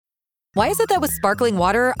Why is it that with sparkling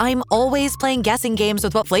water, I'm always playing guessing games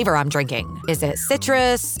with what flavor I'm drinking? Is it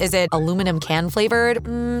citrus? Is it aluminum can flavored?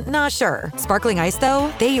 Not sure. Sparkling ice,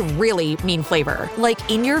 though, they really mean flavor.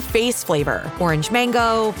 Like in-your-face flavor. Orange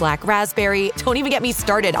mango, black raspberry. Don't even get me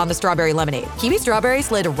started on the strawberry lemonade. Kiwi Strawberry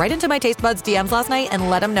slid right into my taste buds DMs last night and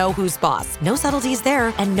let them know who's boss. No subtleties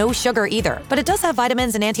there, and no sugar either. But it does have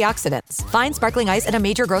vitamins and antioxidants. Find sparkling ice at a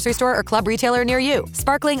major grocery store or club retailer near you.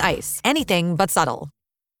 Sparkling ice. Anything but subtle.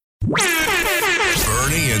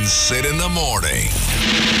 Bernie and Sid in the morning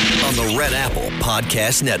on the Red Apple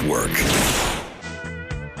Podcast Network.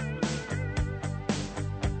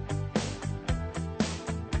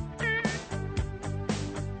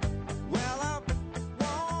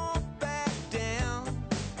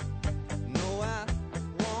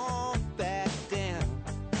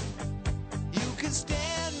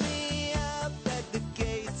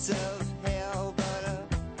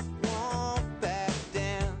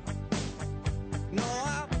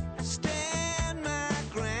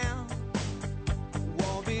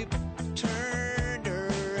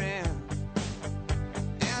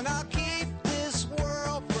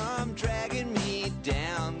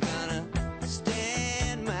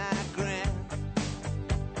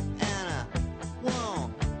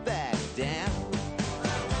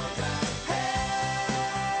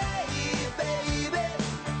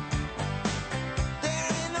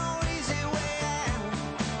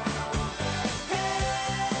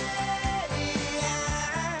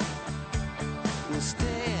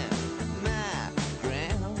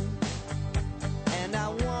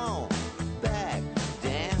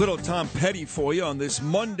 Little Tom Petty for you on this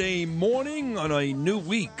Monday morning on a new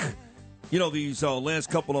week. You know, these last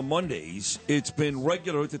couple of Mondays, it's been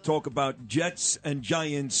regular to talk about Jets and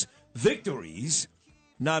Giants victories.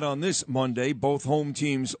 Not on this Monday. Both home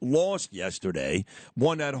teams lost yesterday,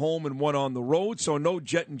 one at home and one on the road, so no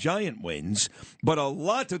Jet and Giant wins. But a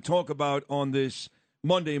lot to talk about on this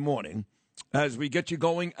Monday morning as we get you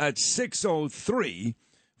going at 6:03.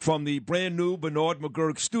 From the brand new Bernard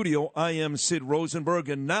McGuirk studio, I am Sid Rosenberg.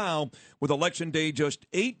 And now, with Election Day just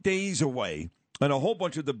 8 days away and a whole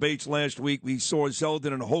bunch of debates last week, we saw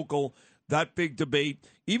Zeldin and Hochul, that big debate.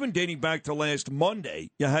 Even dating back to last Monday,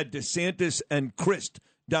 you had DeSantis and Crist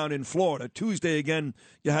down in Florida. Tuesday, again,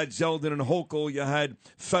 you had Zeldin and Hochul. You had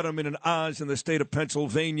Fetterman and Oz in the state of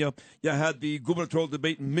Pennsylvania. You had the gubernatorial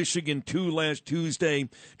debate in Michigan, too, last Tuesday.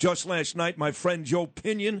 Just last night, my friend Joe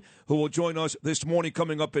Pinion, who will join us this morning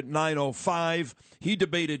coming up at 9:05, he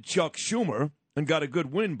debated Chuck Schumer and got a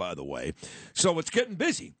good win, by the way. So it's getting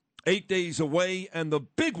busy. 8 days away, and the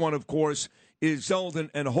big one, of course, is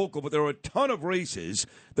Zeldin and Hochul, but there are a ton of races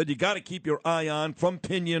that you got to keep your eye on, from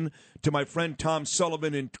Pinion to my friend Tom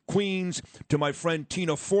Sullivan in Queens, to my friend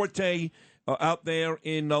Tina Forte out there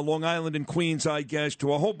in Long Island and Queens, I guess,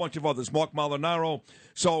 to a whole bunch of others, Mark Molinaro.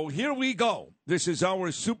 So here we go. This is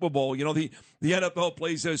our Super Bowl. You know, the NFL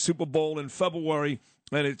plays their Super Bowl in February,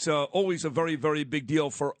 and it's always a very, very big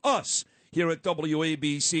deal for us here at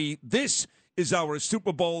WABC. This is our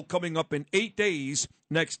Super Bowl coming up in 8 days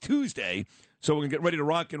next Tuesday. So we're going to get ready to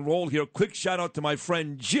rock and roll here. Quick shout-out to my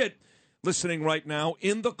friend Jit, listening right now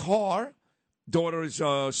in the car. Daughter's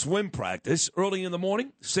swim practice early in the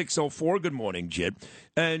morning, 6:04. Good morning, Jit.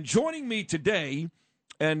 And joining me today,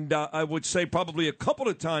 and I would say probably a couple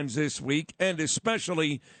of times this week, and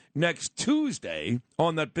especially next Tuesday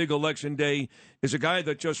on that big election day, is a guy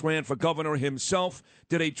that just ran for governor himself,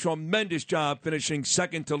 did a tremendous job finishing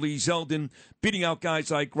second to Lee Zeldin, beating out guys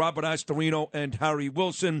like Robert Astorino and Harry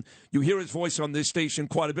Wilson. You hear his voice on this station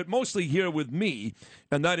quite a bit, mostly here with me,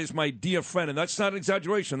 and that is my dear friend, and that's not an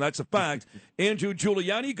exaggeration, that's a fact, Andrew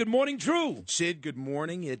Giuliani. Good morning, Drew. Sid, good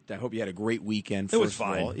morning. I hope you had a great weekend. It was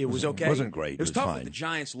fine. It was okay. It wasn't great. It was tough with the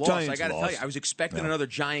Giants loss. I got to tell you, I was expecting another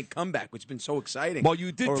Giant comeback, which has been so exciting. Well,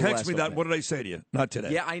 you did text me that. What did I say to you? Not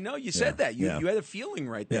today. Yeah, I know. You said that. You had a feeling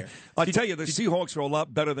right there. I'll tell you, the Seahawks are a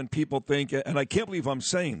lot better than people think, and I can't believe I'm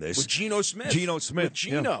saying this. With Geno Smith. With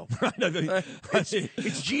Geno.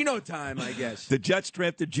 It's Geno time, I guess. The Jets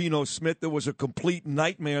drafted Geno Smith. There was a complete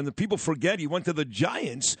nightmare, and the people forget he went to the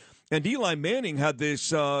Giants. And Eli Manning had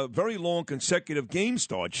this very long consecutive game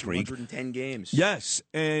start streak. 110 games. Yes,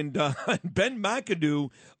 and Ben McAdoo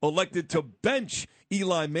elected to bench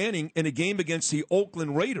Eli Manning in a game against the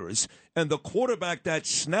Oakland Raiders. And the quarterback that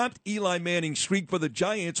snapped Eli Manning's streak for the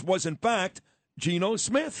Giants was, in fact, Geno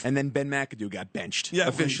Smith. And then Ben McAdoo got benched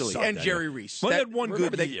officially. And Jerry Reese. Well, he had one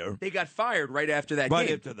good year. They got fired right after that game. Right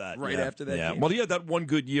after that game. Well, he had that one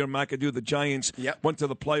good year, McAdoo. The Giants went to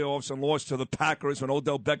the playoffs and lost to the Packers when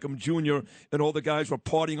Odell Beckham Jr. and all the guys were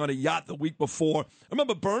partying on a yacht the week before. I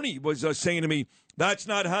remember Bernie was saying to me, that's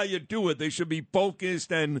not how you do it. They should be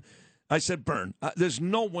focused. And I said, Bern, there's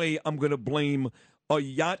no way I'm going to blame a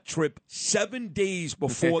yacht trip 7 days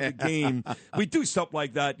before the game. We do stuff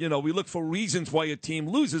like that. You know, we look for reasons why a team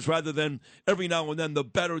loses rather than every now and then the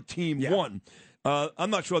better team won. I'm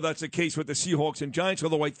not sure that's the case with the Seahawks and Giants,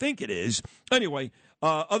 although I think it is. Anyway,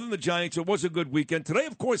 other than the Giants, it was a good weekend. Today,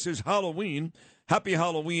 of course, is Halloween. Happy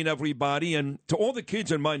Halloween, everybody. And to all the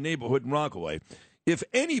kids in my neighborhood in Rockaway, if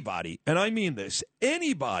anybody, and I mean this,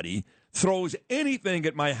 anybody throws anything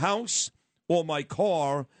at my house or my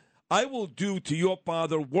car, I will do to your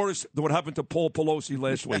father worse than what happened to Paul Pelosi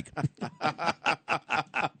last week.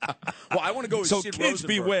 Well, I want to go with so Sid kids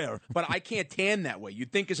Rosenberg, beware. But I can't tan that way.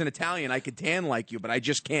 You'd think as an Italian I could tan like you, but I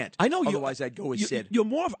just can't. I know. Otherwise, I'd go with Sid. You're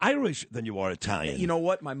more of Irish than you are Italian. You know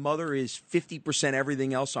what? My mother is 50%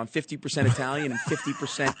 everything else, so I'm 50% Italian and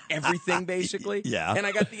 50% everything, basically. Yeah. And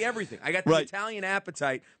I got the everything. I got the Italian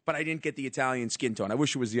appetite, but I didn't get the Italian skin tone. I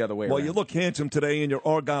wish it was the other way around. Well, you look handsome today in your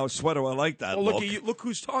Argyle sweater. I like that look at you. Look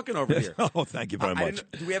who's talking over here. Oh, thank you very much.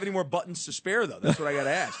 Do we have any more buttons to spare, though? That's what I got to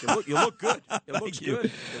ask. You look good. It looks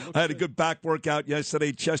good. I had a good back workout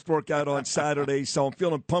yesterday, chest workout on Saturday, so I'm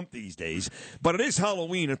feeling pumped these days. But it is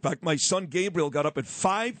Halloween. In fact, my son Gabriel got up at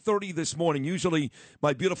 5:30 this morning. Usually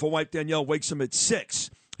my beautiful wife Danielle wakes him at 6.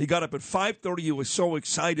 He got up at 5:30. He was so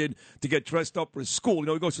excited to get dressed up for school. You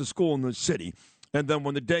know, he goes to school in the city. And then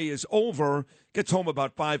when the day is over, gets home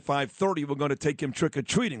about 5:30, we're going to take him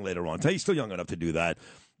trick-or-treating later on. He's still young enough to do that.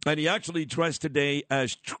 And he actually dressed today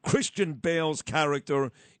as Christian Bale's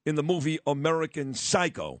character in the movie American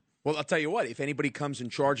Psycho. Well, I'll tell you what, if anybody comes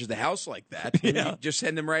and charges the house like that, you just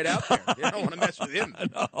send him right out there. You don't want to mess with him.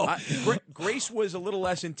 Grace was a little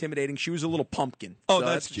less intimidating. She was a little pumpkin. Oh, so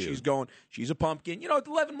that's cute. She's a pumpkin. You know, at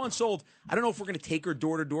 11 months old, I don't know if we're going to take her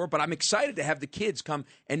door to door, but I'm excited to have the kids come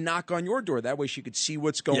and knock on your door. That way she could see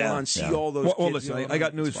what's going on, see all those kids. Well, listen, I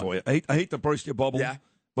got news for you. I hate to burst your bubble. Yeah.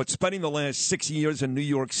 But spending the last 6 years in New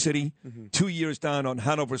York City, 2 years down on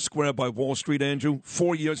Hanover Square by Wall Street, Andrew,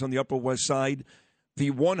 4 years on the Upper West Side,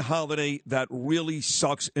 the one holiday that really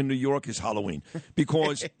sucks in New York is Halloween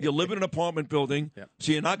because you live in an apartment building,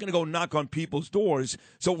 so you're not going to go knock on people's doors.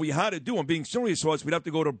 So what we had to do, and being serious was, we'd have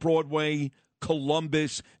to go to Broadway,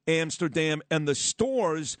 Columbus, Amsterdam, and the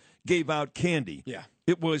stores gave out candy. Yeah.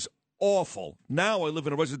 It was awful. Now I live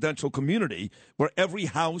in a residential community where every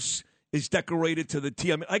house is decorated to the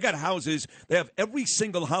T. I mean, I got houses, they have every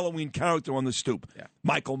single Halloween character on the stoop. Yeah.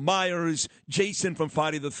 Michael Myers, Jason from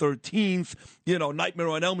Friday the 13th, you know, Nightmare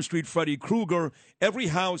on Elm Street, Freddy Krueger. Every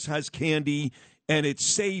house has candy, and it's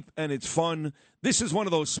safe, and it's fun. This is one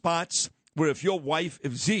of those spots where if your wife,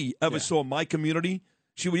 if Z, ever saw my community,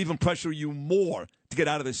 she would even pressure you more to get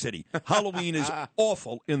out of the city. Halloween is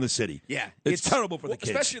awful in the city. Yeah. It's terrible for the kids.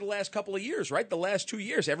 Especially the last couple of years, right? The last 2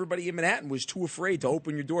 years, everybody in Manhattan was too afraid to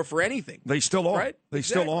open your door for anything. They still are. Right? They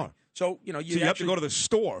still are. So, you know, you have to go to the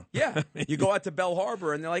store. Yeah. You go out to Bell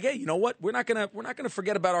Harbor and they're like, hey, you know what? We're not gonna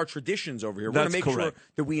forget about our traditions over here. We're going to make sure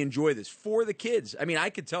that we enjoy this for the kids. I mean, I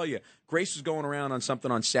could tell you, Grace was going around on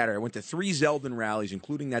something on Saturday. I went to 3 Zeldin rallies,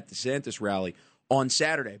 including that DeSantis rally on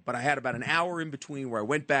Saturday. But I had about an hour in between where I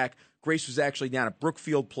went back. Grace was actually down at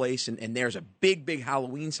Brookfield Place, and there's a big, big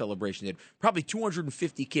Halloween celebration. They had probably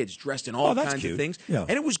 250 kids dressed in all kinds of things. Yeah.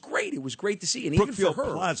 And it was great. It was great to see. And Brookfield even for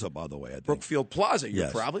her, Plaza, by the way. I think. Brookfield Plaza. You're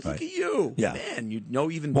Yes, probably, right. look at you. Yeah. Man, you know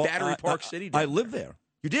even Battery Park City. I lived there.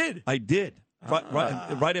 You did? I did.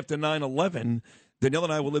 Right after 9/11, Danielle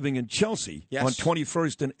and I were living in Chelsea on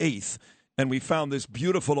 21st and 8th. And we found this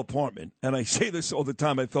beautiful apartment. And I say this all the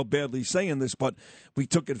time. I felt badly saying this, but we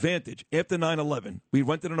took advantage. After 9/11, we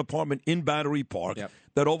rented an apartment in Battery Park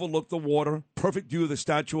that overlooked the water, perfect view of the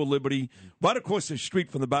Statue of Liberty, right across the street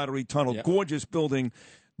from the Battery Tunnel. Gorgeous building.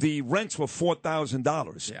 The rents were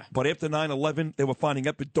 $4,000. Yeah. But after 9/11, they were finding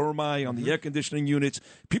epidermi on the air conditioning units.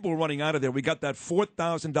 People were running out of there. We got that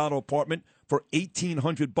 $4,000 apartment for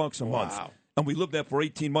 $1,800 a month. Wow. And we lived there for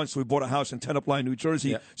 18 months. So we bought a house in Tenop Line, New Jersey.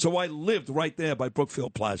 Yeah. So I lived right there by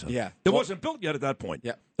Brookfield Plaza. Yeah. It wasn't built yet at that point.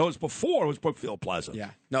 Yeah. That was before it was Brookfield Plaza. Yeah.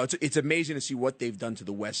 No, it's amazing to see what they've done to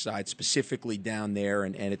the West Side, specifically down there,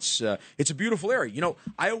 and it's a beautiful area. You know,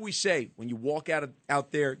 I always say when you walk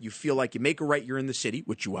out there, you feel like you make a right, you're in the city,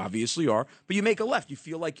 which you obviously are, but you make a left, you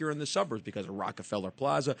feel like you're in the suburbs because of Rockefeller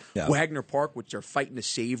Plaza, Wagner Park, which they're fighting to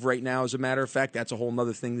save right now, as a matter of fact. That's a whole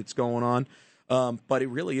other thing that's going on. But it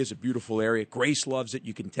really is a beautiful area. Grace loves it.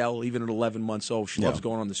 You can tell, even at 11 months old, she loves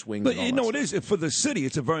going on the swings. But it is for the city.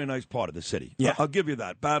 It's a very nice part of the city. Yeah, I'll give you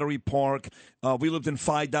that. Battery Park. We lived in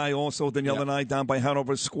Fidei also the other night down by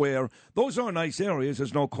Hanover Square. Those are nice areas.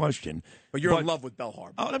 There's no question. But you're in love with Bell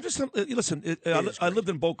Harbor. I'm just listen. I lived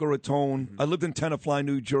in Boca Raton. I lived in Tenafly,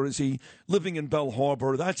 New Jersey. Living in Bell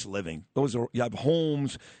Harbor, that's living. You have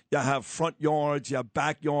homes. You have front yards. You have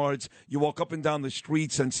backyards. You walk up and down the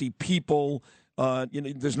streets and see people.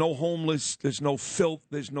 There's no homeless. There's no filth.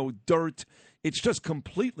 There's no dirt. It's just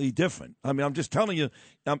completely different. I mean, I'm just telling you,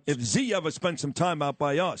 if Z ever spent some time out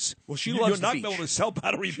by us, well, she loves you're not the beach. able to sell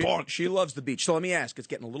Battery Park. She loves the beach. So let me ask, it's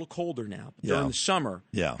getting a little colder now. But during the summer,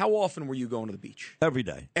 how often were you going to the beach? Every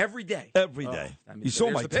day. Every day? Every day. You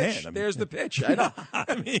saw my tan. There's the pitch. I know.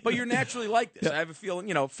 But you're naturally like this. I have a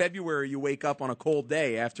feeling, February you wake up on a cold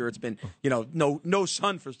day after it's been, no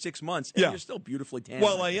sun for 6 months, and you're still beautifully tan.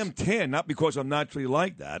 Well, I am tan, not because I'm naturally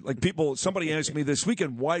like that. Like somebody asked me this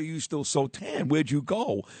weekend, why are you still so tan? Where'd you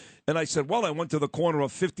go? And I said, well, I went to the corner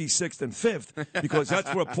of 56th and 5th because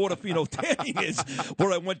that's where Portofino Tanning is,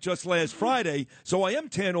 where I went just last Friday. So I am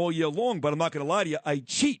tan all year long, but I'm not going to lie to you. I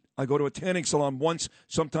cheat. I go to a tanning salon once,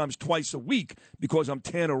 sometimes twice a week because I'm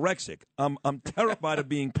tan-orexic. I'm terrified of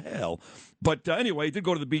being pale. But anyway, I did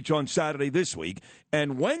go to the beach on Saturday this week.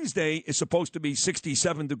 And Wednesday is supposed to be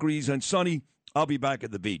 67 degrees and sunny. I'll be back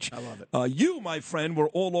at the beach. I love it. You, my friend, were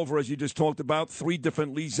all over, as you just talked about, 3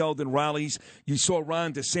 different Lee Zeldin rallies. You saw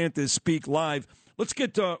Ron DeSantis speak live. Let's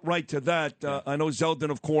get right to that. I know Zeldin,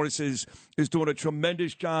 of course, is doing a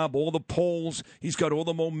tremendous job. All the polls, he's got all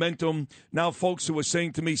the momentum. Now, folks who were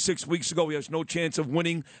saying to me 6 weeks ago he has no chance of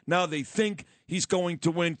winning, now they think he's going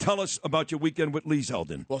to win. Tell us about your weekend with Lee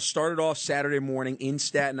Zeldin. Well, started off Saturday morning in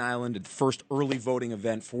Staten Island at the first early voting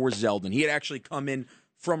event for Zeldin. He had actually come in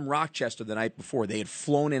from Rochester the night before. They had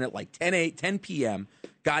flown in at like 10 p.m.,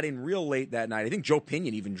 got in real late that night. I think Joe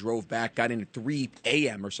Pinion even drove back, got in at 3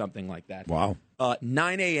 a.m. or something like that. Wow.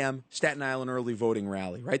 9 a.m., Staten Island early voting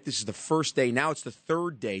rally, right? This is the first day. Now it's the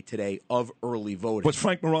third day today of early voting. Was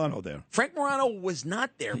Frank Morano there? Frank Morano was not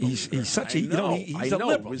there. He's such a, he's a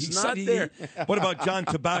liberal. He's not there. What about John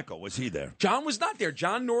Tobacco? Was he there? John was not there.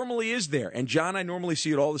 John normally is there. And John, I normally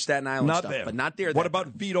see at all the Staten Island stuff. There. But not there. What about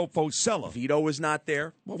Vito Fossella? Vito was not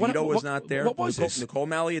there. Vito was not there. What was this? Nicole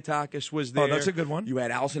Malliotakis was there. Oh, that's a good one. You had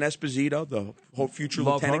Alison Esposito, the future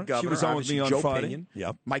Love lieutenant her. governor. She was on with me on Joe Friday. Pinion.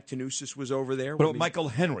 Yep. Mike Tanusis was over there. What about Michael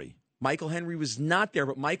Henry? Michael Henry was not there,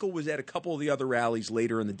 but Michael was at a couple of the other rallies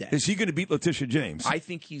later in the day. Is he going to beat Letitia James? I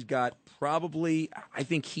think he and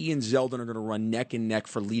Zeldin are going to run neck and neck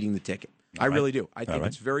for leading the ticket. I really do. I think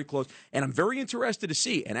it's very close. And I'm very interested to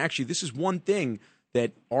see. And actually, this is one thing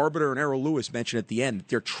that Arbiter and Errol Lewis mentioned at the end.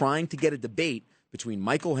 They're trying to get a debate between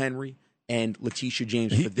Michael Henry and Letitia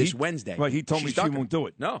James for this Wednesday. Right, he told me she won't do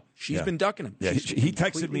it. No, she's been ducking him. Yeah, he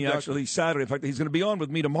texted me actually Saturday. In fact, he's going to be on with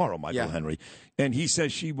me tomorrow, Michael Henry, and he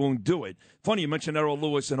says she won't do it. Funny you mentioned Errol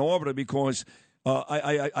Lewis and Arbiter because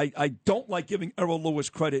I don't like giving Errol Lewis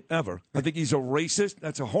credit ever. I think he's a racist.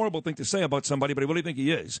 That's a horrible thing to say about somebody, but I really think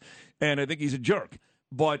he is, and I think he's a jerk.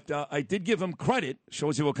 But I did give him credit.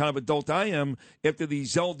 Shows you what kind of adult I am after the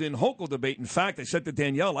Zeldin-Hochul debate. In fact, I said to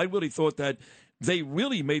Danielle, I really thought that they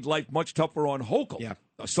really made life much tougher on Hochul. Yeah.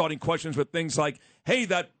 Starting questions with things like, hey,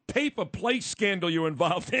 that paper plate scandal you're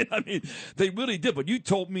involved in. I mean, they really did. But you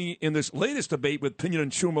told me in this latest debate with Pinion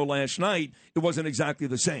and Schumer last night, it wasn't exactly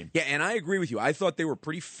the same. Yeah, and I agree with you. I thought they were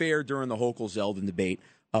pretty fair during the Hochul-Zeldin debate.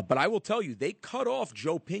 But I will tell you, they cut off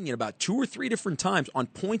Joe Pinion about 2 or 3 different times on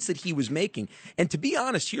points that he was making. And to be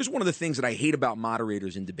honest, here's one of the things that I hate about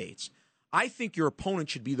moderators in debates. I think your opponent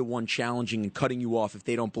should be the one challenging and cutting you off if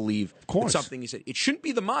they don't believe in something you said. It shouldn't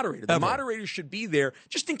be the moderator. The moderator should be there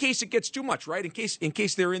just in case it gets too much, right? In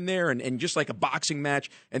case they're in there and just like a boxing match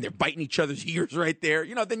and they're biting each other's ears right there.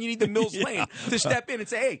 Then you need the Mills Lane to step in and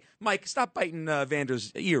say, hey, Mike, stop biting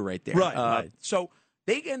Vander's ear right there. Right. So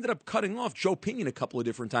they ended up cutting off Joe Pinion a couple of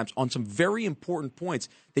different times on some very important points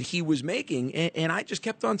that he was making, and I just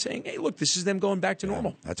kept on saying, hey, look, this is them going back to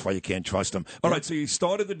normal. That's why you can't trust them. All right, so you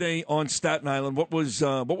started the day on Staten Island. What was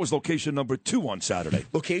location number 2 on Saturday?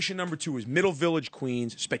 Location number 2 is Middle Village,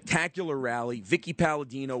 Queens. Spectacular rally. Vicky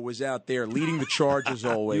Palladino was out there leading the charge as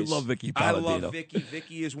always. You love Vicky Palladino. I love Vicky.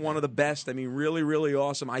 Vicky is one of the best. I mean, really, really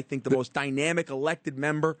awesome. I think the most dynamic elected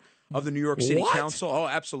member of the New York City Council. Oh,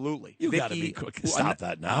 absolutely. You got to be quick. Stop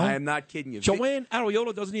that now. I am not kidding you. Joanne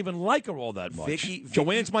Ariola doesn't even like her all that much.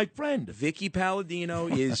 Joanne's my friend. Vicky Palladino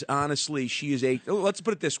is honestly, she is let's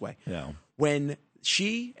put it this way. Yeah. When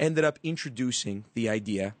she ended up introducing the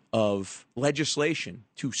idea of legislation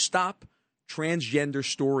to stop transgender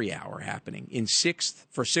story hour happening in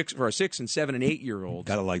for a 6 and 7 and 8 year olds.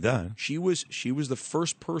 Gotta like that. She was the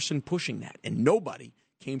first person pushing that, and nobody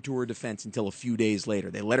came to her defense until a few days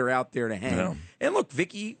later. They let her out there to hang. Yeah. And look,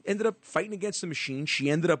 Vicky ended up fighting against the machine.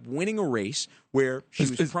 She ended up winning a race where she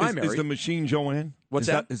was primary. Is the machine Joanne? What's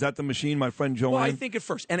that? Is that the machine, my friend Joanne? Well, I think at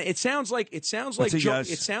first, and it sounds like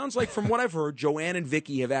yes. It sounds like from what I've heard, Joanne and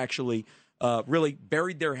Vicky have actually really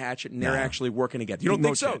buried their hatchet, and they're actually working together. You don't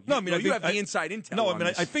think so? No, I mean, you have the inside intel. No, I mean,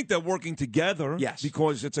 I think they're working together. Yes,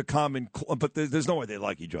 because it's a common. But there's no way they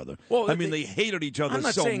like each other. Well, I mean, they hated each other so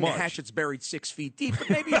much. I'm not saying the hatchet's buried 6 feet deep, but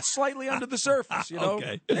maybe it's slightly under the surface. You know,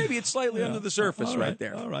 okay. Maybe it's slightly under the surface right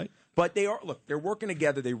there. All right. But they're working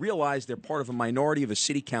together. They realize they're part of a minority of a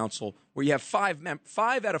city council where you have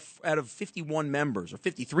five out of 51 members, or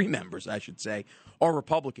 53 members, I should say, are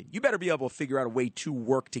Republican. You better be able to figure out a way to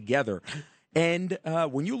work together. And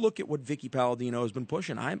when you look at what Vicky Palladino has been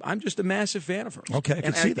pushing, I'm just a massive fan of hers. Okay, I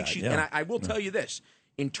can see that. And I will tell you this.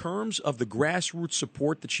 In terms of the grassroots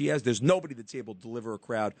support that she has, there's nobody that's able to deliver a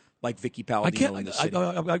crowd like Vicky Palladino in the city.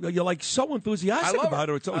 You're like so enthusiastic about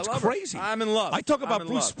her. It's crazy. I'm in love. I talk about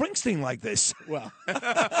Bruce Springsteen like this. Well,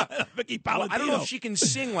 Vicky Palladino. I don't know if she can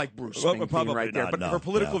sing like Bruce Springsteen right there, but her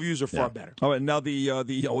political views are far better. All right, now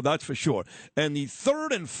that's for sure. And the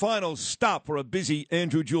third and final stop for a busy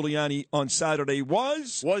Andrew Giuliani on Saturday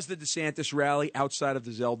was the DeSantis rally outside of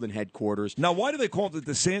the Zeldin headquarters. Now, why do they call it the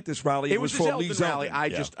DeSantis rally? It was the Zeldin rally. I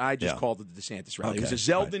just called it the DeSantis rally. Okay. It was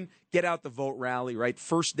a Zeldin get out the vote rally, right?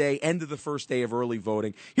 First day, end of the first day of early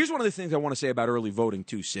voting. Here's one of the things I want to say about early voting,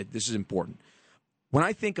 too, Sid. This is important. When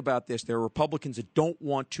I think about this, there are Republicans that don't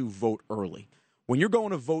want to vote early. When you're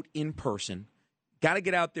going to vote in person, got to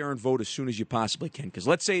get out there and vote as soon as you possibly can. Because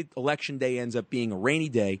let's say Election Day ends up being a rainy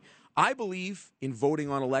day. I believe in voting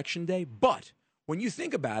on Election Day, but when you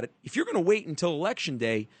think about it, if you're going to wait until Election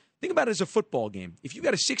Day, think about it as a football game. If you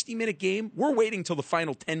got a 60-minute game, we're waiting until the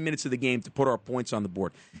final 10 minutes of the game to put our points on the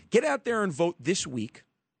board. Get out there and vote this week.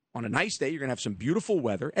 On a nice day, you're going to have some beautiful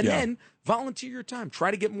weather, and then volunteer your time.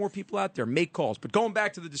 Try to get more people out there. Make calls. But going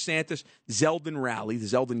back to the DeSantis Zeldin rally, the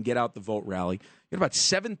Zeldin Get Out the Vote rally, you had about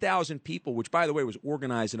 7,000 people, which, by the way, was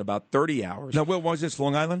organized in about 30 hours. Now, where was this,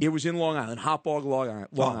 Long Island? It was in Long Island, Hauppauge,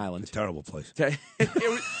 Long Island. It's a terrible place.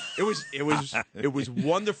 It was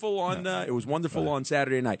wonderful on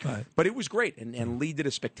Saturday night, but it was great, and Lee did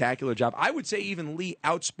a spectacular job. I would say even Lee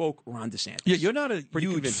outspoke Ron DeSantis. Yeah, you're not a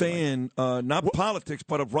huge fan, not politics,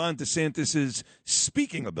 but of Ron DeSantis'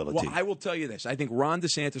 speaking ability. Well, I will tell you this: I think Ron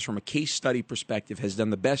DeSantis, from a case study perspective, has done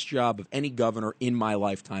the best job of any governor in my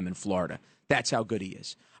lifetime in Florida. That's how good he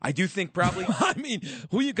is. I do think probably. I mean,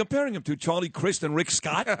 who are you comparing him to? Charlie Crist and Rick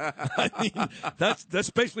Scott? I mean, that's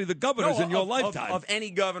basically the governors in your lifetime. Of any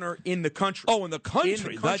governor in the country. Oh, in the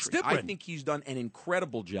country. That's different. I think he's done an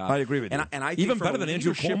incredible job. I agree with you. And I think even from better than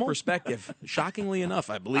Andrew Cuomo? Perspective, shockingly enough,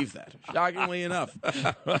 I believe that. Shockingly enough.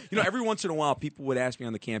 Every once in a while, people would ask me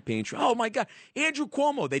on the campaign trail, oh, my God, Andrew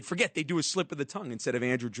Cuomo. They'd forget. They'd do a slip of the tongue instead of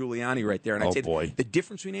Andrew Giuliani right there. And I'd say the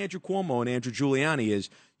difference between Andrew Cuomo and Andrew Giuliani is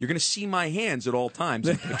you're going to see my hands at all times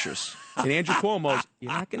in pictures. And Andrew Cuomo's,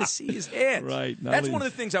 you're not going to see his hands. Right. That's one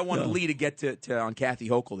of the things I wanted Lee to get to on Kathy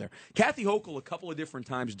Hochul there. Kathy Hochul, a couple of different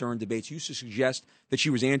times during debates, used to suggest that she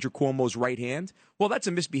was Andrew Cuomo's right hand. Well, that's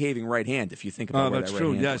a misbehaving right hand if you think about where that right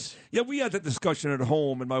hand was. Yeah, we had that discussion at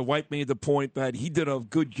home, and my wife made the point that he did a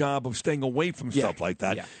good job of staying away from stuff like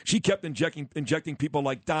that. Yeah. She kept injecting people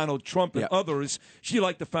like Donald Trump and others. She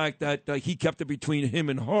liked the fact that he kept it between him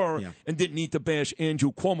and her and didn't need to bash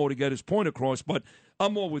Andrew Cuomo to get his point across, but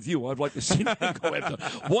I'm more with you. I'd like to see that go after.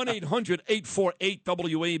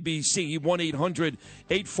 1-800-848-WABC.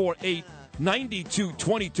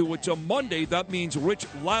 1-800-848-9222. It's a Monday. That means Rich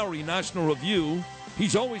Lowry, National Review.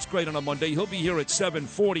 He's always great on a Monday. He'll be here at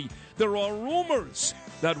 7:40. There are rumors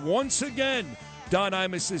that once again, Don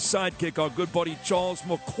Imus' sidekick, our good buddy Charles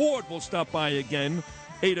McCord, will stop by again.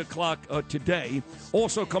 8 o'clock today.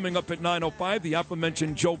 Also coming up at 9:05, the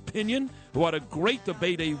aforementioned Joe Pinion, who had a great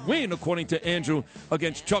debate, a win, according to Andrew,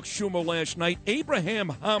 against Chuck Schumer last night. Abraham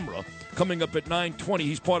Hamra coming up at 9:20.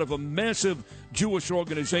 He's part of a massive Jewish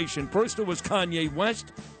organization. First there was Kanye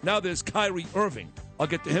West. Now there's Kyrie Irving. I'll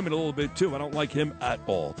get to him in a little bit, too. I don't like him at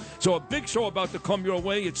all. So a big show about to come your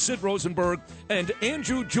way. It's Sid Rosenberg and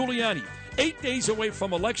Andrew Giuliani. 8 days away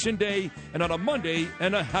from Election Day, and on a Monday,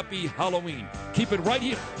 and a happy Halloween. Keep it right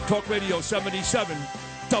here. Talk Radio 77,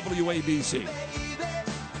 WABC.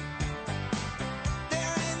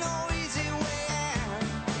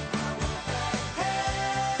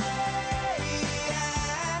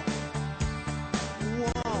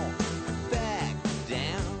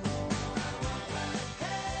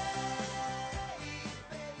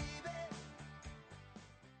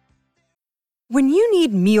 When you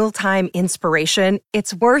need mealtime inspiration,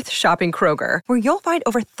 it's worth shopping Kroger, where you'll find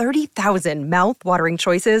over 30,000 mouth-watering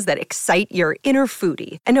choices that excite your inner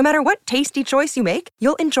foodie. And no matter what tasty choice you make,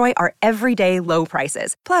 you'll enjoy our everyday low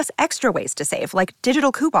prices, plus extra ways to save, like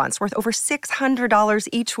digital coupons worth over $600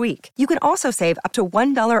 each week. You can also save up to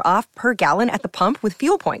 $1 off per gallon at the pump with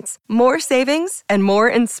fuel points. More savings and more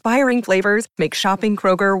inspiring flavors make shopping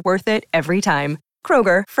Kroger worth it every time.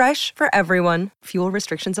 Kroger, fresh for everyone. Fuel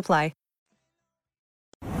restrictions apply.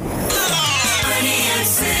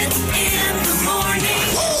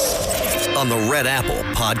 On the Red Apple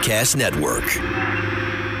Podcast Network.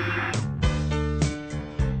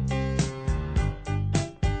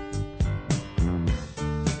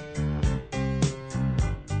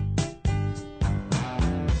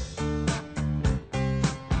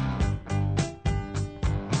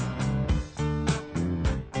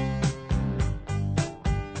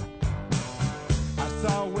 I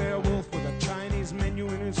saw a werewolf with a Chinese menu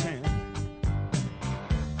in his hand,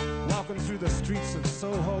 walking through the streets of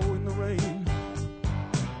Soho in the rain.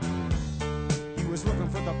 He was looking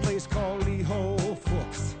for the place called Lee Ho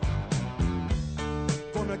Fooks.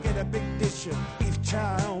 Gonna get a big dish of beef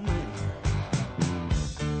chow mein.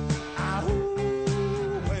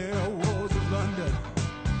 Ahoo, werewolves of London.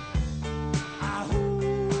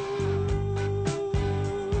 Ahoo,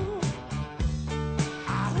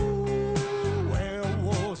 ahoo,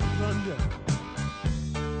 werewolves of London.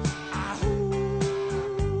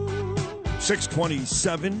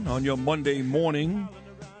 6:27 on your Monday morning.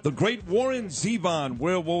 The great Warren Zevon,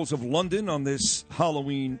 Werewolves of London, on this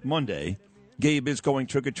Halloween Monday. Gabe is going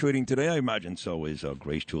trick-or-treating today. I imagine so is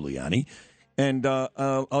Grace Giuliani. And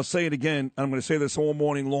I'll say it again. I'm going to say this all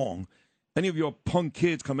morning long. Any of your punk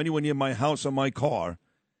kids come anywhere near my house or my car,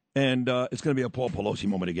 and it's going to be a Paul Pelosi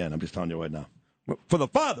moment again. I'm just telling you right now. For the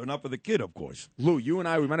father, not for the kid, of course. Lou, you and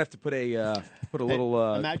I, we might have to put a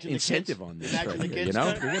little incentive on this. Imagine right the here, kids. You know,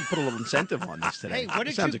 we're going to put a little incentive on this today.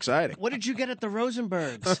 Hey, sounds exciting. What did you get at the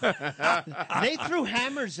Rosenbergs? They threw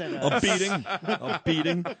hammers at us. A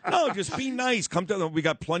beating. No, just be nice. Come to them. We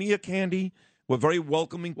got plenty of candy. We're very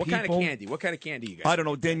welcoming What people. What kind of candy you got? I don't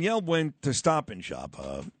know. Danielle went to Stop and Shop.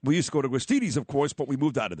 We used to go to Gristides, of course, but we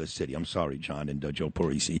moved out of the city. I'm sorry, John and Joe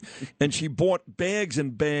Parisi. And she bought bags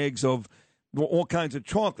and bags of all kinds of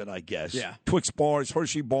chocolate, I guess. Yeah. Twix bars,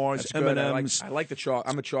 Hershey bars, That's good. M&Ms. I like the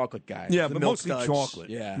chocolate. I'm a chocolate guy. Yeah, The but Milk mostly Duds. chocolate.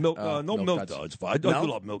 Yeah. No milk duds. I do No?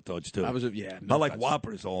 love milk duds too. I like Duds.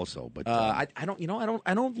 Whoppers also, but I don't. You know,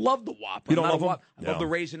 I don't love the Whopper. You don't I'm not love a them? I love No.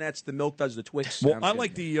 the Raisinets, the Milk Duds, the Twix. well, I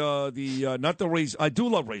like the not the raisin. I do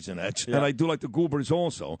love Raisinets, and I do like the Goobers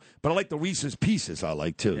also. But I like the Reese's Pieces. I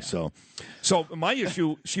like too. Yeah. So my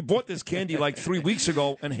issue, she bought this candy like 3 weeks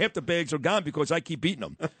ago, and half the bags are gone because I keep eating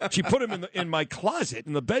them. She put them in my closet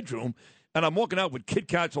in the bedroom. And I'm walking out with Kit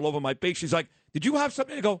Kats all over my face. She's like, "Did you have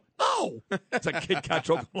something?" I go, "No." It's like Kit Kats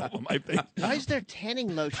all over my face. Why is there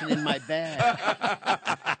tanning lotion in my bag?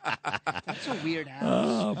 That's a weird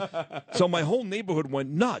house. So my whole neighborhood went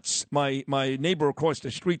nuts. My neighbor across the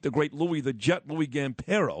street, the great Louis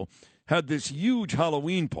Gampero, had this huge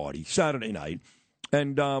Halloween party Saturday night.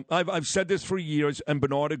 And I've said this for years, and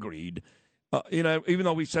Bernard agreed. Even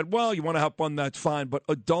though we said, well, you want to have fun, that's fine. But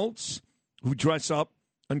adults who dress up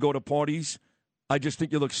and go to parties, I just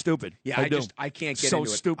think you look stupid. Yeah, I can't get into it.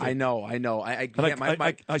 Stupid. I know. I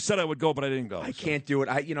can't. I said I would go, but I didn't go. I can't do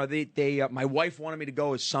it. They my wife wanted me to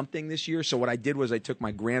go as something this year, so what I did was I took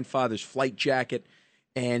my grandfather's flight jacket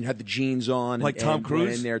and had the jeans on, like Tom Cruise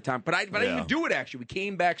went in there. But I didn't even do it. Actually, we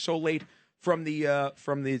came back so late from the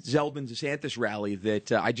Zeldin DeSantis rally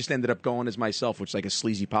that I just ended up going as myself, which is like a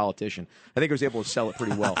sleazy politician. I think I was able to sell it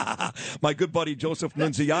pretty well. My good buddy Joseph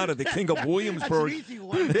Nunziata, the king of Williamsburg. That's an easy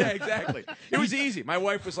one. Yeah, exactly. It was easy. My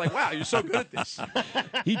wife was like, "Wow, you're so good at this."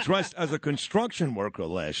 He dressed as a construction worker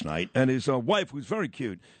last night, and his wife, who's very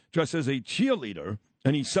cute, dressed as a cheerleader.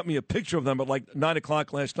 And he sent me a picture of them at like 9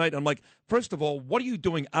 o'clock last night. I'm like, first of all, what are you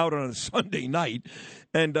doing out on a Sunday night?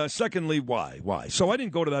 And secondly, why? Why? So I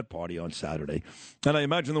didn't go to that party on Saturday. And I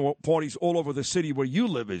imagine there were parties all over the city where you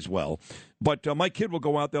live as well. But my kid will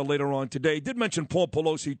go out there later on today. Did mention Paul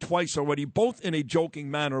Pelosi twice already, both in a joking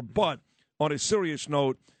manner. But on a serious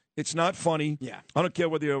note, it's not funny. Yeah. I don't care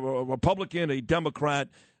whether you're a Republican, a Democrat.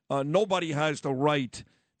 Nobody has the right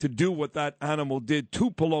to do what that animal did to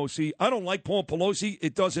Pelosi. I don't like Paul Pelosi.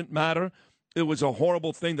 It doesn't matter. It was a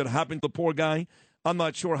horrible thing that happened to the poor guy. I'm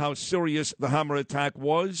not sure how serious the hammer attack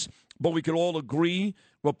was, but we could all agree,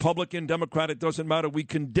 Republican, Democrat, it doesn't matter. We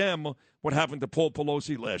condemn what happened to Paul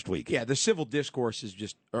Pelosi last week. Yeah, the civil discourse is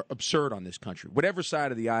just absurd on this country, whatever side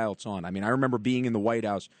of the aisle it's on. I mean, I remember being in the White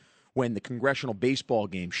House when the congressional baseball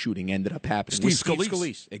game shooting ended up happening. Steve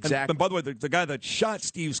Scalise. Exactly. And by the way, the guy that shot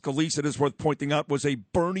Steve Scalise, it is worth pointing out, was a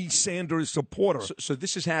Bernie Sanders supporter. So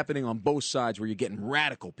this is happening on both sides where you're getting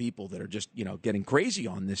radical people that are just, getting crazy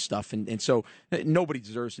on this stuff. And so nobody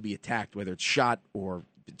deserves to be attacked, whether it's shot or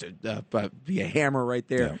via hammer right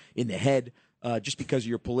there in the head. Just because of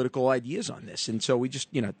your political ideas on this. And so we just,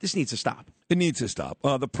 this needs to stop. It needs to stop.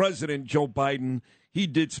 The president, Joe Biden, he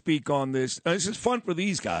did speak on this. This is fun for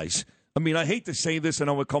these guys. I mean, I hate to say this,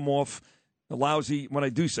 and I would come off lousy when I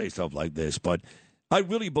do say stuff like this, but I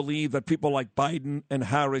really believe that people like Biden and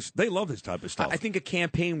Harris, they love this type of stuff. I think a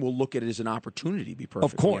campaign will look at it as an opportunity, to be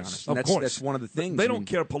perfectly honest. Of course. That's one of the things. They don't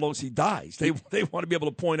care Pelosi dies. They want to be able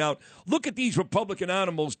to point out, look at these Republican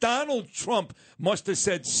animals. Donald Trump must have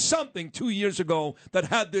said something 2 years ago that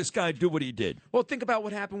had this guy do what he did. Well, think about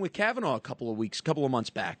what happened with Kavanaugh a couple of months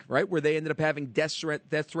back, right? Where they ended up having death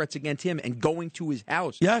threats against him and going to his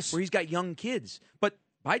house. Yes. Where he's got young kids. But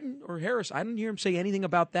Biden or Harris, I didn't hear him say anything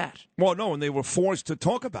about that. Well, no, and they were forced to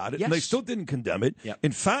talk about it, yes. and they still didn't condemn it. Yep.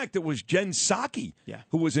 In fact, it was Jen Psaki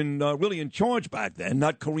who was really in charge back then,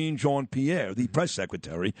 not Karine Jean-Pierre, the press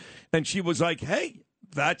secretary. And she was like, hey,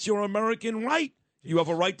 that's your American right. You have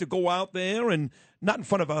a right to go out there and not in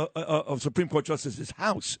front of a Supreme Court justice's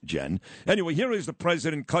house, Jen. Anyway, here is the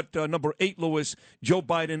president, cut number 8, Lewis, Joe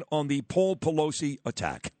Biden on the Paul Pelosi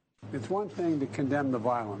attack. It's one thing to condemn the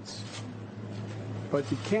violence. But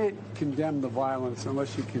you can't condemn the violence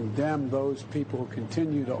unless you condemn those people who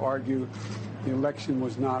continue to argue the election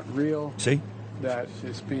was not real. See? That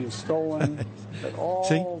it's being stolen. That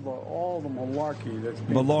all the malarkey that's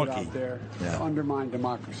being put out there to undermine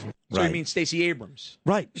democracy. So you mean Stacey Abrams?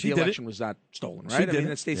 Right. The election was not stolen, right?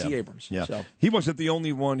 That's Stacey Abrams. Yeah. So. He wasn't the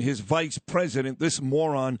only one. His vice president, this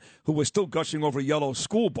moron who was still gushing over yellow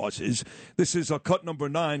school buses. This is cut number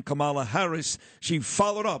 9, Kamala Harris. She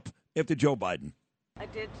followed up after Joe Biden. I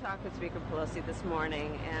did talk with Speaker Pelosi this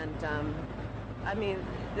morning, and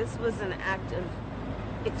this was an act of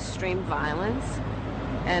extreme violence,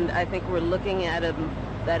 and I think we're looking at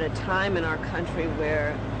a time in our country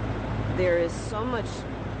where there is so much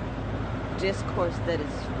discourse that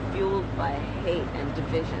is fueled by hate and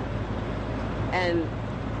division, and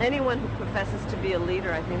anyone who professes to be a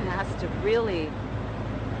leader, I think, has to really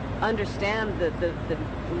understand the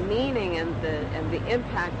meaning and the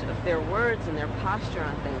impact of their words and their posture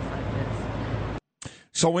on things like this.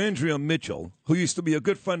 So Andrea Mitchell, who used to be a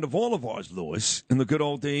good friend of all of ours, Lewis, in the good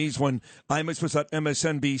old days when Imus was at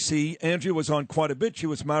MSNBC, Andrea was on quite a bit. She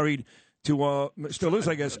was married to, still is,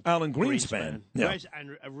 I guess, Alan Greenspan. Yeah.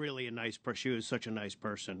 And really a nice person. She was such a nice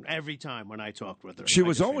person. Every time when I talked with her. She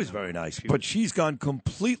was always very nice, but she's gone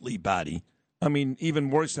completely batty. I mean,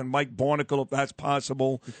 even worse than Mike Barnicle, if that's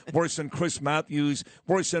possible, worse than Chris Matthews,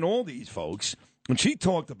 worse than all these folks. And she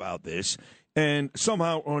talked about this, and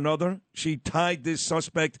somehow or another, she tied this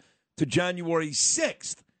suspect to January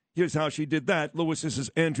 6th. Here's how she did that. Lewis, this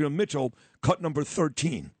is Andrea Mitchell, cut number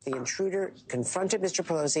 13. The intruder confronted Mr.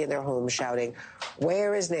 Pelosi in their home, shouting,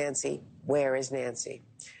 "Where is Nancy? Where is Nancy?"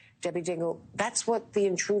 Debbie Dingell, that's what the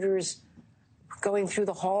intruders going through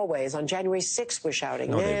the hallways on January 6th were shouting,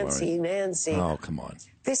 Nancy, Nancy. Oh, come on.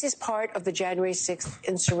 This is part of the January 6th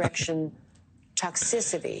insurrection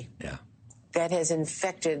toxicity that has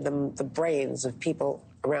infected the brains of people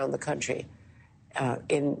around the country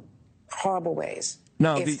in horrible ways.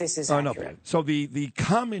 Now, this is accurate. So the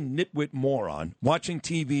common nitwit moron watching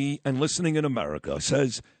TV and listening in America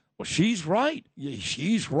says, well, she's right.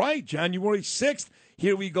 She's right. January 6th,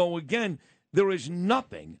 here we go again. There is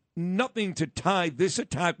nothing to tie this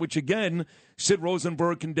attack, which, again, Sid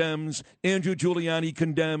Rosenberg condemns, Andrew Giuliani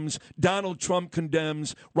condemns, Donald Trump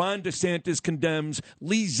condemns, Ron DeSantis condemns,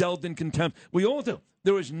 Lee Zeldin condemns. We all do.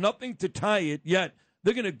 There is nothing to tie it yet.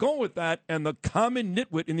 They're going to go with that, and the common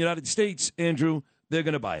nitwit in the United States, Andrew, they're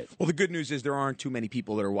going to buy it. Well, the good news is there aren't too many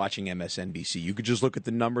people that are watching MSNBC. You could just look at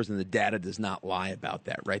the numbers, and the data does not lie about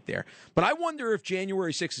that right there. But I wonder if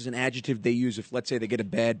January 6th is an adjective they use if, let's say, they get a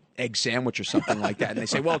bad egg sandwich or something like that, and they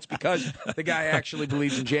say, well, it's because the guy actually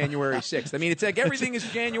believes in January 6th. I mean, it's like everything is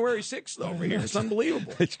January 6th over here. It's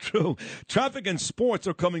unbelievable. It's true. Traffic and sports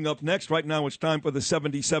are coming up next. Right now it's time for the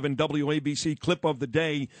 77 WABC clip of the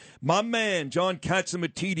day. My man, John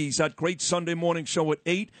Catsimatidis, that great Sunday morning show at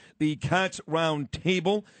 8, the Cats Round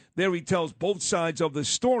Table. There he tells both sides of the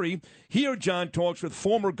story. Here, John talks with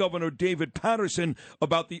former Governor David Paterson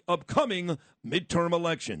about the upcoming midterm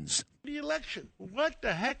elections. The election. What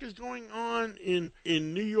the heck is going on in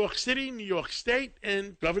New York City, New York State,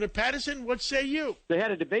 and Governor Paterson, what say you? They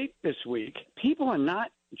had a debate this week. People are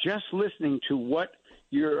not just listening to what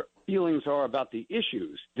your feelings are about the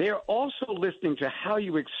issues. They're also listening to how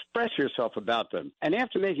you express yourself about them. And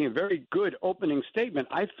after making a very good opening statement,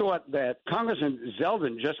 I thought that Congressman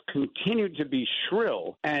Zeldin just continued to be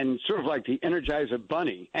shrill and sort of like the Energizer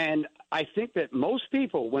Bunny. And I think that most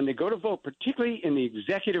people, when they go to vote, particularly in the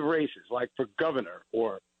executive races, like for governor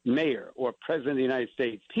or mayor or president of the United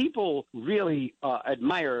States, people really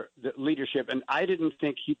admire the leadership, and I didn't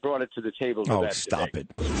think he brought it to the table. Oh, stop today.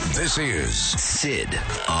 it. This is Sid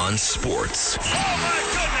on Sports. Oh, my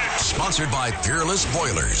goodness! Sponsored by Peerless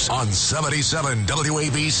Boilers on 77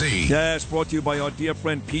 WABC. Yes, brought to you by our dear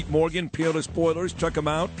friend Pete Morgan, Peerless Boilers. Check them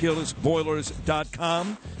out,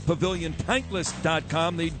 peerlessboilers.com,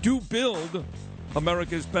 paviliontankless.com. They do build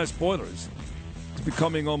America's best boilers. It's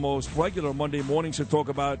becoming almost regular Monday mornings to talk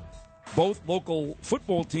about both local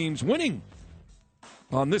football teams winning.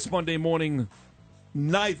 On this Monday morning,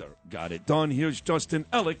 neither got it done. Here's Justin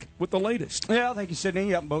Ellick with the latest. Yeah, thank you,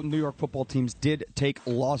 Sydney. Yeah, both New York football teams did take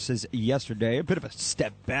losses yesterday. A bit of a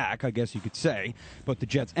step back, I guess you could say. Both the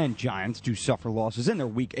Jets and Giants do suffer losses in their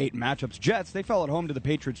Week 8 matchups. Jets, they fell at home to the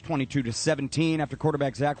Patriots 22-17 after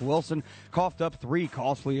quarterback Zach Wilson coughed up 3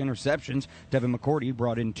 costly interceptions. Devin McCourty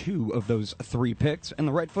brought in 2 of those 3 picks, and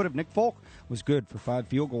the right foot of Nick Folk was good for 5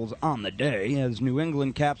 field goals on the day as New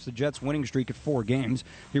England caps the Jets' winning streak at 4 games.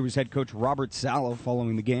 Here was head coach Robert Saleh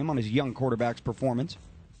following the game on his young quarterback's performance.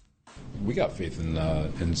 We got faith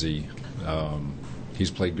in Z.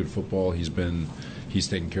 He's played good football. He's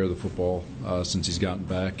taken care of the football since he's gotten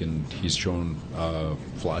back, and he's shown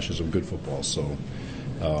flashes of good football. So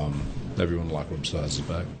everyone in the locker room still has his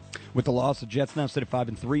back. With the loss, the Jets now sit at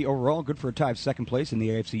 5-3 overall, good for a tie of second place in the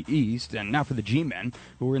AFC East. And now for the G-Men,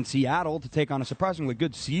 who were in Seattle to take on a surprisingly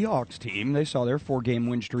good Seahawks team. They saw their 4-game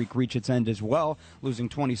win streak reach its end as well, losing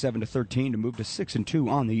 27-13 to move to 6-2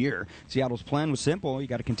 on the year. Seattle's plan was simple: you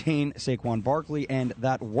got to contain Saquon Barkley, and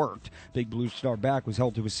that worked. Big Blue Star back was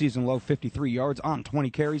held to a season-low 53 yards on 20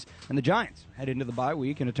 carries, and the Giants head into the bye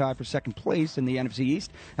week in a tie for second place in the NFC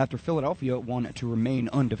East after Philadelphia won to remain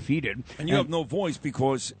undefeated. And you have no voice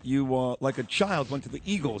because you, like a child, went to the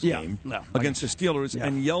Eagles game against the Steelers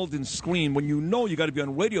and yelled and screamed when you know you got to be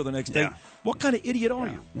on radio the next day. What kind of idiot are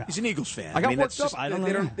you? He's an Eagles fan. I got worked up. I don't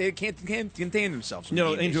know. They can't contain themselves. You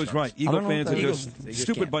know, Angel's right. Eagle fans are just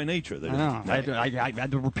stupid by nature. I know. I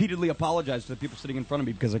had to repeatedly apologize to the people sitting in front of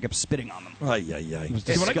me because I kept spitting on them. When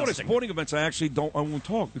I go to sporting events, I won't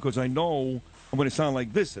talk because I know I'm going to sound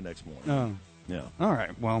like this the next morning. Yeah. All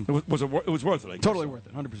right. Well, it was worth it. I guess. Totally worth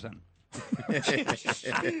it. 100%.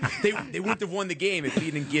 They wouldn't have won the game if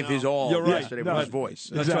he didn't give his all yesterday with his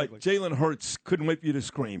voice. That's right. Jalen Hurts couldn't wait for you to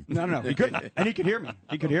scream. No, he couldn't, and he could hear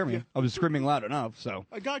me. I was screaming loud enough. So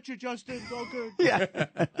I got you, Justin. All good. Yeah.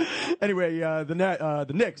 Anyway,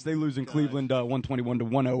 the Knicks, they lose in Cleveland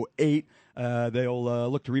 121-108. They'll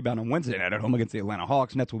look to rebound on Wednesday night at home against the Atlanta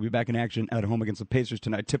Hawks. Nets will be back in action at home against the Pacers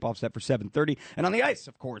tonight. Tip-off set for 7:30. And on the ice,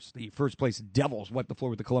 of course, the first-place Devils wipe the floor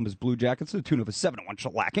with the Columbus Blue Jackets to the tune of a 7-1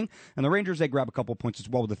 shellacking. And the Rangers, they grab a couple of points as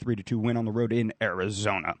well with a 3-2 win on the road in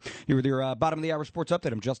Arizona. Here with your bottom-of-the-hour sports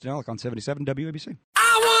update. I'm Justin Ellick on 77 WABC.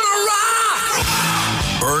 I want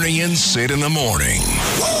to rock! Bernie and Sid in the morning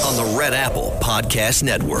on the Red Apple Podcast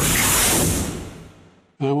Network.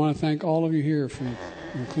 I want to thank all of you here,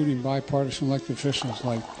 including bipartisan elected officials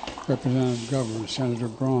like Representative Governor, Senator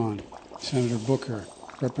Braun, Senator Booker,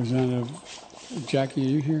 Representative Jackie. Are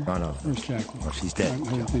you here? Oh, no. Where's Jackie? Oh, she's dead.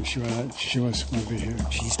 I didn't think she was going to be here.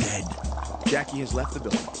 She's dead. Jackie has left the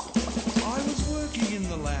building. I was working in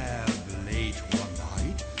the lab late one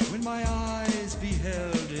night when my eyes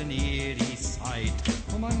beheld an eerie sight.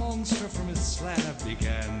 For my monster from his slab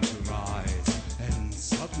began to rise, and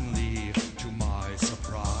suddenly, to my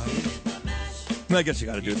surprise, I guess you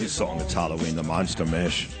got to do this song. It's Halloween, the Monster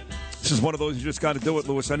Mash. This is one of those you just got to do it,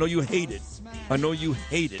 Lewis. I know you hate it.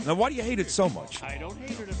 Now, why do you hate it so much? I don't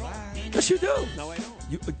hate it at all. Yes, you do. No, I don't.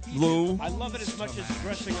 Lou? I love it as much as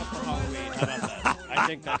dressing up for Halloween. How about that? I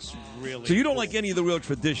think that's really So you don't cool. like any of the real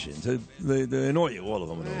traditions. They annoy you, all of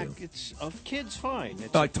them annoy you. It's of kids, fine.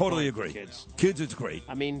 It's I totally fine for agree. Kids, it's great.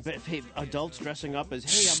 I mean, adults dressing up as, hey,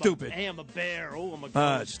 Stupid. I'm a bear. Oh, I'm a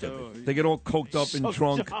ghost. Stupid. They get all coked up and So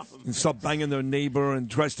drunk dumb. and start banging their neighbor and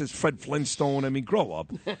dressed as Fred Flintstone. I mean, grow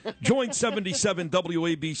up. Join 77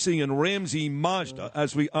 WABC and Ramsey Mazda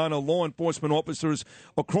as we honor law enforcement officers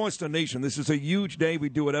across the nation. This is a huge day. We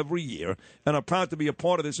do it every year, and I'm proud to be a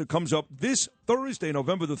part of this. It comes up this Thursday,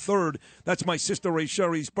 November the 3rd. That's my sister Ray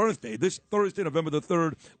Sherry's birthday. This Thursday, November the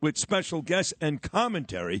 3rd, with special guests and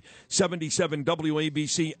commentary. 77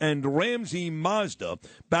 WABC and Ramsey Mazda.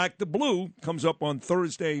 Back to Blue comes up on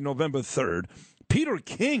Thursday, November 3rd. Peter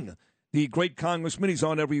King the great congressman. He's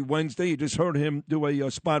on every Wednesday. You just heard him do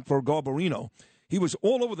a spot for Garbarino. He was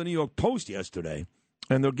all over the New York Post yesterday,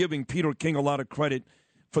 and they're giving Peter King a lot of credit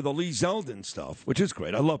for the Lee Zeldin stuff, which is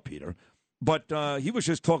great. I love Peter. But he was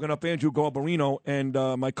just talking up Andrew Garbarino, and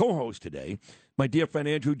my co-host today, my dear friend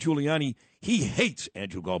Andrew Giuliani, he hates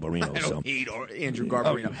Andrew Garbarino. I don't hate Andrew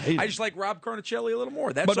Garbarino. I just like Rob Carnicelli a little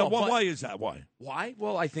more. That's all. But why is that? Why? Why?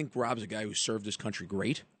 Well, I think Rob's a guy who served his country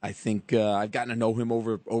great. I think I've gotten to know him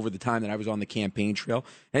over the time that I was on the campaign trail.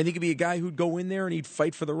 And I think he'd be a guy who'd go in there and he'd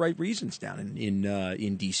fight for the right reasons down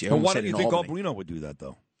in D.C. But why don't you think Garbarino would do that,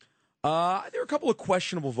 though? There are a couple of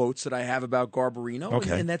questionable votes that I have about Garbarino,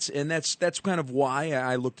 okay. and that's kind of why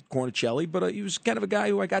I looked at Cornicelli. But he was kind of a guy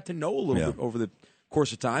who I got to know a little bit over the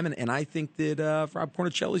course of time, and I think that Rob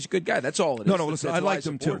Cornicelli's a good guy. That's all it is. No, listen, I liked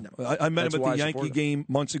him too. I met him at the Yankee game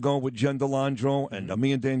months ago with Jen DeLandro and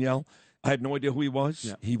me and Danielle. I had no idea who he was.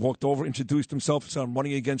 Yeah. He walked over, introduced himself, said I'm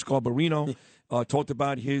running against Garbarino, talked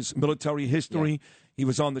about his military history. Yeah. He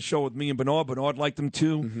was on the show with me and Bernard. Bernard liked him,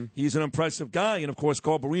 too. Mm-hmm. He's an impressive guy. And, of course,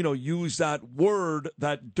 Garbarino used that word,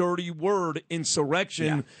 that dirty word,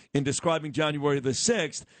 insurrection, in describing January the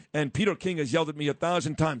 6th. And Peter King has yelled at me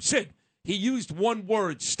 1,000 times. Sid, he used one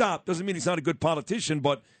word, stop. Doesn't mean he's not a good politician,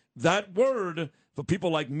 but that word, for people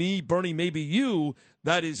like me, Bernie, maybe you,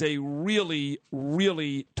 that is a really,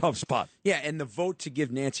 really tough spot. Yeah, and the vote to give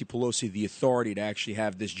Nancy Pelosi the authority to actually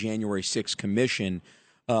have this January 6th commission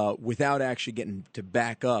without actually getting to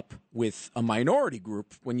back up with a minority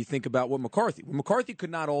group when you think about what McCarthy could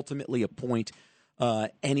not ultimately appoint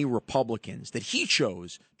any Republicans that he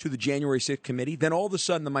chose to the January 6th committee, then all of a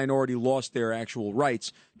sudden the minority lost their actual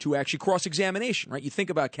rights to actually cross-examination, right? You think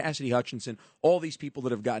about Cassidy Hutchinson, all these people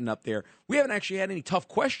that have gotten up there. We haven't actually had any tough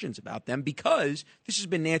questions about them because this has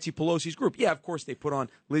been Nancy Pelosi's group. Yeah, of course, they put on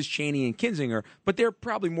Liz Cheney and Kinzinger, but they're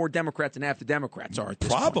probably more Democrats than half the Democrats are at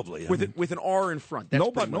this probably. point. With an R in front.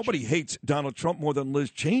 That's nobody hates Donald Trump more than Liz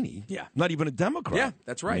Cheney. Yeah. Not even a Democrat. Yeah,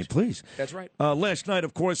 that's right. I mean, please. That's right. Last night,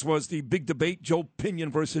 of course, was the big debate, Joe Pinion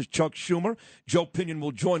versus Chuck Schumer. Joe Pinion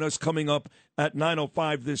will join us coming up at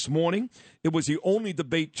 9:05 this morning. It was the only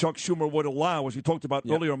debate Chuck Schumer would allow. As we talked about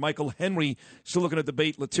earlier, Michael Henry still looking to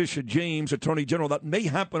debate Letitia James, Attorney General. That may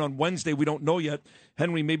happen on Wednesday. We don't know yet.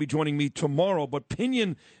 Henry may be joining me tomorrow. But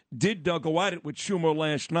Pinion did go at it with Schumer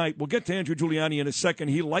last night. We'll get to Andrew Giuliani in a second.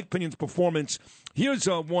 He liked Pinion's performance. Here's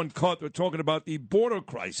one cut. They're talking about the border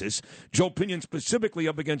crisis. Joe Pinion specifically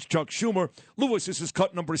up against Chuck Schumer. Lewis, this is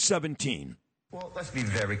cut number 17. Well, let's be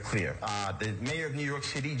very clear. The mayor of New York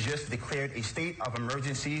City just declared a state of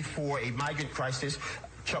emergency for a migrant crisis.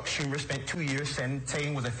 Chuck Schumer spent 2 years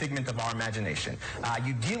saying was a figment of our imagination.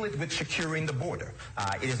 You deal it with securing the border.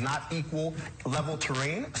 It is not equal level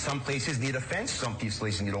terrain. Some places need a fence. Some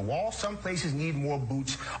places need a wall. Some places need more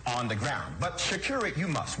boots on the ground. But secure it you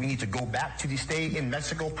must. We need to go back to the stay in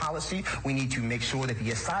Mexico policy. We need to make sure that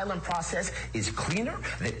the asylum process is cleaner,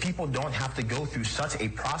 that people don't have to go through such a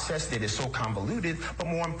process that is so convoluted. But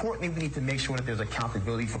more importantly, we need to make sure that there's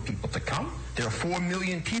accountability for people to come. There are 4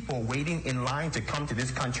 million people waiting in line to come to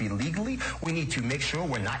this country legally. We need to make sure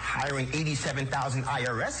we're not hiring 87,000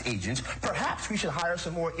 IRS agents. Perhaps we should hire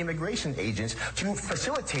some more immigration agents to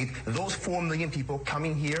facilitate those 4 million people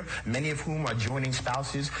coming here, many of whom are joining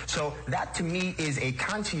spouses. So that to me is a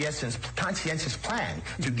conscientious plan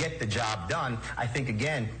to get the job done. I think,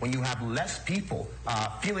 again, when you have less people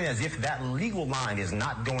feeling as if that legal line is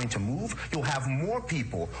not going to move, you'll have more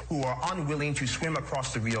people who are unwilling to swim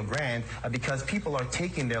across the Rio Grande because people are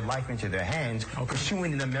taking their life into their hands, pursuing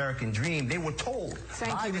an American dream. They were told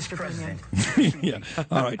by this president. Yeah.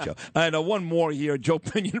 All right, Joe. And one more here. Joe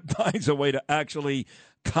Pinion finds a way to actually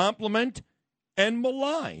compliment and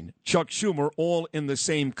malign Chuck Schumer all in the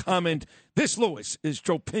same comment. This, Lewis, is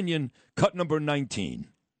Joe Pinion, cut number 19.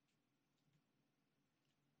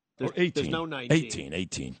 Or 18. There's no 19.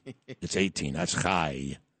 18. It's 18. That's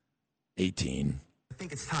high. 18. I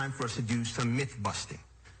think it's time for us to do some myth busting.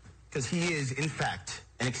 Because he is, in fact,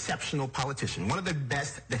 an exceptional politician, one of the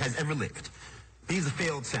best that has ever lived. He's a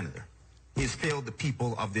failed senator. He has failed the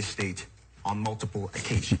people of this state on multiple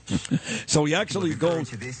occasions. So he actually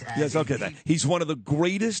goes, yes, okay, he's one of the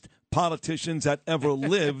greatest politicians that ever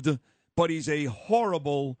lived, but he's a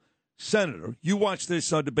horrible senator. You watched this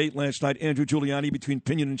debate last night, Andrew Giuliani, between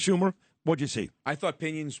Pinion and Schumer. What'd you see? I thought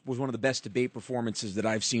Pinion's was one of the best debate performances that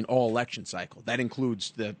I've seen all election cycle. That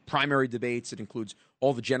includes the primary debates. It includes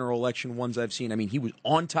all the general election ones I've seen. I mean, he was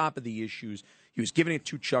on top of the issues. He was giving it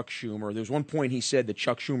to Chuck Schumer. There's one point he said that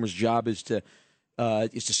Chuck Schumer's job is to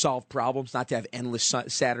is to solve problems, not to have endless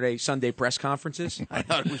Sunday press conferences. I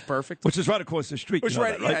thought it was perfect. Which is right across the street. Which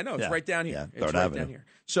right? That, right? Yeah, I know. It's right down here. Yeah, it's right down here.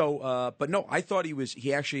 So, but no, I thought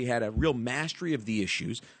he actually had a real mastery of the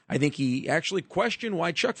issues. I think he actually questioned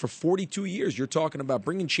why, Chuck, for 42 years, you're talking about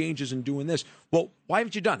bringing changes and doing this. Well, why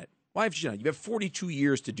haven't you done it? Why haven't you done it? You have 42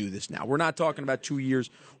 years to do this now. We're not talking about 2 years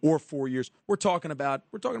or 4 years. We're talking about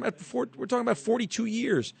 42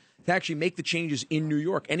 years to actually make the changes in New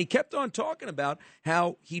York. And he kept on talking about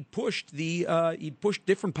how he pushed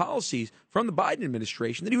different policies from the Biden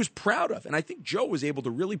administration that he was proud of. And I think Joe was able to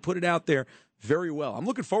really put it out there very well. I'm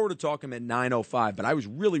looking forward to talking at 9:05, but I was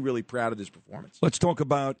really, really proud of this performance. Let's talk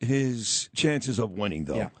about his chances of winning,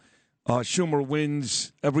 though. Yeah. Schumer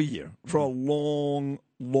wins every year for a long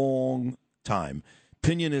time.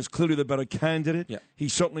 Pinion is clearly the better candidate. Yeah.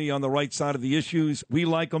 He's certainly on the right side of the issues. We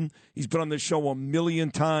like him. He's been on this show a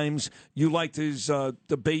million times. You liked his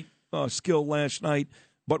debate skill last night.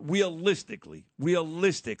 But realistically,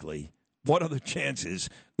 what are the chances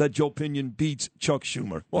that Joe Pinion beats Chuck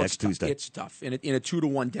Schumer next Tuesday? It's tough. In a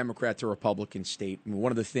 2-1 Democrat to Republican state, I mean,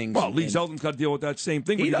 one of the things... Well, Lee Zeldin's got to deal with that same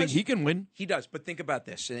thing. You think he can win? He does, but think about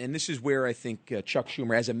this, and this is where I think Chuck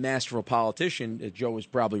Schumer, as a masterful politician, Joe is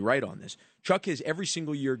probably right on this. Chuck has every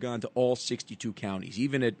single year gone to all 62 counties,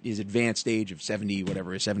 even at his advanced age of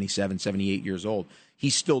 77, 78 years old.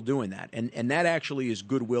 He's still doing that. And that actually is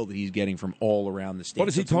goodwill that he's getting from all around the state. What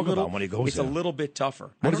does he talk about when he goes It's there? a little bit tougher.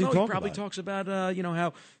 What does he He talk probably about? talks about,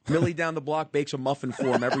 how Millie down the block bakes a muffin for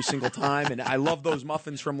him every single time. And I love those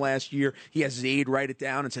muffins from last year. He has his aide write it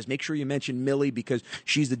down and says, make sure you mention Millie because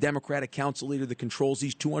she's the Democratic council leader that controls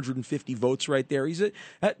these 250 votes right there.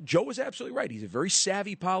 Joe is absolutely right. He's a very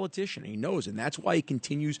savvy politician. And he knows, and that's why he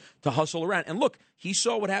continues to hustle around. And look, he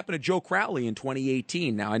saw what happened to Joe Crowley in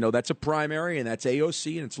 2018. Now, I know that's a primary and that's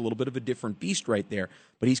AOC, and it's a little bit of a different beast right there,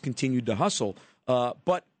 but he's continued to hustle.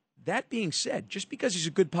 But that being said, just because he's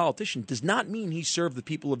a good politician does not mean he served the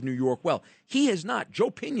people of New York well. He has not.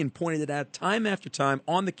 Joe Pinion pointed it out time after time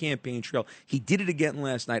on the campaign trail. He did it again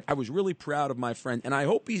last night. I was really proud of my friend, and I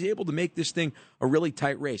hope he's able to make this thing a really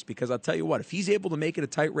tight race because I'll tell you what, if he's able to make it a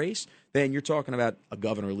tight race, then you're talking about a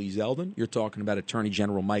Governor Lee Zeldin. You're talking about Attorney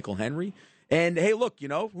General Michael Henry. And, hey, look,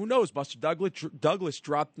 who knows? Buster Douglas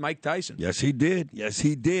dropped Mike Tyson. Yes, he did. That's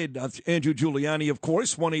Andrew Giuliani, of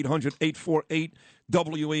course,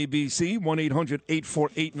 1-800-848-WABC,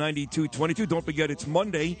 1-800-848-9222. Don't forget, it's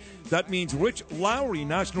Monday. That means Rich Lowry,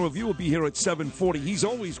 National Review, will be here at 7:40. He's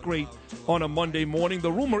always great on a Monday morning.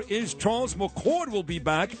 The rumor is Charles McCord will be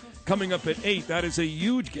back coming up at 8. That is a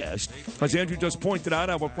huge guest. As Andrew just pointed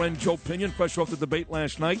out, our friend Joe Pinion, fresh off the debate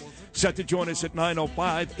last night, set to join us at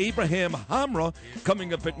 9:05. Abraham Hamra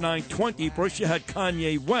coming up at 9:20. First you had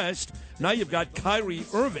Kanye West. Now you've got Kyrie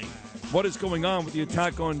Irving. What is going on with the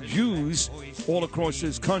attack on Jews all across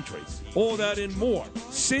this country? All that and more.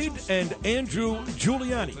 Sid and Andrew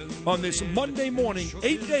Giuliani on this Monday morning,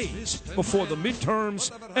 8 days before the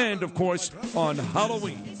midterms and, of course, on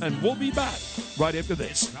Halloween. And we'll be back right after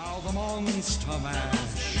this. Now the Monster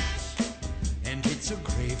Mash, and it's a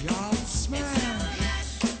graveyard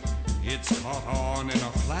smash. It's caught on in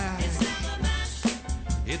a flash.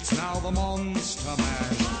 It's now the Monster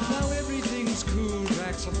Mash. Now everything's cool.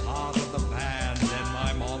 Jack's a part of the band, and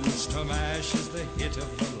my Monster Mash is the hit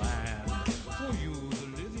of the land. For you, the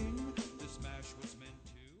living, this mash was meant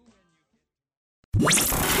to.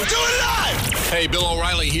 We'll do it live! Hey, Bill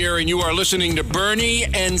O'Reilly here, and you are listening to Bernie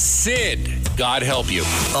and Sid. God help you.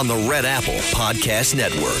 On the Red Apple Podcast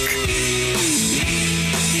Network.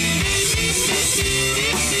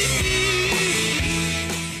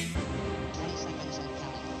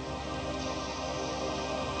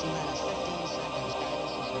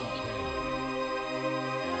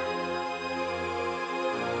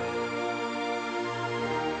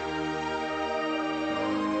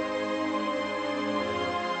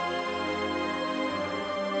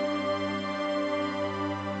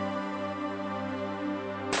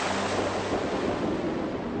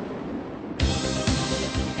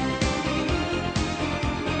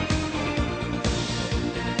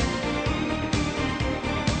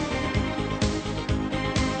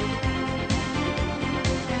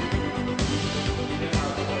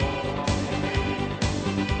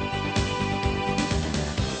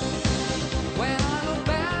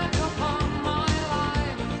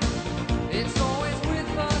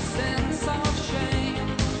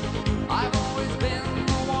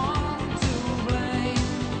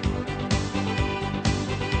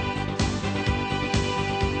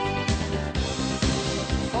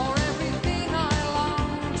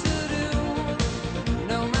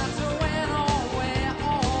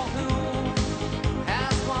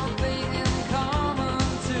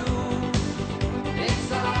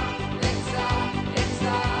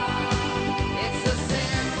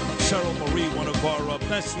 Cheryl Marie, one of our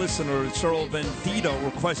best listeners, Cheryl Vendito,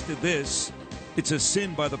 requested this. It's a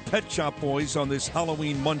Sin by the Pet Shop Boys on this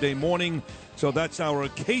Halloween Monday morning. So that's our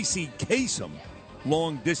Casey Kasem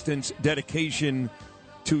long-distance dedication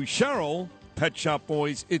to Cheryl. Pet Shop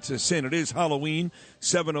Boys, It's a Sin. It is Halloween,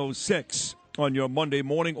 7:06 on your Monday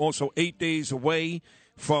morning. Also 8 days away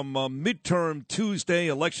from midterm Tuesday,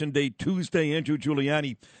 Election Day Tuesday. Andrew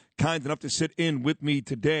Giuliani kind enough to sit in with me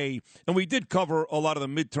today. And we did cover a lot of the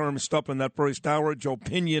midterm stuff in that first hour. Joe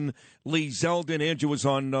Pinion, Lee Zeldin. Andrew was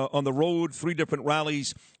on the road, 3 different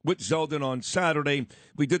rallies with Zeldin on Saturday.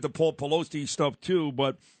 We did the Paul Pelosi stuff, too.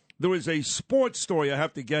 But there is a sports story I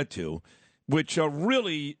have to get to, which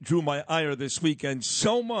really drew my ire this weekend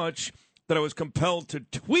so much that I was compelled to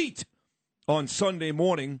tweet on Sunday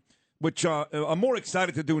morning, which I'm more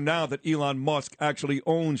excited to do now that Elon Musk actually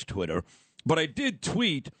owns Twitter. But I did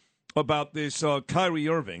tweet about this Kyrie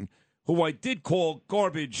Irving, who I did call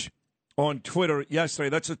garbage on Twitter yesterday.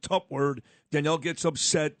 That's a tough word. Danielle gets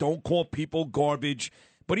upset. Don't call people garbage.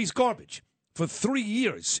 But he's garbage. For 3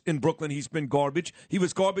 years in Brooklyn, he's been garbage. He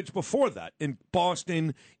was garbage before that in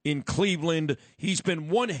Boston, in Cleveland. He's been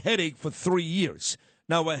one headache for 3 years.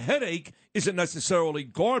 Now, a headache isn't necessarily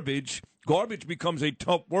garbage. Garbage becomes a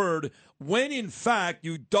tough word when, in fact,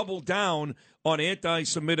 you double down on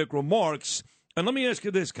anti-Semitic remarks. And let me ask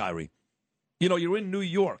you this, Kyrie. You know, you're in New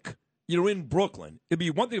York. You're in Brooklyn. It'd be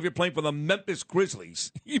one thing if you're playing for the Memphis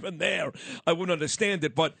Grizzlies. Even there, I wouldn't understand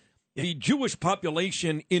it. But the Jewish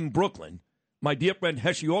population in Brooklyn, my dear friend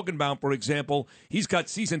Heshy Orgenbaum, for example, he's got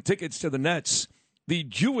season tickets to the Nets. The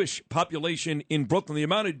Jewish population in Brooklyn, the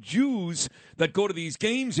amount of Jews that go to these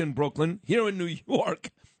games in Brooklyn, here in New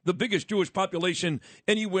York, the biggest Jewish population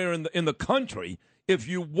anywhere in the country. If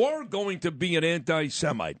you were going to be an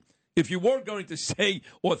anti-Semite, if you were going to say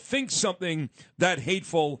or think something that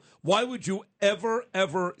hateful, why would you ever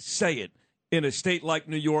say it in a state like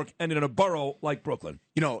New York and in a borough like Brooklyn?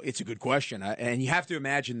 You know, it's a good question. And you have to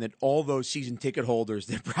imagine that all those season ticket holders,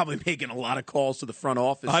 they're probably making a lot of calls to the front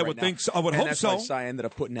office I would think so. I would hope so. And that's why Cy ended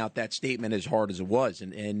up putting out that statement as hard as it was.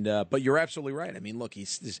 But you're absolutely right. I mean, look,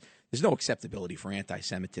 there's no acceptability for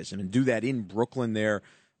anti-Semitism. And do that in Brooklyn there,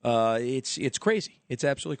 it's crazy. It's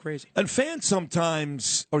absolutely crazy. And fans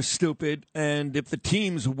sometimes are stupid. And if the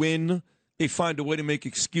teams win, they find a way to make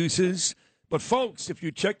excuses. But, folks, if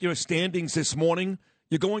you check your standings this morning,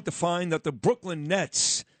 you're going to find that the Brooklyn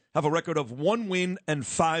Nets have a record of 1 win and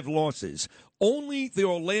 5 losses. Only the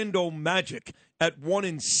Orlando Magic at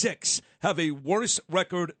 1-6 have a worse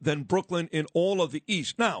record than Brooklyn in all of the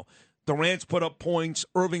East. Now, Durant's put up points.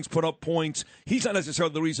 Irving's put up points. He's not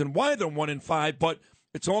necessarily the reason why they're 1-5, but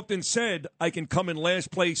it's often said, I can come in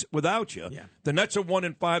last place without you. Yeah. The Nets are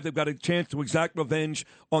 1-5. They've got a chance to exact revenge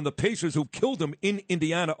on the Pacers, who killed them in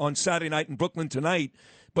Indiana on Saturday night in Brooklyn tonight.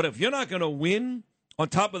 But if you're not going to win, on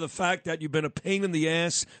top of the fact that you've been a pain in the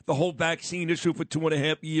ass, the whole vaccine issue for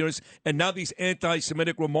 2.5 years, and now these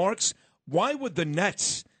anti-Semitic remarks, why would the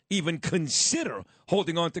Nets even consider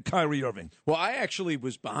holding on to Kyrie Irving? Well, I actually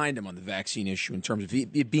was behind him on the vaccine issue in terms of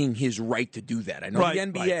it being his right to do that. I know the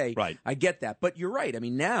NBA, right. I get that, but you're right. I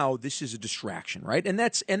mean, now this is a distraction, right? And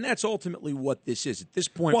that's ultimately what this is at this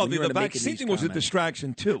point. Well, the vaccine thing was a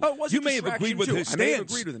distraction too. Oh, it was. You may have agreed with his stance. I may have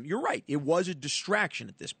agreed with him. You're right. It was a distraction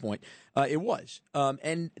at this point. It was,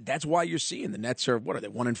 and that's why you're seeing the Nets are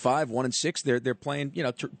 1-5, 1-6. They're playing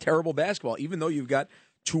terrible basketball, even though you've got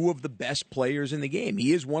 2 of the best players in the game.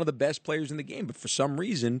 He is one of the best players in the game, but for some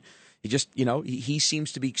reason, he just, he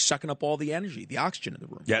seems to be sucking up all the energy, the oxygen in the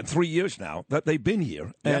room. Yeah, 3 years now that they've been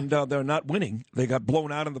here, and they're not winning. They got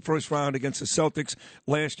blown out in the first round against the Celtics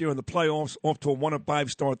last year in the playoffs, off to a 1-5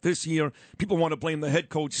 start this year. People want to blame the head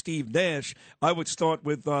coach, Steve Nash. I would start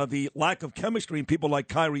with the lack of chemistry in people like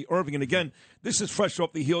Kyrie Irving. And again, this is fresh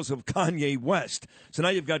off the heels of Kanye West. So now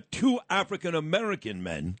you've got 2 African-American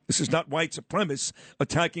men. This is not white supremacists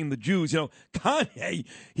attacking the Jews. Kanye,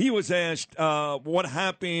 he was asked what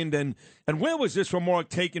happened and where was this remark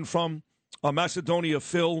taken from? Macedonia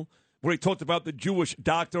Phil, where he talked about the Jewish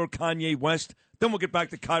doctor, Kanye West. Then we'll get back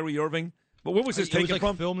to Kyrie Irving. But where was this taken from? It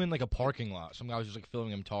was filmed in a parking lot. Some guy was just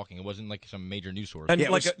filming him talking. It wasn't some major news source. And it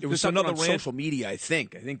was something on social media, I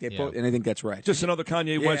think. I think that's right. Just another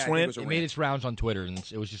Kanye West rant? It made its rounds on Twitter, and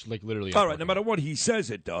it was just literally. All right, no matter what he says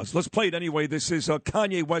it does. Let's play it anyway. This is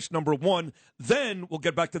Kanye West, number 1. Then we'll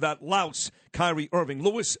get back to that louse, Kyrie Irving.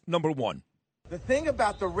 Lewis, number 1. The thing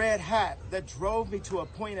about the red hat that drove me to a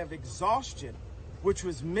point of exhaustion, which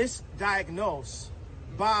was misdiagnosed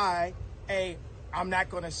by I'm not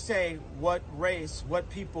going to say what race, what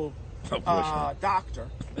people, doctor,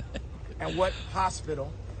 and what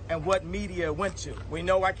hospital, and what media went to. We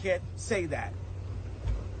know I can't say that.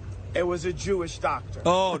 It was a Jewish doctor.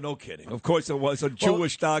 Oh, no kidding. Of course it was a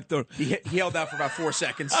Jewish doctor. He held out for about 4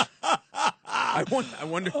 seconds. I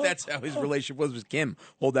wonder if that's how his relationship was with Kim.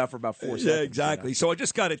 Hold out for about 4 seconds. Yeah, exactly. So I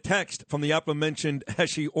just got a text from the aforementioned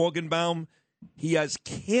Heshy Orgenbaum. He has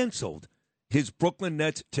canceled his Brooklyn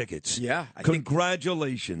Nets tickets. Yeah.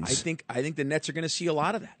 Congratulations. I think the Nets are going to see a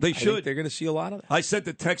lot of that. They should. They're going to see a lot of that. I sent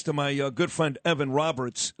the text to my good friend Evan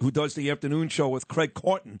Roberts, who does the afternoon show with Craig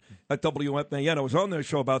Carton at WFAN. I was on their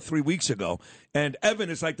show about 3 weeks ago, and Evan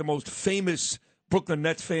is like the most famous Brooklyn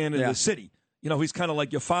Nets fan in the city. You know, he's kind of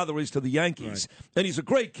like your father is to the Yankees. Right. And he's a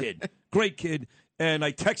great kid, And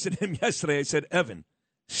I texted him yesterday. I said, Evan,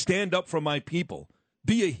 stand up for my people.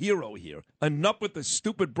 Be a hero here. Enough with the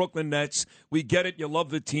stupid Brooklyn Nets. We get it. You love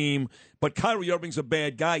the team. But Kyrie Irving's a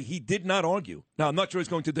bad guy. He did not argue. Now, I'm not sure he's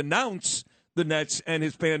going to denounce the Nets and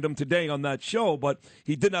his fandom today on that show, but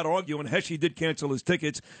he did not argue, and Heshy did cancel his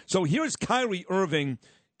tickets. So here's Kyrie Irving.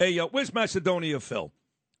 Where's Macedonia, Phil?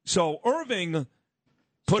 So Irving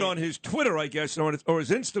put on his Twitter, I guess, or his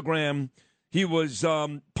Instagram, he was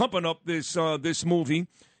pumping up this movie,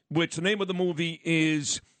 which the name of the movie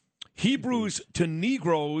is Hebrews to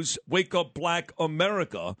Negroes, Wake Up Black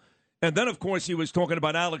America. And then, of course, he was talking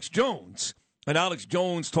about Alex Jones. And Alex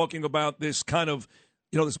Jones talking about this kind of,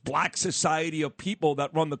 this black society of people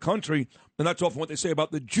that run the country. And that's often what they say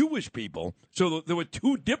about the Jewish people. So there were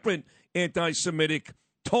two different anti-Semitic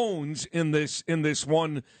tones in this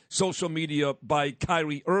one social media by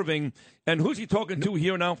Kyrie Irving. And who's he talking to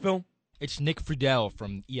here now, Phil? It's Nick Friedel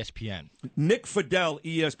from ESPN. Nick Friedel,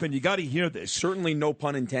 ESPN. You got to hear this. Certainly no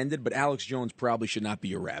pun intended, but Alex Jones probably should not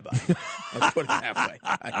be a rabbi. Let's put it that way.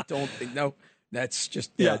 I don't think, that's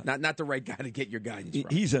just not the right guy to get your guidance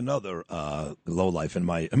from. He's another lowlife, in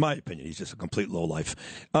my opinion. He's just a complete lowlife.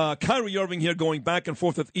 Kyrie Irving here going back and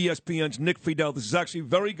forth with ESPN's Nick Friedel. This is actually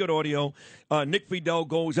very good audio. Nick Friedel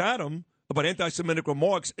goes at him about anti-Semitic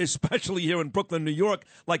remarks, especially here in Brooklyn, New York,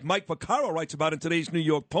 like Mike Vaccaro writes about in today's New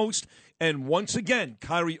York Post. And once again,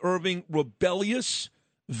 Kyrie Irving, rebellious,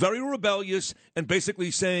 very rebellious, and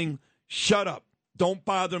basically saying, shut up. Don't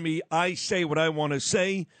bother me. I say what I want to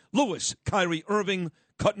say. Lewis, Kyrie Irving,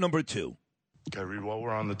 cut number 2. Kyrie, while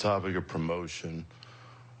we're on the topic of promotion,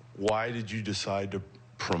 why did you decide to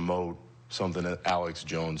promote something that Alex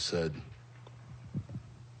Jones said?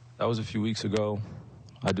 That was a few weeks ago.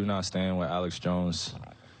 I do not stand with Alex Jones'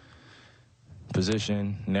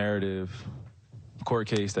 position, narrative, court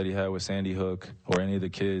case that he had with Sandy Hook, or any of the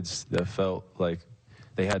kids that felt like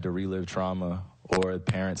they had to relive trauma, or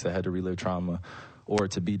parents that had to relive trauma, or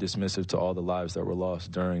to be dismissive to all the lives that were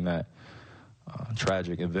lost during that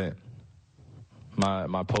tragic event.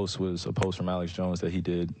 My post was a post from Alex Jones that he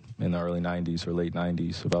did in the early 90s or late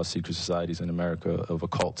 90s about secret societies in America of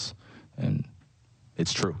occults, and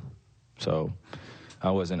it's true. So I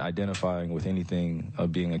wasn't identifying with anything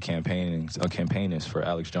of being a campaignist for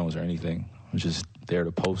Alex Jones or anything. I was just there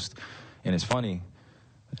to post. And it's funny,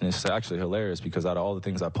 and it's actually hilarious, because out of all the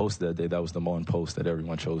things I posted that day, that was the one post that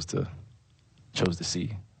everyone chose to see.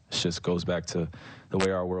 It just goes back to the way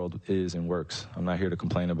our world is and works. I'm not here to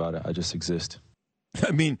complain about it. I just exist.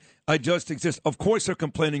 I mean, I just exist. Of course they're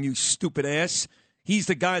complaining, you stupid ass. He's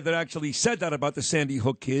the guy that actually said that about the Sandy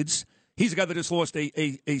Hook kids. He's the guy that just lost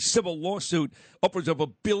a civil lawsuit upwards of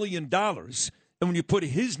 $1 billion. And when you put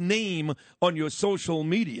his name on your social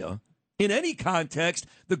media, in any context,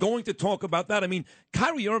 they're going to talk about that. I mean,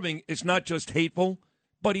 Kyrie Irving is not just hateful,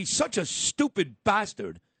 but he's such a stupid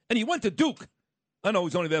bastard. And he went to Duke. I know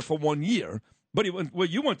he's only there for 1 year, but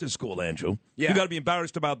you went to school, Andrew. Yeah. You got to be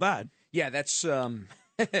embarrassed about that. Yeah, that's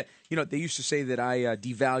they used to say that I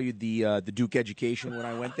devalued the Duke education when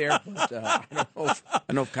I went there. But I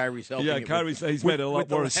don't know if Kyrie's helping. Yeah, he's made it a lot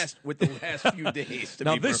worse with the last few days.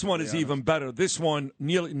 Now this one is even better. This one,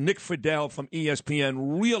 Nick Friedel from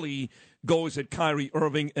ESPN really goes at Kyrie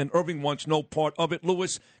Irving, and Irving wants no part of it.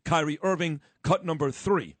 Lewis, Kyrie Irving, cut number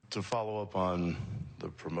 3. To follow up on the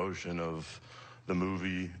promotion of the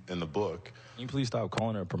movie and the book. Can you please stop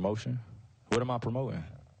calling it a promotion? What am I promoting?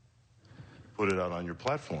 Put it out on your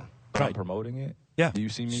platform. I'm promoting it? Yeah. Do you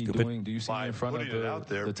see me doing? Do you see me in front of putting it out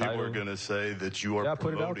there, the people title? are going to say that you are. Yeah,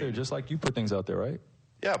 put it out there, just like you put things out there, right?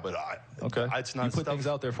 Yeah, but it's not. You put things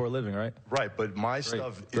out there for a living, right? Right, but my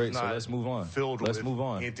stuff is not. So let's move on. Let's move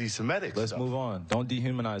on. Anti-Semitic. Let's move on. Don't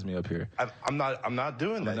dehumanize me up here. I'm not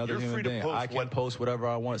doing that. Another human being. I can post whatever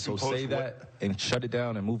I want. So say that and shut it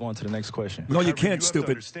down and move on to the next question. No, you can't,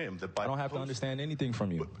 stupid. I don't have to understand anything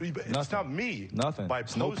from you. It's not me. Nothing. By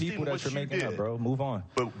it's no people that you're making up, bro. Move on.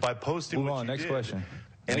 But by posting, move on. Next question.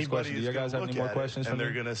 Anybody Do you guys have any more questions? And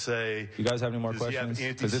they're going to say, "You guys have any more does he have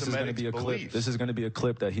questions?" Because this is going to be a clip. beliefs? This is going to be a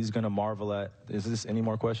clip that he's going to marvel at. Is this any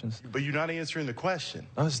more questions? But you're not answering the question.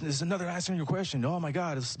 Oh, this is another answering your question. Oh my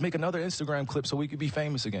God! Let's make another Instagram clip so we could be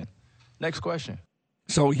famous again. Next question.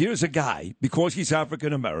 So here's a guy, because he's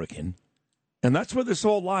African American, and that's where this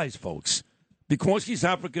all lies, folks. Because he's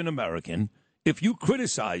African American, if you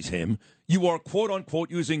criticize him, you are, quote unquote,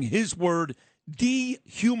 using his word,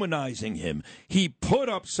 dehumanizing him. He put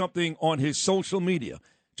up something on his social media.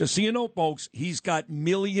 Just so you know, folks, he's got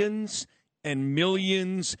millions and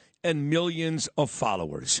millions and millions of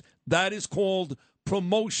followers. That is called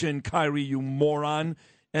promotion, Kyrie, you moron.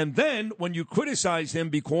 And then when you criticize him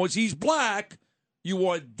because he's black, you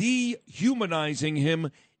are dehumanizing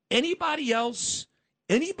him. Anybody else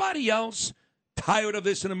tired of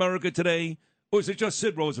this in America today? Or is it just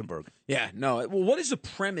Sid Rosenberg? Yeah, no. Well, what is the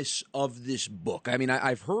premise of this book? I mean,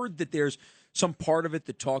 I've heard that there's some part of it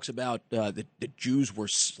that talks about that Jews were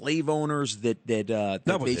slave owners that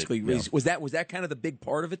basically raised. Was that kind of the big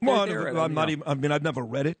part of it? Well, I've never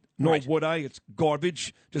read it, nor would I. It's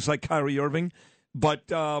garbage, just like Kyrie Irving. But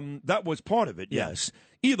that was part of it, yes.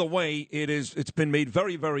 Either way, it's been made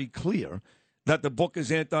very, very clear that the book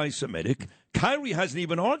is anti-Semitic. Kyrie hasn't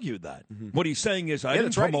even argued that. Mm-hmm. What he's saying is, I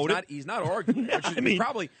didn't promote it. He's not arguing. I mean,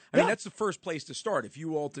 that's the first place to start. If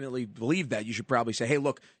you ultimately believe that, you should probably say, hey,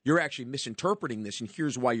 look, you're actually misinterpreting this, and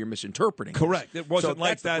here's why you're misinterpreting Correct. this. It wasn't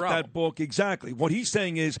like that book. Exactly. What he's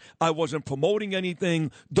saying is, I wasn't promoting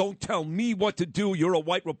anything. Don't tell me what to do. You're a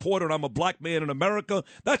white reporter, and I'm a black man in America.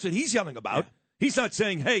 That's what he's yelling about. Yeah. He's not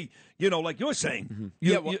saying, hey, like you're saying.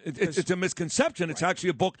 Mm-hmm. It's a misconception. It's actually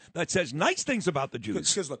a book that says nice things about the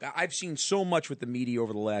Jews. Because, look, I've seen so much with the media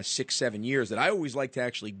over the last 6-7 years that I always like to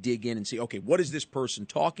actually dig in and see, okay, what is this person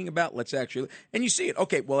talking about? Let's actually – and you see it.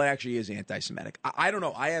 Okay, well, it actually is anti-Semitic. I don't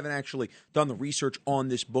know. I haven't actually done the research on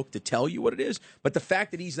this book to tell you what it is. But the fact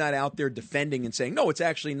that he's not out there defending and saying, no, it's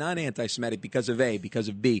actually not anti-Semitic because of A, because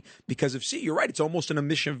of B, because of C, you're right. It's almost an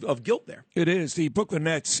admission of guilt there. It is. The Brooklyn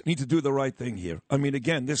Nets need to do the right thing here. I mean,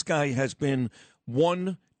 again, this guy has been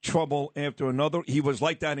one trouble after another. He was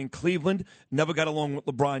like that in Cleveland, never got along with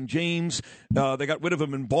LeBron James. They got rid of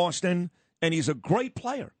him in Boston, and he's a great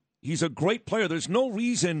player. He's a great player. There's no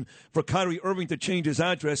reason for Kyrie Irving to change his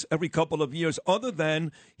address every couple of years other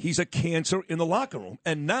than he's a cancer in the locker room.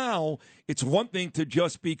 And now it's one thing to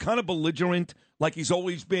just be kind of belligerent, like he's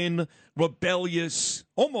always been, rebellious,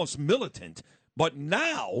 almost militant. But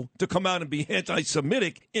now to come out and be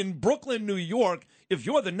anti-Semitic in Brooklyn, New York, if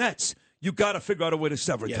you're the Nets, you got to figure out a way to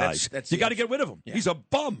sever ties. You got to get rid of him. Yeah. He's a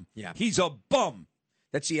bum. Yeah. He's a bum.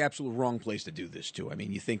 That's the absolute wrong place to do this, too. I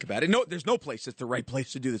mean, you think about it. No, there's no place that's the right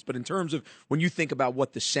place to do this. But in terms of when you think about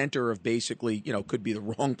what the center of basically, could be the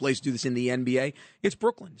wrong place to do this in the NBA, it's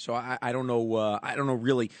Brooklyn. So I don't know. I don't know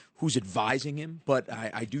really who's advising him, but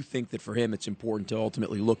I do think that for him, it's important to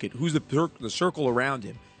ultimately look at who's the circle around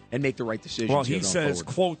him and make the right decisions. Well, he says,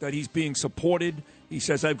 quote, that he's being supported. He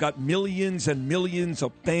says, I've got millions and millions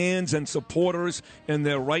of fans and supporters, and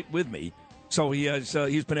they're right with me. So he's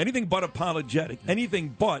been anything but apologetic,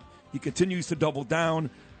 anything but. He continues to double down,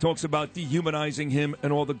 talks about dehumanizing him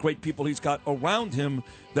and all the great people he's got around him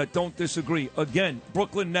that don't disagree. Again,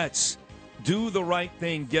 Brooklyn Nets, do the right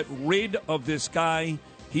thing. Get rid of this guy.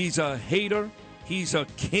 He's a hater. He's a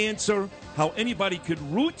cancer. How anybody could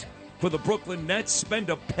root for the Brooklyn Nets, spend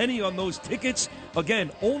a penny on those tickets.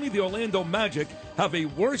 Again, only the Orlando Magic have a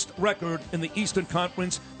worse record in the Eastern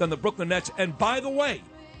Conference than the Brooklyn Nets. And by the way,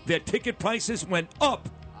 their ticket prices went up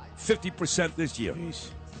 50% this year. Jeez.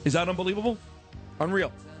 Is that unbelievable?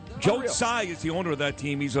 Unreal. Joe Tsai is the owner of that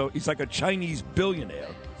team. He's like a Chinese billionaire.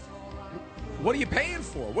 What are you paying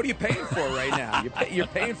for? What are you paying for right now? You're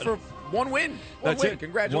paying for one win. That's it.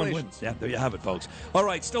 Congratulations. 1 win. Yeah, there you have it, folks. All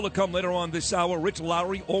right, still to come later on this hour. Rich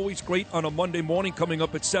Lowry, always great on a Monday morning, coming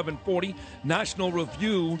up at 7:40. National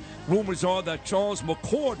Review. Rumors are that Charles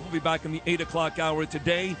McCord will be back in the 8 o'clock hour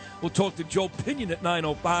today. We'll talk to Joe Pinion at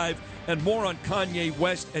 9:05, and more on Kanye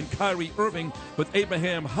West and Kyrie Irving with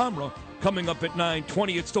Abraham Hamra coming up at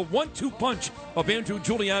 9:20. It's the 1-2 punch of Andrew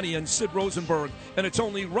Giuliani and Sid Rosenberg, and it's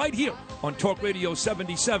only right here on Talk Radio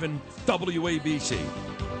 77 WABC.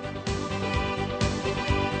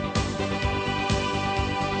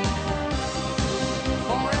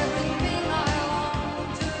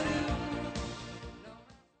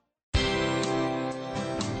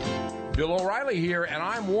 Bill O'Reilly here, and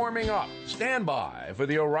I'm warming up. Stand by for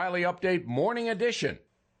the O'Reilly Update Morning Edition.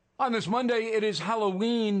 On this Monday, it is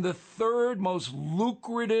Halloween, the third most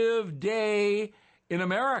lucrative day in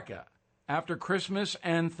America after Christmas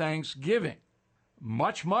and Thanksgiving.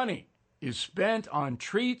 Much money is spent on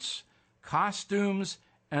treats, costumes,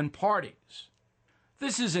 and parties.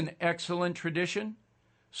 This is an excellent tradition.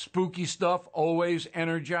 Spooky stuff always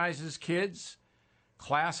energizes kids.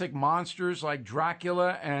 Classic monsters like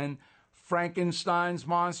Dracula and Frankenstein's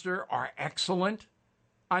monster are excellent.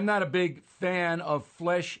 I'm not a big fan of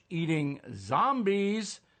flesh-eating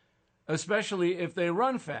zombies, especially if they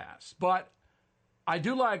run fast, but I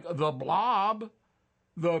do like the Blob,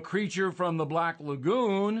 the creature from the Black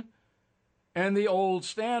Lagoon, and the old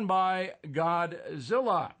standby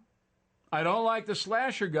Godzilla. I don't like the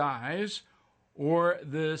slasher guys or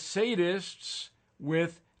the sadists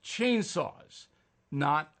with chainsaws.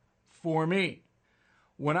 Not for me.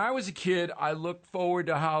 When I was a kid, I looked forward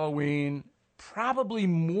to Halloween probably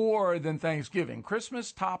more than Thanksgiving.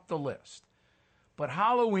 Christmas topped the list. But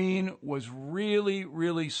Halloween was really,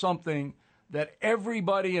 really something that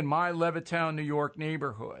everybody in my Levittown, New York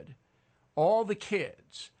neighborhood, all the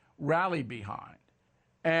kids, rallied behind.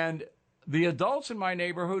 And the adults in my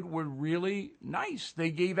neighborhood were really nice.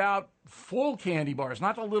 They gave out full candy bars,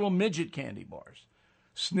 not the little midget candy bars.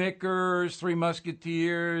 Snickers, Three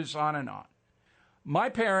Musketeers, on and on. My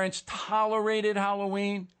parents tolerated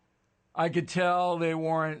Halloween. I could tell they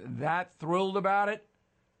weren't that thrilled about it.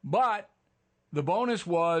 But the bonus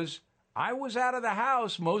was I was out of the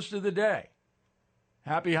house most of the day.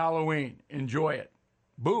 Happy Halloween. Enjoy it.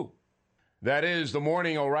 Boo. That is the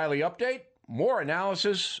Morning O'Reilly Update. More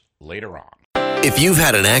analysis later on. If you've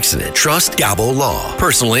had an accident, trust Gabo Law.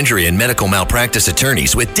 Personal injury and medical malpractice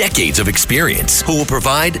attorneys with decades of experience who will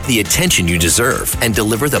provide the attention you deserve and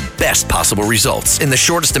deliver the best possible results in the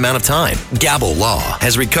shortest amount of time. Gabo Law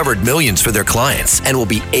has recovered millions for their clients and will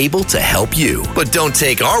be able to help you. But don't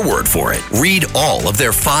take our word for it. Read all of their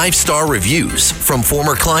 5-star reviews from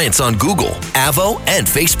former clients on Google, Avo, and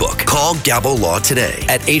Facebook. Call Gabo Law today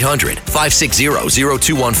at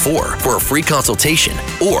 800-560-0214 for a free consultation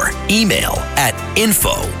or email at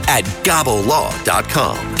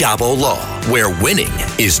info@gabolaw.com. Gabo Law, where winning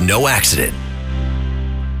is no accident.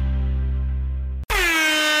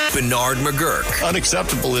 Bernard McGurk.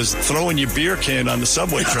 Unacceptable is throwing your beer can on the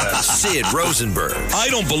subway tracks. Sid Rosenberg. I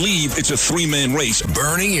don't believe it's a 3-man race.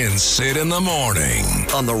 Bernie and Sid in the morning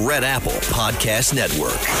on the Red Apple Podcast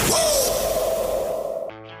Network.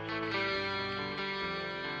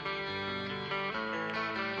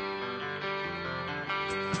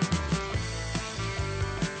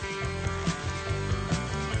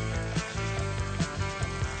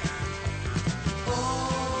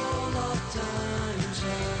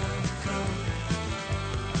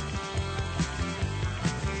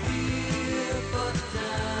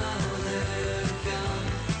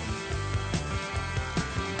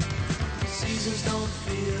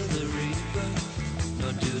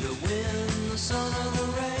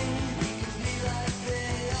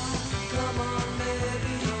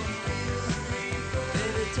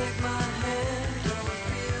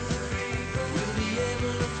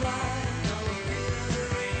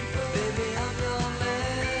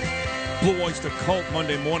 Blue Oyster Cult,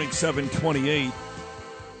 Monday morning, 7:28.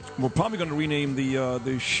 We're probably going to rename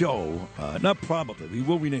the show. Not probably. We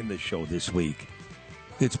will rename the show this week.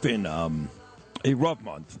 It's been a rough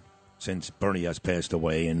month since Bernie has passed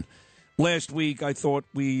away. And last week, I thought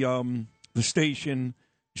the station,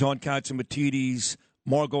 John Catsimatidis,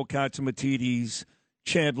 Margot Catsimatidis,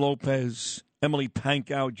 Chad Lopez, Emily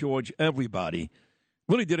Pankow, George, everybody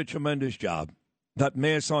really did a tremendous job. That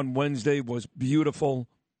Mass on Wednesday was beautiful.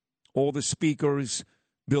 All the speakers,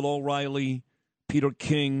 Bill O'Reilly, Peter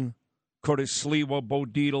King, Curtis Sliwa, Bo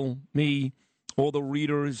Dietl, me, all the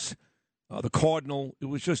readers, the Cardinal. It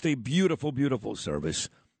was just a beautiful, beautiful service.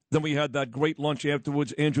 Then we had that great lunch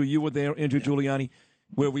afterwards. Andrew, you were there, Andrew Giuliani,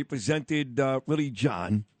 where we presented really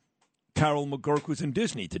John, Carol McGurk, who's in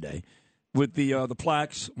Disney today, with the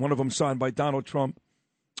plaques, one of them signed by Donald Trump.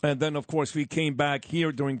 And then, of course, we came back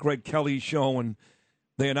here during Greg Kelly's show, and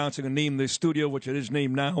they announcing a name this studio, which it is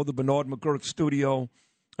named now, the Bernard McGurk Studio.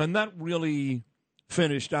 And that really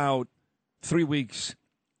finished out 3 weeks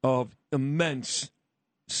of immense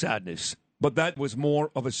sadness. But that was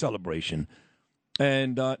more of a celebration.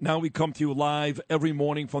 And now we come to you live every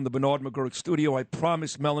morning from the Bernard McGurk Studio. I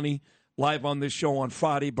promised Melanie, live on this show on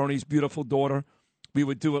Friday, Bernie's beautiful daughter, we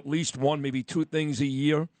would do at least one, maybe 2 things a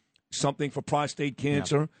year, something for prostate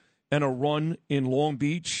cancer. Yeah. And a run in Long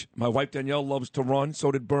Beach. My wife Danielle loves to run. So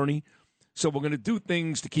did Bernie. So we're going to do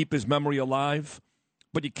things to keep his memory alive.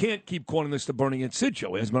 But you can't keep calling this the Bernie and Sid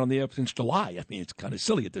show. It hasn't been on the air since July. I mean, it's kind of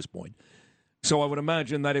silly at this point. So I would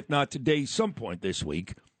imagine that if not today, some point this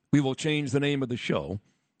week, we will change the name of the show.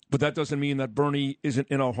 But that doesn't mean that Bernie isn't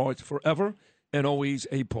in our hearts forever and always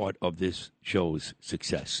a part of this show's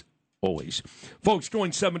success. always. Folks,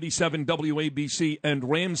 join 77 WABC and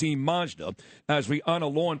Ramsey Mazda as we honor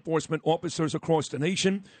law enforcement officers across the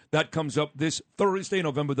nation. That comes up this Thursday,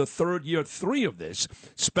 November the 3rd, year 3 of this.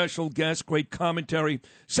 Special guest, great commentary.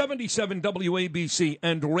 77 WABC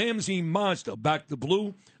and Ramsey Mazda, Back to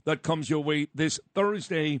Blue. That comes your way this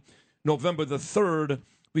Thursday, November the 3rd.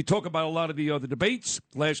 We talk about a lot of the other debates.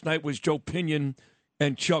 Last night was Joe Pinion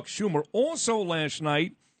and Chuck Schumer. Also last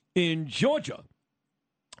night in Georgia,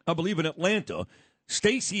 I believe in Atlanta,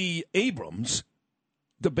 Stacey Abrams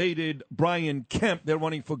debated Brian Kemp. They're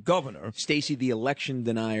running for governor. Stacey, the election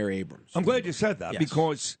denier Abrams. I'm glad you said that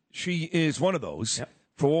because she is one of those. Yep.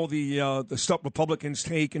 For all the stuff Republicans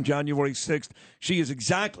take in January 6th, she is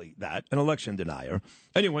exactly that, an election denier.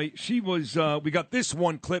 Anyway, she was, we got this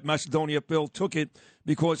one clip, Macedonia Phil took it,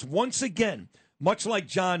 because once again, much like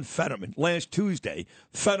John Fetterman last Tuesday,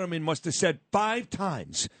 Fetterman must have said 5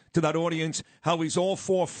 times to that audience how he's all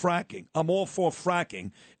for fracking. I'm all for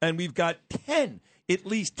fracking. And we've got at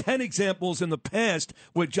least 10 examples in the past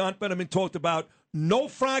where John Fetterman talked about no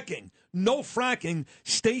fracking. No fracking.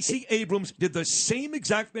 Stacey Abrams did the same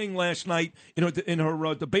exact thing last night in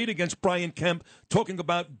her debate against Brian Kemp, talking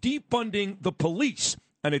about defunding the police.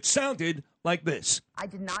 And it sounded like this. I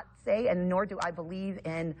did not say, and nor do I believe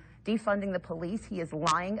in defunding the police. He is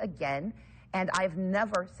lying again. And I've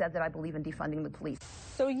never said that I believe in defunding the police.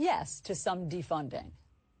 So yes to some defunding.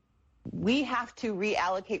 We have to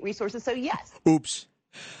reallocate resources. So yes. Oops.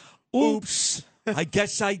 I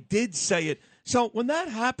guess I did say it. So when that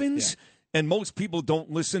happens, and most people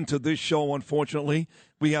don't listen to this show, unfortunately,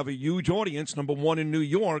 we have a huge audience, number one in New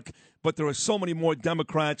York, but there are so many more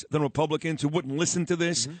Democrats than Republicans who wouldn't listen to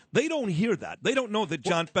this. Mm-hmm. They don't hear that. They don't know that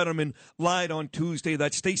John Fetterman lied on Tuesday,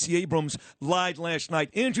 that Stacey Abrams lied last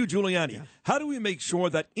night. Andrew Giuliani, how do we make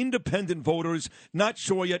sure that independent voters, not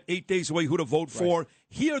sure yet 8 days away who to vote for,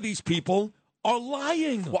 hear these people are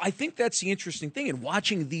lying? Well, I think that's the interesting thing. In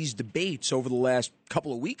watching these debates over the last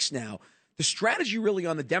couple of weeks now, the strategy really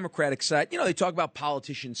on the Democratic side, they talk about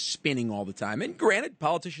politicians spinning all the time. And granted,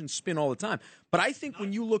 politicians spin all the time. But I think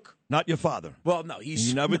when you look... Not your father. Well, no,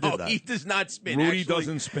 he never did that. He does not spin. Rudy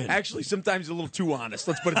doesn't spin. Actually, sometimes a little too honest.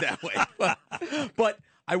 Let's put it that way. But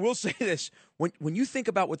I will say this. When you think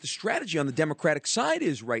about what the strategy on the Democratic side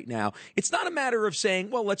is right now, it's not a matter of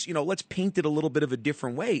saying, well, let's paint it a little bit of a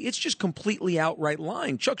different way. It's just completely outright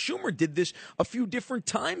lying. Chuck Schumer did this a few different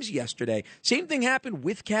times yesterday. Same thing happened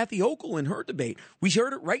with Kathy Hochul in her debate. We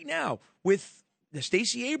heard it right now with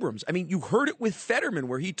Stacey Abrams. I mean, you heard it with Fetterman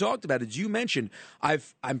where he talked about it. As you mentioned,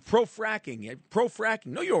 I'm pro-fracking. Pro-fracking.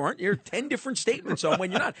 No, you aren't. You're 10 different statements on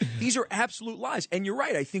when you're not. These are absolute lies. And you're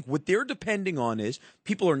right. I think what they're depending on is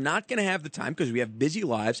people are not going to have the time because we have busy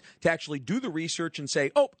lives to actually do the research and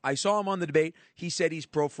say, oh, I saw him on the debate. He said he's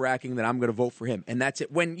pro-fracking, then I'm going to vote for him. And that's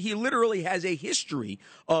it. When he literally has a history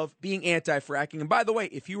of being anti-fracking. And by the way,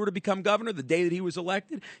 if he were to become governor the day that he was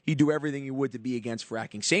elected, he'd do everything he would to be against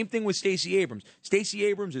fracking. Same thing with Stacey Abrams. Stacey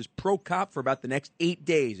Abrams is pro-cop for about the next 8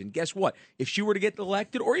 days. And guess what? If she were to get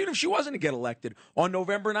elected, or even if she wasn't to get elected, on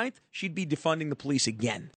November 9th, she'd be defunding the police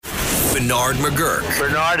again. Bernard McGurk.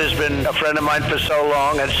 Bernard has been a friend of mine for so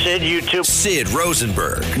long. And Sid, you too. Sid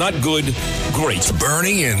Rosenberg. Not good, great.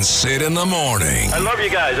 Bernie and Sid in the morning. I love you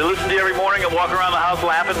guys. I listen to you every morning and walk around the house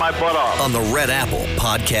laughing my butt off. On the Red Apple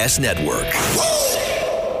Podcast Network.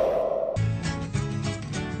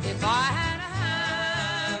 If I had a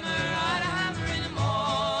hammer, I'd hammer in the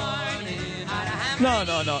morning. I'd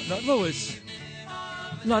hammer. No, Louis.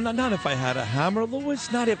 No, not if I had a hammer,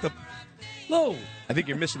 Louis. Not if the... Lou. I think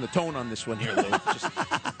you're missing the tone on this one here, Lou.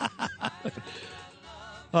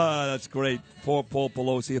 That's great. Poor Paul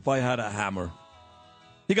Pelosi, if I had a hammer.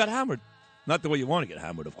 He got hammered. Not the way you want to get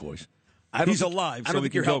hammered, of course. He's alive, so we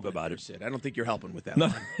can joke about it. Sid. I don't think you're helping with that no.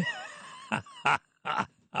 one.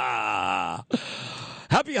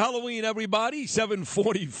 Happy Halloween, everybody.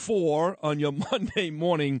 7:44 on your Monday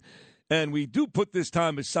morning. And we do put this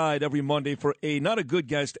time aside every Monday for not a good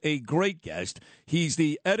guest, a great guest. He's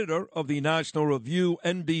the editor of the National Review,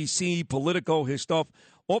 NBC, Politico. His stuff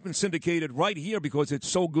often syndicated right here because it's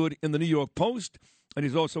so good in the New York Post. And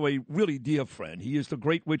he's also a really dear friend. He is the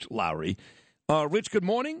great Rich Lowry. Rich, good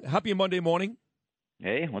morning. Happy Monday morning.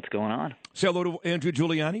 Hey, what's going on? Say hello to Andrew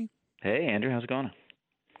Giuliani. Hey, Andrew, how's it going?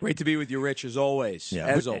 Great to be with you, Rich, as always. Yeah,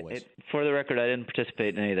 as always. For the record, I didn't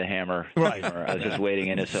participate in any of the hammer. Right. I was just waiting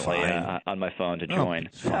innocently on my phone to join.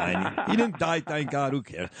 Fine. He didn't die, thank God. Who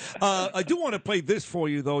cares? I do want to play this for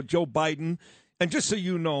you, though, Joe Biden. And just so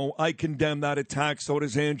you know, I condemn that attack. So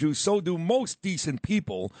does Andrew. So do most decent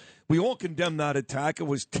people. We all condemn that attack. It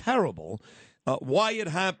was terrible. why it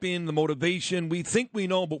happened, the motivation. We think we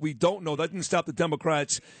know, but we don't know. That didn't stop the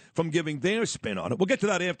Democrats from giving their spin on it. We'll get to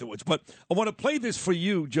that afterwards. But I want to play this for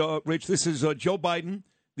you, Rich. This is Joe Biden,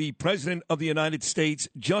 the President of the United States,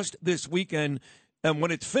 just this weekend. And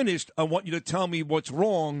when it's finished, I want you to tell me what's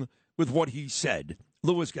wrong with what he said.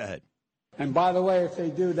 Lewis, go ahead. And by the way, if they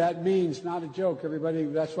do, that means, not a joke, everybody,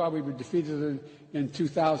 that's why we were defeated in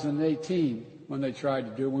 2018 when they tried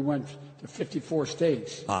to do it. We went to 54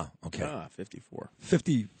 states. Okay. 54.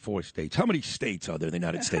 54 states. How many states are there in the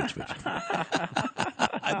United States, Rich?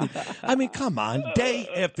 I mean, come on. Day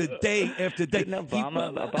after day after day. Didn't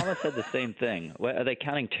Obama said the same thing. What, are they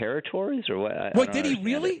counting territories or what? Wait, did he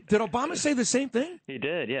really? Did Obama say the same thing? He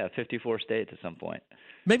did, yeah. 54 states at some point.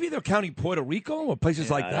 Maybe they're counting Puerto Rico or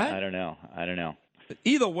places like that? I don't know.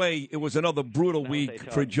 Either way, it was another brutal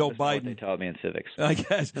week for Joe Biden. They taught me in civics. I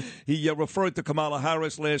guess. He referred to Kamala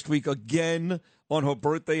Harris last week again on her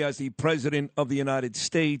birthday as the President of the United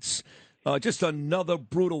States. Just another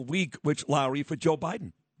brutal week, Larry, for Joe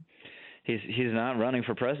Biden. He's not running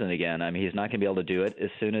for president again. I mean, he's not going to be able to do it.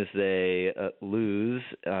 As soon as they lose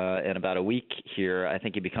in about a week here, I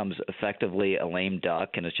think he becomes effectively a lame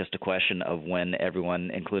duck, and it's just a question of when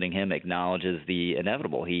everyone, including him, acknowledges the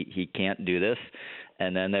inevitable. He can't do this,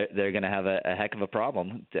 and then they're going to have a heck of a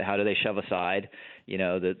problem. How do they shove aside,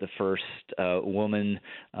 the first woman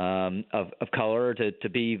of color to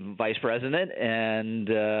be vice president? And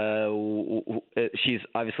she's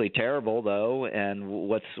obviously terrible, though. And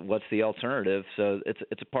what's the alternative? So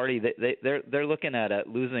it's a party they're looking at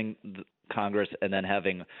losing Congress and then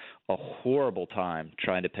having a horrible time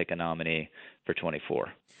trying to pick a nominee for 24.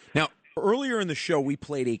 Now, earlier in the show, we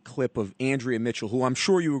played a clip of Andrea Mitchell, who I'm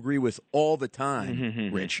sure you agree with all the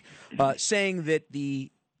time, Rich, saying that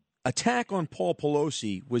the attack on Paul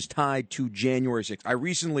Pelosi was tied to January 6th. I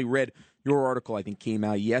recently read your article, I think came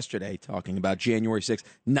out yesterday, talking about January 6th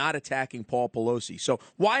not attacking Paul Pelosi. So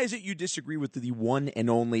why is it you disagree with the one and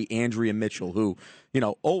only Andrea Mitchell, who,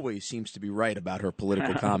 always seems to be right about her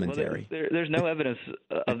political commentary? Well, there's no evidence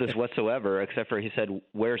of this whatsoever, except for he said,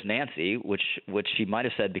 "Where's Nancy?" which she might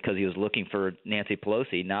have said because he was looking for Nancy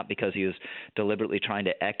Pelosi, not because he was deliberately trying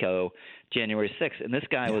to echo January 6th. And this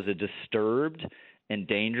guy was a disturbed and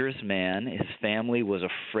dangerous man. His family was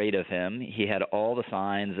afraid of him. He had all the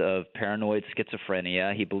signs of paranoid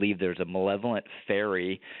schizophrenia. He believed there's a malevolent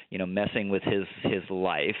fairy, messing with his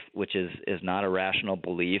life, which is not a rational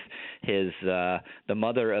belief. The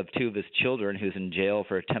mother of two of his children, who's in jail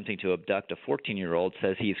for attempting to abduct a 14-year-old,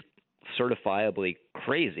 says he's certifiably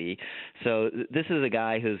crazy. So this is a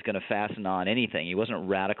guy who's going to fasten on anything. He wasn't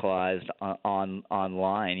radicalized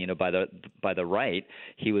online, by the right.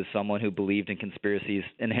 He was someone who believed in conspiracies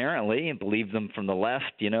inherently and believed them from the left,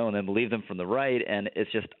 and then believed them from the right. And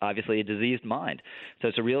it's just obviously a diseased mind. So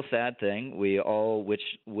it's a real sad thing. We all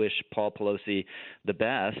wish Paul Pelosi the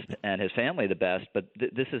best and his family the best, but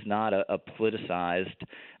this is not a politicized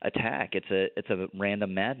attack. It's a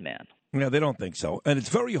random madman. Yeah, they don't think so. And it's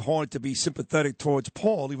very hard to be sympathetic towards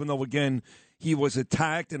Paul, even though, again, he was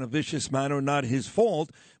attacked in a vicious manner, not his fault,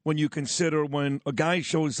 when you consider when a guy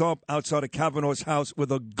shows up outside of Kavanaugh's house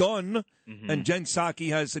with a gun and Jen Psaki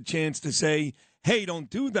has a chance to say, hey, don't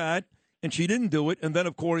do that, and she didn't do it. And then,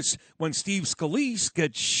 of course, when Steve Scalise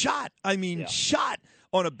gets shot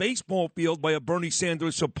on a baseball field by a Bernie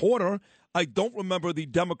Sanders supporter, I don't remember the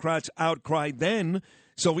Democrats' outcry then.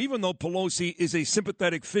 So even though Pelosi is a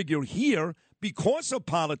sympathetic figure here, because of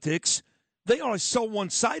politics, they are so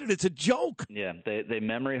one-sided. It's a joke. Yeah, they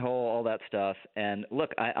memory hole all that stuff. And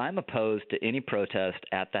look, I'm opposed to any protest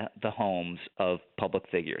at the homes of public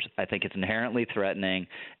figures. I think it's inherently threatening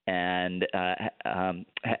and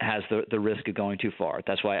has the risk of going too far.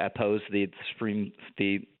 That's why I oppose the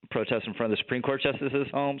protest in front of the Supreme Court justices'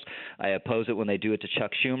 homes. I oppose it when they do it to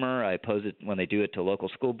Chuck Schumer. I oppose it when they do it to local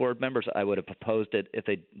school board members. I would have opposed it if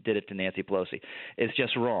they did it to Nancy Pelosi. It's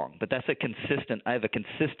just wrong. But I have a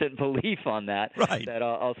consistent belief on that, right, that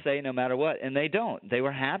I'll say no matter what. And they don't. They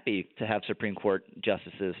were happy to have Supreme Court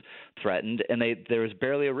justices threatened, and there was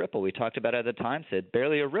barely a ripple. We talked about it at the time, Sid,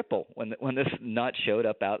 barely a ripple when this nut showed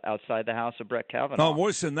up outside the house of Brett Kavanaugh. No,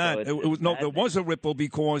 worse than that. So there was a ripple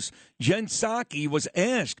because Jen Psaki was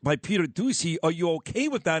asked by Peter Doocy, are you okay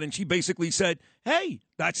with that? And she basically said, hey,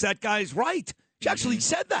 that's that guy's right. She actually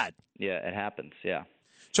said that. Yeah, it happens, yeah.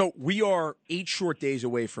 So we are 8 short days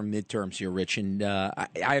away from midterms here, Rich, and I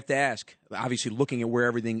have to ask, obviously looking at where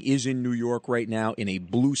everything is in New York right now, in a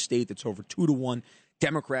blue state that's over 2-1,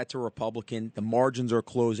 Democrat to Republican, the margins are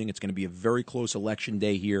closing. It's going to be a very close election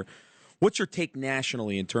day here. What's your take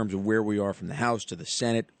nationally in terms of where we are from the House to the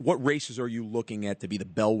Senate? What races are you looking at to be the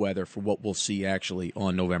bellwether for what we'll see actually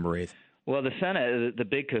on November 8th? Well, the Senate, the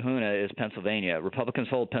big kahuna is Pennsylvania. Republicans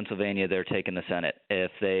hold Pennsylvania. They're taking the Senate.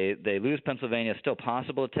 If they lose Pennsylvania, it's still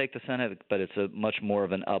possible to take the Senate, but it's a much more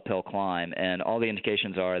of an uphill climb. And all the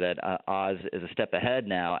indications are that Oz is a step ahead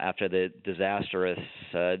now after the disastrous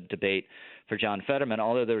debate for John Fetterman,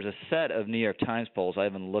 although there's a set of New York Times polls, I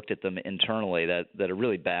haven't looked at them internally, that are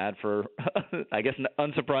really bad for, I guess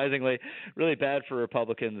unsurprisingly, really bad for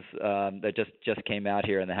Republicans that just came out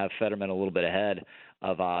here and they have Fetterman a little bit ahead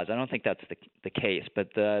of Oz. I don't think that's the case, but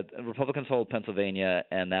the Republicans hold Pennsylvania,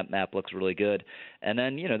 and that map looks really good. And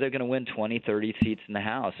then, they're going to win 20, 30 seats in the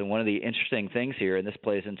House. And one of the interesting things here, and this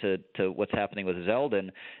plays into what's happening with Zeldin,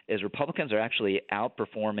 is Republicans are actually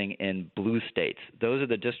outperforming in blue states. Those are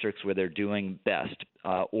the districts where they're doing best.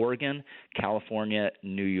 Oregon, California,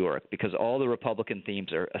 New York, because all the Republican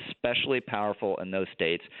themes are especially powerful in those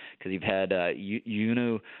states because you've had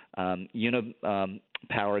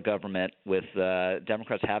power government with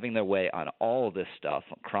Democrats having their way on all of this stuff,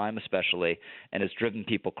 crime especially, and it's driven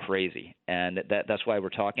people crazy. And that's why we're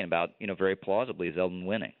talking about, very plausibly, Zeldin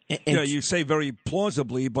winning. Yeah, you say very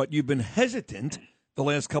plausibly, but you've been hesitant the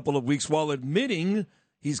last couple of weeks while admitting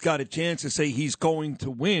he's got a chance to say he's going to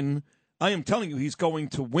win. I am telling you he's going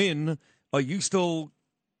to win. Are you still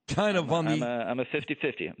kind of on the... I'm a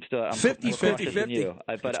 50-50. I'm still 50-50.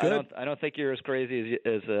 But I don't think you're as crazy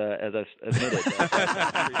as I've admitted. 3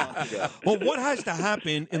 months ago. Well, what has to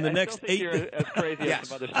happen in the next 8 days? As crazy as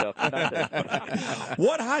some other stuff.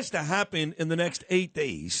 What has to happen in the next 8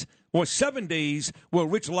 days or 7 days where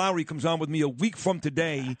Rich Lowry comes on with me a week from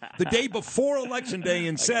today, the day before Election Day,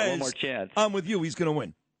 and says, one more chance. I'm with you, he's going to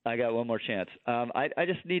win? I got one more chance. I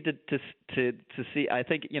just need to see. I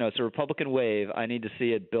think it's a Republican wave. I need to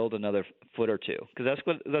see it build another foot or two because that's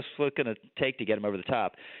what it's going to take to get him over the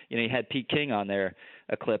top. You had Pete King on there,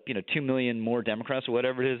 a clip. 2 million more Democrats or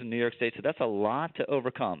whatever it is in New York State. So that's a lot to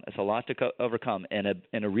overcome. It's a lot to overcome.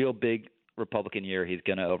 In a real big Republican year, he's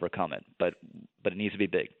going to overcome it. But it needs to be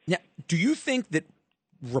big. Now, do you think that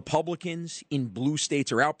Republicans in blue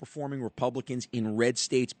states are outperforming Republicans in red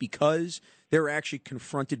states because they're actually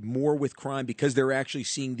confronted more with crime, because they're actually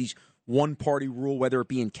seeing these one-party rule, whether it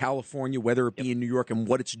be in California, whether it be in New York, and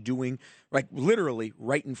what it's doing, like literally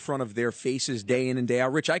right in front of their faces day in and day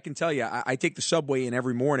out? Rich, I can tell you, I take the subway in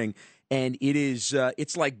every morning, and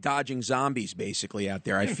it's like dodging zombies basically out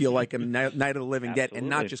there. I feel like a Night of the Living Dead, and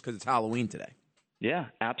not just because it's Halloween today. Yeah,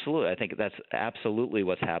 absolutely. I think that's absolutely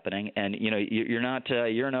what's happening. And you're not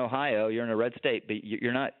you're in Ohio, you're in a red state, but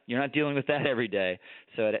you're not dealing with that every day.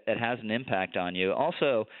 So it has an impact on you.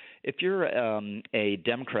 Also, if you're a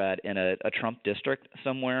Democrat in a Trump district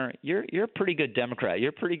somewhere, you're a pretty good Democrat. You're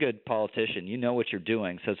a pretty good politician. You know what you're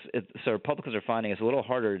doing. So Republicans are finding it's a little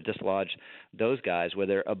harder to dislodge those guys, where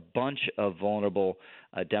there are a bunch of vulnerable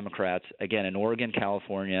Democrats, again, in Oregon,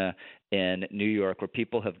 California, in New York, where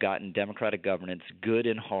people have gotten Democratic governance good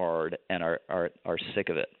and hard and are sick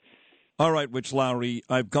of it. All right, Rich Lowry,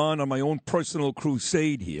 I've gone on my own personal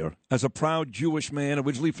crusade here as a proud Jewish man,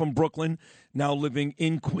 originally from Brooklyn, now living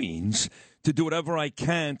in Queens, to do whatever I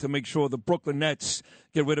can to make sure the Brooklyn Nets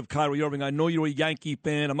get rid of Kyrie Irving. I know you're a Yankee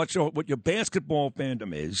fan. I'm not sure what your basketball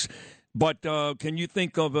fandom is. But can you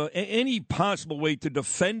think of any possible way to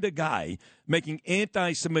defend a guy making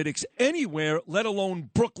anti-Semitics anywhere, let alone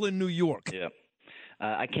Brooklyn, New York? Yeah.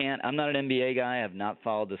 I can't. I'm not an NBA guy. I have not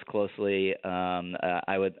followed this closely.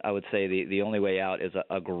 I would say the only way out is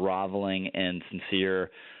a groveling and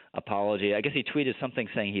sincere apology. I guess he tweeted something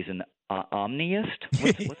saying he's an omniist?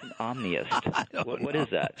 What's an omniist? What is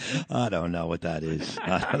that? I don't know what that is.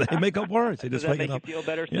 They make up words. They just Does that make make it up. you feel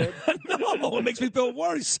better, Sid? No, it makes me feel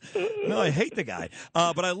worse. No, I hate the guy.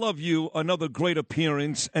 But I love you. Another great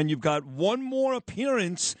appearance. And you've got one more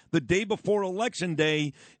appearance the day before Election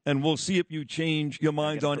Day. And we'll see if you change your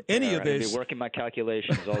mind on any of I'll this. be working my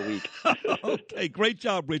calculations all week. Okay, great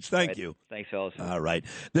job, Rich. Thank you. Thanks, fellas. All right.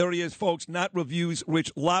 There he is, folks. Not Reviews.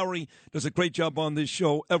 Rich Lowry does a great job on this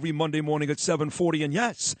show every Monday morning at 7:40. And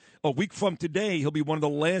yes, a week from today, he'll be one of the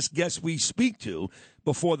last guests we speak to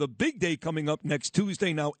before the big day coming up next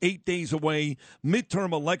Tuesday, now 8 days away,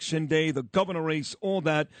 midterm election day, the governor race, all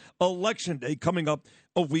that. Election day coming up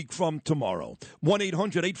a week from tomorrow.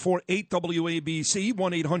 1-800-848-WABC,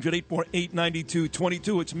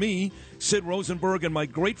 1-800-848-9222. It's me, Sid Rosenberg, and my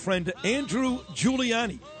great friend Andrew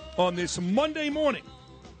Giuliani on this Monday morning,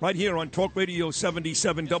 right here on Talk Radio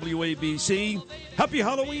 77 WABC. Happy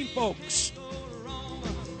Halloween, folks.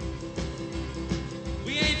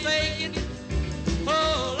 We ain't faking,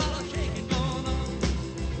 oh, lot of shaking going on.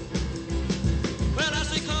 Well, I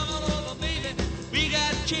say, come on over, baby, we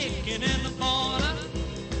got chicken in the corner.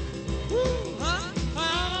 Woo, huh? Come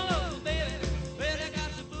on over, baby, well, they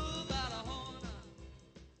got the food, got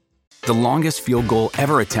The longest field goal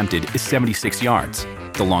ever attempted is 76 yards.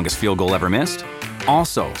 The longest field goal ever missed?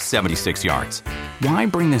 Also 76 yards. Why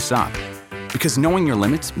bring this up? Because knowing your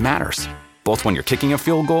limits matters, both when you're kicking a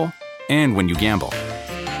field goal and when you gamble.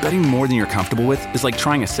 Betting more than you're comfortable with is like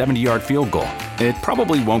trying a 70-yard field goal. It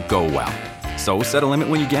probably won't go well. So set a limit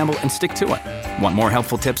when you gamble and stick to it. Want more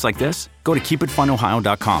helpful tips like this? Go to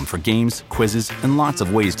keepitfunohio.com for games, quizzes, and lots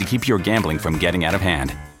of ways to keep your gambling from getting out of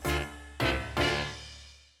hand.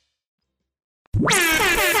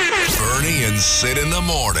 Bernie and Sid in the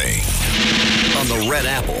morning on the Red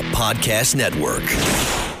Apple Podcast Network.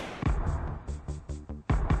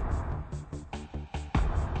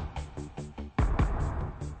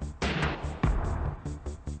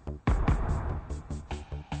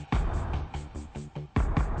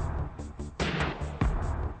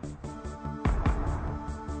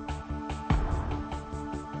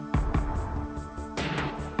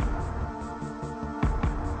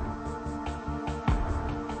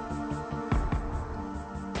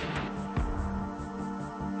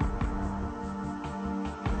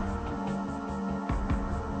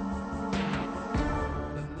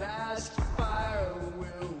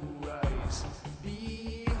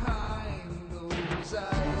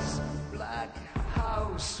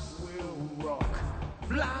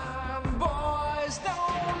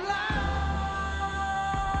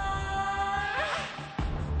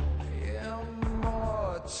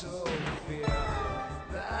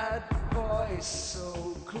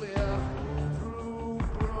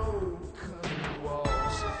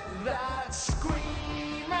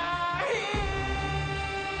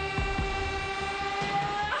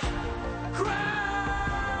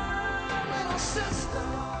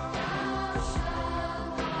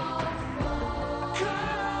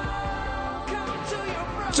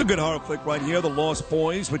 It's a good horror flick right here, The Lost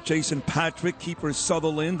Boys, with Jason Patric, Kiefer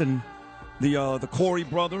Sutherland, and the Corey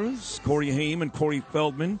brothers, Corey Haim and Corey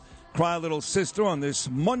Feldman. Cry Little Sister on this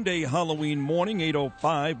Monday Halloween morning,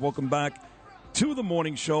 8:05. Welcome back to the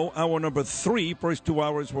morning show, hour number 3. First 2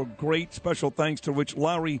 hours were great. Special thanks to Rich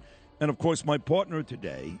Lowry and, of course, my partner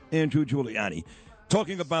today, Andrew Giuliani.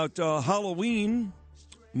 Talking about Halloween,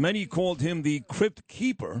 many called him the Crypt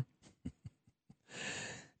Keeper.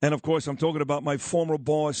 And, of course, I'm talking about my former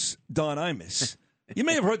boss, Don Imus. You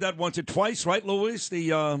may have heard that once or twice, right, Louis?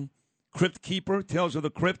 The Crypt Keeper, Tales of the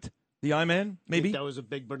Crypt, the I-Man, maybe? I think that was a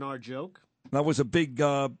big Bernard joke. That was a big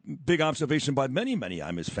observation by many, many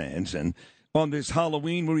Imus fans. And on this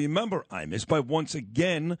Halloween, we remember Imus by once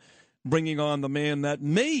again bringing on the man that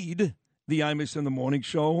made the Imus in the Morning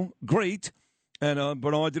Show great. And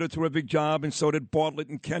Bernard did a terrific job, and so did Bartlett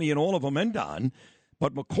and Kenny and all of them, and Don.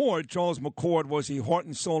 But McCord, Charles McCord, was the heart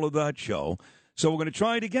and soul of that show. So we're going to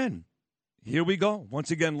try it again. Here we go. Once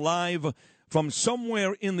again, live from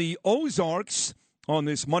somewhere in the Ozarks on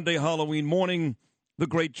this Monday Halloween morning, the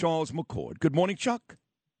great Charles McCord. Good morning, Chuck.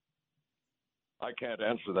 I can't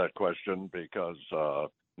answer that question because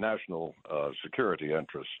national security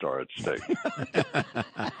interests are at stake.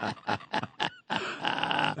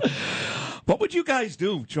 What would you guys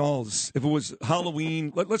do, Charles, if it was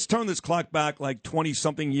Halloween? Let's turn this clock back like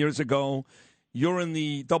 20-something years ago. You're in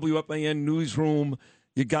the WFAN newsroom.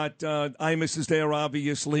 You got Imus is there,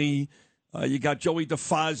 obviously. You got Joey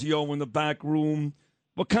DeFazio in the back room.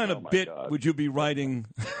 What kind of bit would you be writing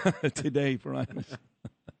today for Imus?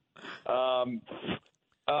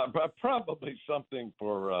 Probably something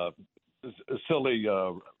for silly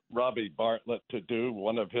Robbie Bartlett to do,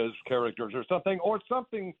 one of his characters or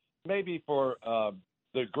something maybe for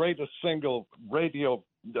the greatest single radio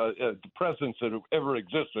presence that ever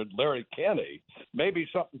existed, Larry Kenney. Maybe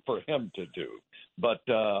something for him to do. But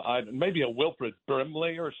maybe a Wilfred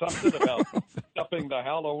Brimley or something about stuffing the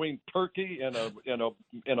Halloween turkey in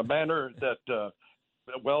a manner that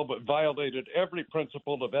but violated every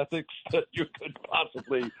principle of ethics that you could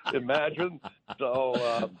possibly imagine.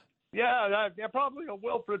 So. Yeah, probably a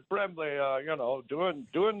Wilfred Brimley,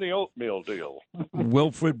 doing the oatmeal deal.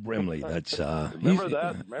 Wilfred Brimley, that's remember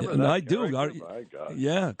that? I do.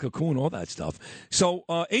 Yeah, Cocoon, all that stuff. So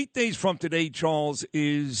 8 days from today, Charles,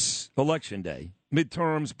 is Election Day.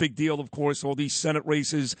 Midterms, big deal, of course. All these Senate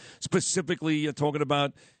races, specifically talking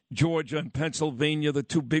about Georgia and Pennsylvania, the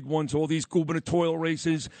two big ones. All these gubernatorial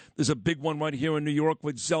races. There's a big one right here in New York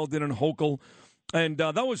with Zeldin and Hochul. And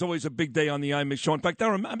that was always a big day on the Imus show. In fact, I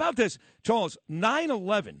remember about this, Charles,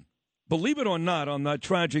 9/11, believe it or not, on that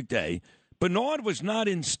tragic day, Bernard was not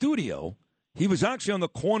in studio. He was actually on the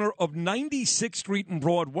corner of 96th Street and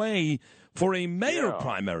Broadway for a mayor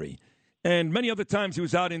primary. And many other times he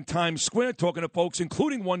was out in Times Square talking to folks,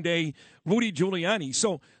 including one day Rudy Giuliani.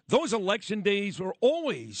 So those election days were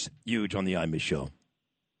always huge on the Imus show.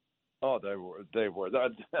 Oh, they were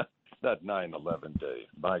that 9/11 day.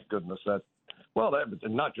 My goodness, that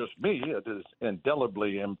not just me. It is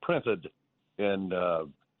indelibly imprinted in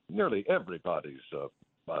nearly everybody's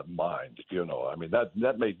mind. I mean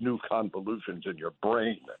that made new convolutions in your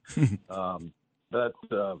brain.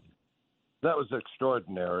 That was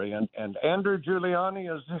extraordinary. And Andrew Giuliani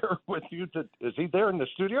is there with you. Is he there in the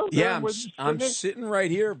studio? Yeah, I'm sitting right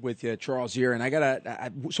here with you, Charles. Here,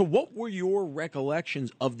 and so, what were your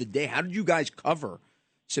recollections of the day? How did you guys cover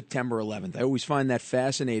September 11th? I always find that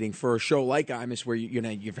fascinating for a show like Imus, where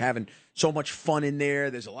you're having so much fun in there.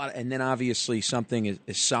 There's a lot, and then obviously something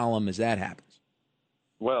as solemn as that happens.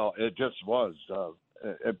 Well, it just was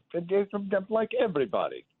like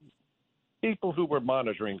everybody. People who were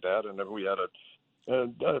monitoring that, and we had a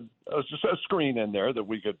screen in there that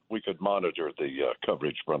we could monitor the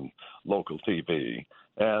coverage from local TV,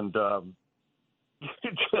 and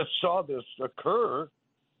just saw this occur,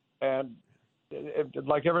 and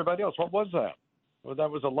like everybody else, what was that? Well, that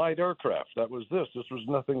was a light aircraft. That was this. This was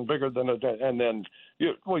nothing bigger than and then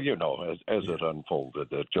as it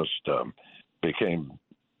unfolded, it just became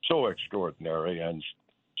so extraordinary and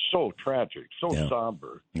so tragic, so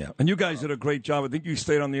somber. Yeah, and you guys did a great job. I think you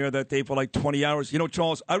stayed on the air that day for like 20 hours.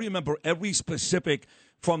 Charles, I remember every specific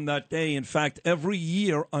from that day. In fact, every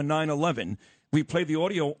year on 9/11, we play the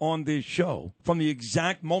audio on this show from the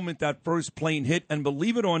exact moment that first plane hit. And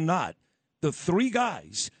believe it or not, the three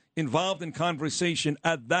guys involved in conversation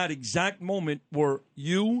at that exact moment were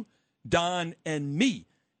you, Don, and me.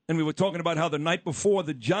 And we were talking about how the night before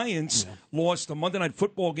the Giants lost a Monday Night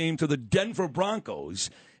Football game to the Denver Broncos.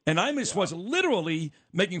 And Imus was literally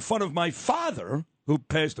making fun of my father, who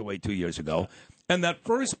passed away 2 years ago. And that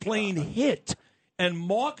first plane hit, and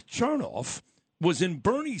Mark Chernoff was in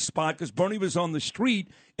Bernie's spot because Bernie was on the street.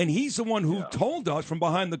 And he's the one who told us from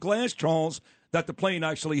behind the glass, Charles, that the plane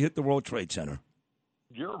actually hit the World Trade Center.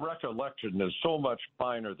 Your recollection is so much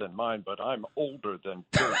finer than mine, but I'm older than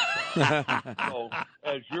Kurt. So,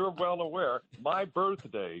 as you're well aware, my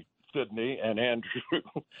birthday, Sydney and Andrew,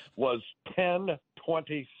 was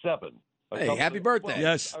 10/27. Hey, happy birthday.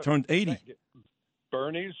 Yes, turned 80.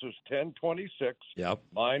 Bernie's was 10/26. Yep.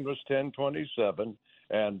 Mine was 10/27.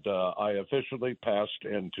 And I officially passed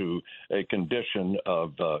into a condition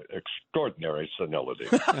of extraordinary senility.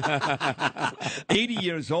 80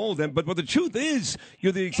 years old, but the truth is,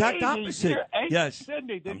 you're the exact opposite. Yes,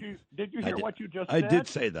 Sidney, did you hear what you just said? I did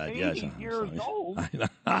say that. 80 yes, years old.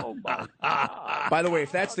 Oh my God! By the way,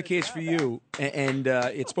 if that's the case for you, and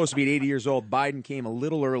it's supposed to be at 80 years old, Biden came a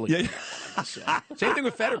little early. Yeah. Same thing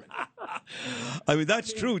with Fetterman. I mean,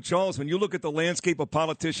 that's true, Charles. When you look at the landscape of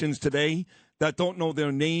politicians today that don't know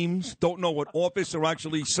their names, don't know what office they're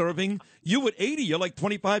actually serving, you at 80, you're like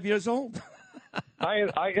 25 years old. I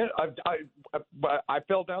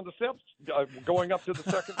fell down the steps going up to the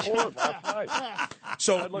second floor last night.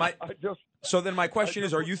 So then my question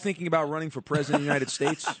is, are you thinking about running for president of the United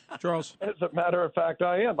States, Charles? As a matter of fact,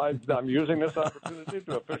 I am. I'm using this opportunity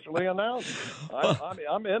to officially announce.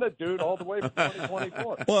 I'm in it, dude, all the way from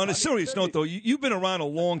 2024. Well, on a serious note, though, you've been around a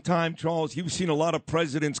long time, Charles. You've seen a lot of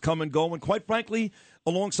presidents come and go. And quite frankly,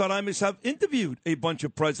 alongside Imus, have interviewed a bunch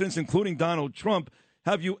of presidents, including Donald Trump.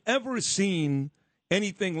 Have you ever seen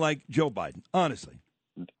anything like Joe Biden, honestly?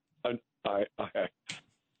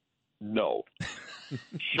 No.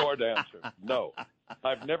 Short answer, no.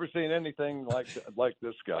 I've never seen anything like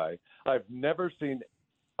this guy. I have never seen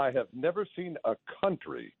a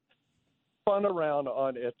country spun around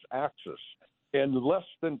on its axis in less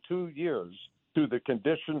than 2 years from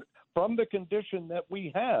the condition that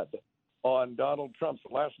we had on Donald Trump's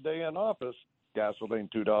last day in office. Gasoline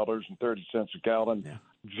 $2.30 a gallon,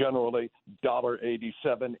 generally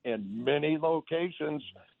 $1.87 in many locations.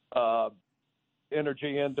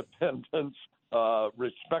 Energy independence,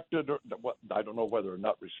 respected. I don't know whether or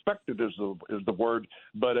not respected is the word,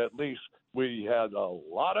 but at least we had a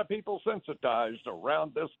lot of people sensitized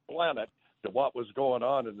around this planet to what was going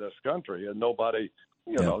on in this country, and nobody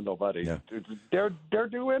dared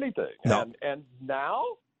do anything. No. And now,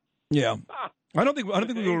 I don't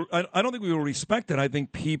think we were respected. I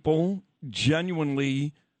think people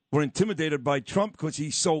genuinely were intimidated by Trump because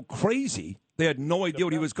he's so crazy. They had no idea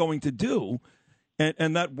what he was going to do,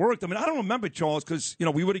 and that worked. I mean, I don't remember, Charles, because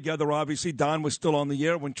we were together. Obviously, Don was still on the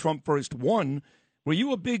air when Trump first won. Were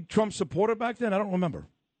you a big Trump supporter back then? I don't remember.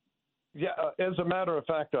 Yeah, as a matter of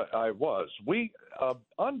fact, I was. We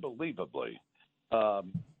unbelievably.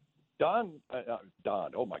 Don,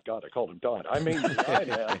 oh my God, I called him Don. I mean,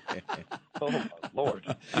 oh my Lord,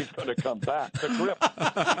 he's going to come back. The grip.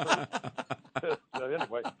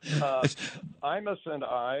 Anyway, Imus and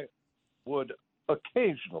I would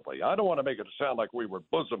occasionally, I don't want to make it sound like we were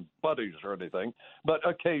bosom buddies or anything, but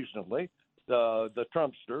occasionally the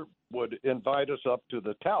Trumpster would invite us up to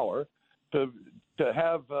the tower to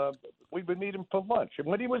have we would meet him for lunch. And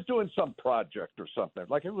when he was doing some project or something,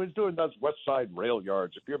 like he was doing those West Side rail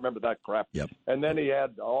yards, if you remember that crap. Yep. And then he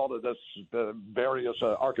had all of this various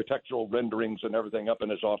architectural renderings and everything up in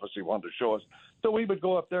his office he wanted to show us. So we would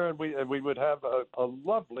go up there and we would have a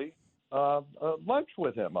lovely lunch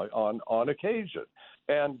with him on occasion.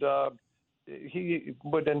 And he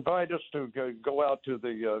would invite us to go out to the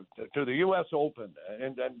U.S. Open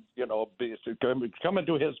and come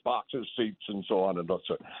into his boxes, seats, and so on and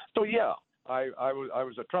so on. So yeah, I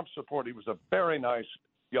was a Trump supporter. He was a very nice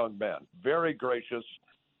young man, very gracious,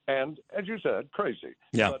 and as you said, crazy.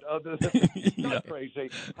 Yeah, but other than not crazy.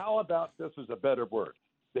 How about this is a better word?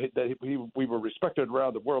 We were respected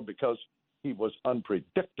around the world because he was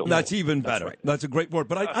unpredictable. That's even better. That's right. That's a great word.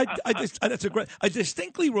 But I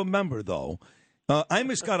distinctly remember, though,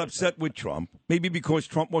 Imus got upset with Trump, maybe because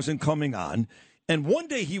Trump wasn't coming on. And one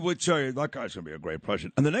day he would say, that guy's going to be a great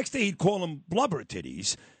president. And the next day he'd call him blubber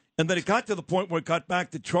titties. And then it got to the point where it got back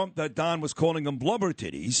to Trump that Don was calling him blubber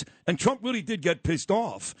titties. And Trump really did get pissed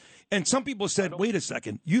off. And some people said, wait a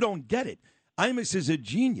second, you don't get it. Imus is a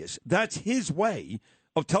genius. That's his way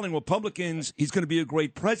of telling Republicans he's going to be a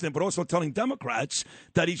great president, but also telling Democrats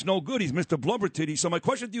that he's no good. He's Mr. Blubber Titty. So my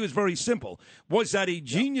question to you is very simple. Was that a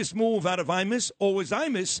genius move out of Imus, or was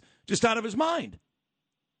Imus just out of his mind?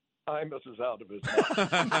 Imus is out of his mind.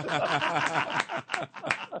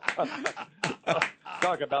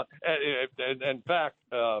 Talk about, in fact,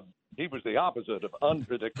 he was the opposite of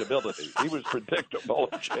unpredictability. He was predictable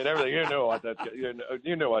and everything.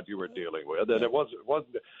 You knew what you were dealing with, and it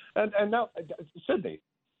wasn't. And now, Sydney,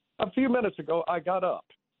 a few minutes ago, I got up.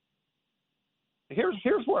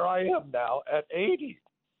 Here's where I am now at 80.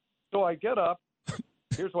 So I get up.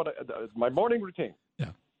 Here's what my morning routine.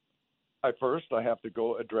 Yeah. I have to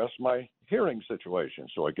go address my hearing situation.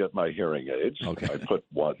 So I get my hearing aids. Okay. I put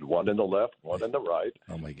one in the left, one in the right.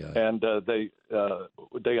 Oh my God! And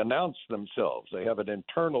they announce themselves. They have an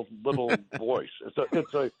internal little voice. It's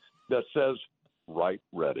that says right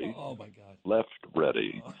ready. Oh my God! Left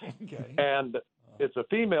ready. Okay. And it's a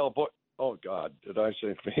female voice. Oh God! Did I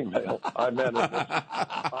say female? I meant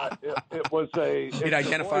it was a. It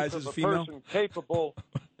identifies as a female. Person capable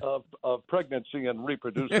of pregnancy and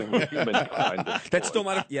reproducing with humankind. That's still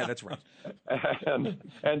not. Yeah, that's right. And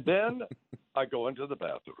then I go into the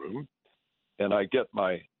bathroom, and I get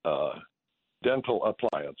my dental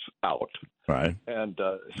appliance out. Right. And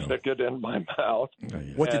stick it in my mouth.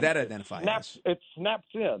 What did that identify as? It snaps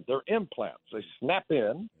in. They're implants. They snap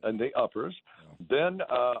in the uppers. Then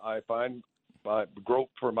I grope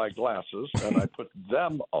for my glasses, and I put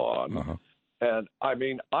them on. Uh-huh. And, I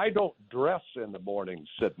mean, I don't dress in the morning,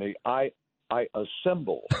 Sydney. I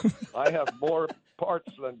assemble. I have more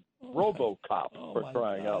parts than RoboCop for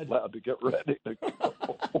crying out loud to get ready to go.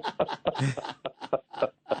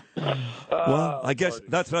 Well, I guess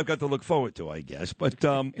that's what I've got to look forward to, I guess. But,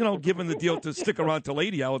 given the deal to stick around till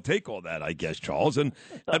 80, I will take all that, I guess, Charles. And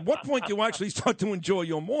at what point do you actually start to enjoy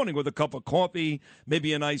your morning with a cup of coffee,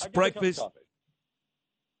 maybe a nice breakfast?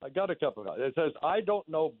 I got a cup of coffee. It says, I don't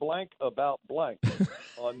know blank about blank.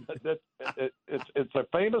 It's a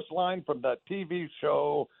famous line from that TV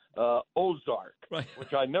show Ozark, right,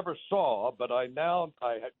 which I never saw, but I know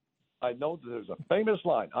that there's a famous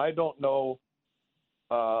line. I don't know.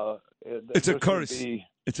 It's a curse.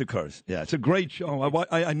 It's a curse. Yeah, it's a great show.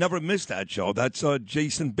 I never missed that show. That's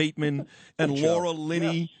Jason Bateman and Laura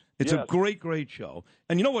Linney. Yes. It's a great, great show.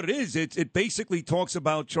 And you know what it is? It basically talks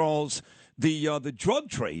about, Charles, the drug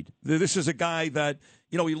trade. This is a guy that,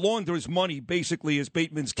 he launders money basically as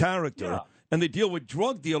Bateman's character. Yeah. And they deal with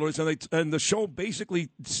drug dealers, and the show basically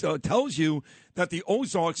tells you that the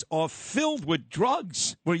Ozarks are filled with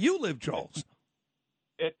drugs where you live, Charles.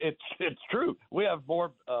 It's true. We have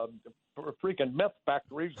more freaking meth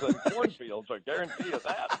factories than cornfields. I guarantee you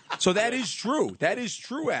that. So that is true. That is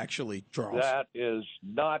true, actually, Charles. That is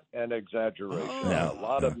not an exaggeration.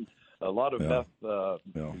 Oh. A lot of meth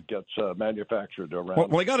gets manufactured around.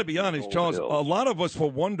 Well, I got to be honest, Charles. A lot of us were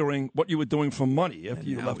wondering what you were doing for money after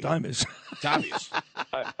you left Imus. It's obvious.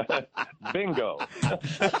 Bingo.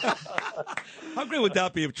 How great would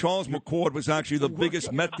that be if Charles McCord was actually the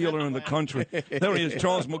biggest meth dealer in the country? There he is,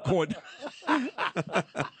 Charles McCord.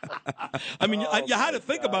 I mean, you had to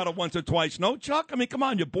think about it once or twice, no, Chuck? I mean, come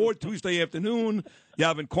on, you're bored Tuesday afternoon. You're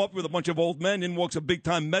having coffee with a bunch of old men. In walks a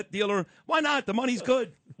big-time Met dealer. Why not? The money's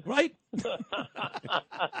good, right? The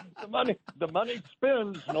money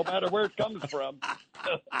spins no matter where it comes from.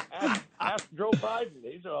 Ask Joe Biden.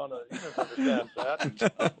 He doesn't understand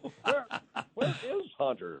that. Where is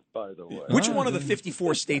Hunter, by the way? Which one of the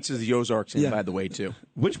 54 states is the Ozarks in, by the way, too?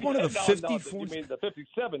 Which one of the 54? You mean the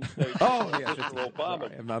 57 states? Oh, yeah. Mr.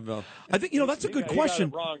 Obama. I think, that's a good question.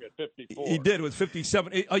 He got it wrong at 54. He did with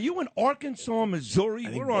 57. Are you in Arkansas, Missouri?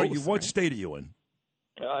 Where are you? What state are you in?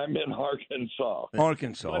 I'm in Arkansas.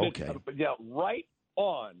 Arkansas, okay. Yeah, right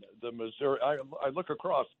on the Missouri. I look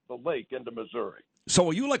across the lake into Missouri. So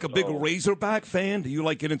are you like a big Razorback fan? Do you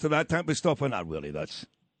like get into that type of stuff or not really?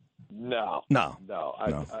 No. I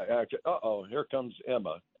actually. Here comes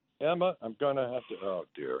Emma. Emma, I'm going to have to. Oh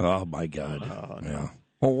dear. Oh my God. Oh, yeah.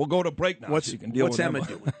 Well, we'll go to break now. What's so you can deal with Emma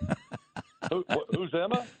doing? Who's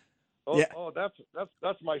Emma? Oh, yeah.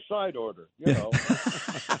 That's my side order. You know.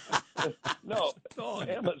 No,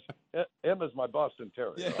 Emma's my Boston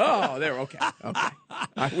Terrier. Yeah. Oh, there. Okay.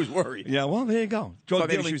 I was worried. Yeah, well, there you go. Thought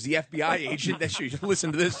maybe she was the FBI agent that she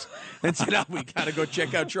listened to this and said, we got to go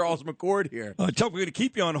check out Charles McCord here. Chuck, we're going to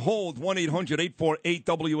keep you on hold.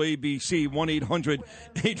 1-800-848-WABC,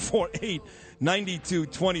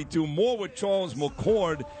 1-800-848-9222. More with Charles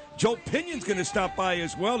McCord. Joe Pinion's going to stop by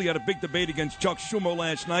as well. He had a big debate against Chuck Schumer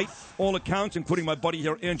last night. All accounts, including my buddy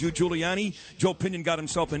here, Andrew Giuliani. Joe Pinion got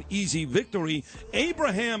himself an easy victory.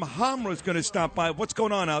 Abraham Hamra's going to stop by. What's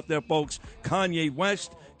going on out there, folks? Kanye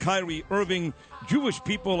West, Kyrie Irving. Jewish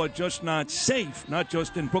people are just not safe, not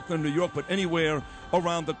just in Brooklyn, New York, but anywhere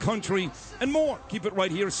around the country and more. Keep it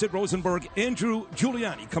right here. Sid Rosenberg, Andrew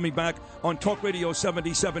Giuliani coming back on Talk Radio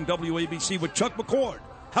 77 WABC with Chuck McCord.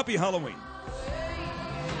 Happy Halloween.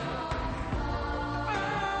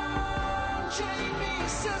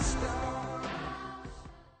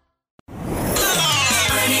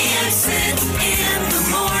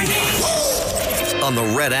 On the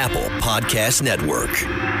Red Apple Podcast Network.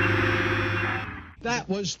 That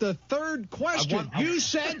was the third question. You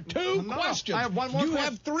said two questions. I have one more. You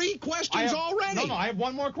have three questions already. No, I have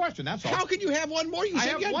one more question. That's all. How can you have one more? You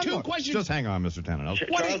said you had two questions. Just hang on, Mr. Tannenhouse.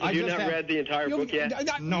 Charles, have you not read the entire book yet?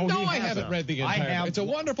 No, I haven't read the entire book. It's a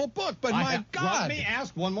wonderful book, but my God. Let me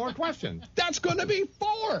ask one more question. That's going to be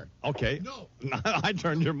four. Okay. No. I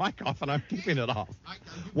turned your mic off, and I'm keeping it off.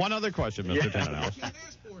 One other question, Mr. Tannenhouse.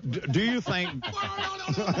 Do you think...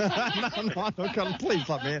 No, please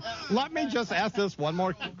let me just ask this one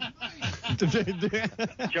more...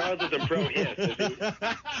 Charles is a pro-hit, is he?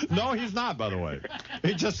 No, he's not, by the way.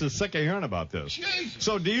 He just is sick of hearing about this.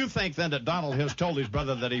 So do you think, then, that Donald Hiss told his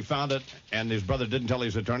brother that he found it, and his brother didn't tell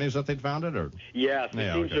his attorneys that they'd found it? Or? Yes,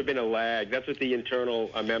 it seems to have been a lag. That's what the internal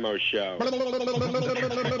memos show.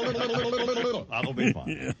 That'll be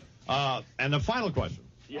fine. And the final question.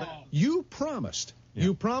 Yeah. You promised. Yeah.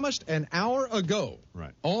 You promised an hour ago,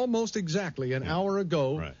 right? Almost exactly an hour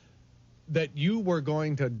ago, right, that you were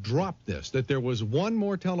going to drop this, that there was one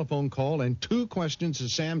more telephone call and two questions to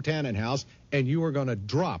Sam Tannenhouse, and you were going to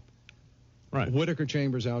drop Whitaker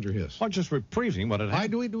Chambers, Alger Hiss. I'm just reprising what had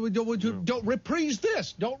happened. Don't reprise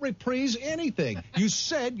this. Don't reprise anything. You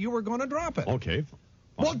said you were going to drop it. Okay.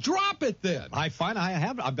 Well, drop it then. I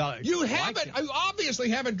have. You haven't. You obviously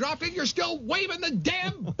haven't dropped it. You're still waving the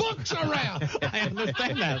damn books around. I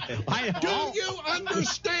understand that. Do you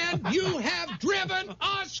understand? You have driven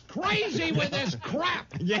us crazy with this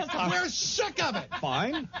crap. Yes, we're sick of it.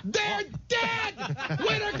 Fine. They're dead.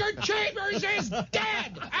 Whitaker Chambers is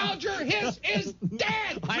dead. Alger Hiss is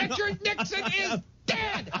dead. Richard Nixon is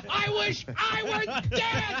dead. I wish I were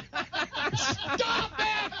dead. Stop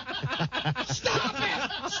it. Stop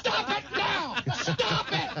it. Stop it now. Stop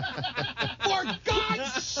it. For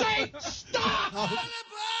God's sake, stop.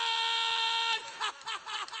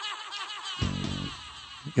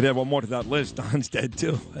 You could add one more to that list. Don's dead,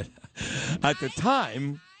 too. But at the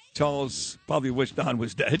time, Charles probably wished Don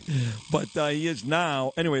was dead, but he is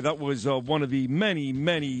now. Anyway, that was one of the many,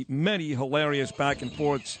 many, many hilarious back and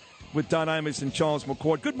forths with Don Imus and Charles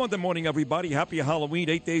McCord. Good Monday morning, everybody. Happy Halloween.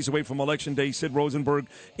 8 days away from Election Day. Sid Rosenberg,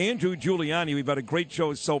 Andrew Giuliani. We've had a great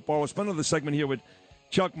show so far. We'll spend another segment here with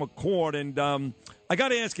Chuck McCord. And I got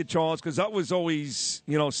to ask you, Charles, because that was always,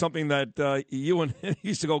 something that you and him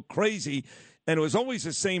used to go crazy. And it was always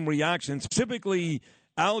the same reaction, specifically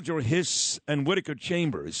Alger Hiss and Whitaker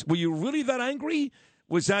Chambers. Were you really that angry?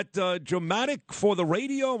 Was that dramatic for the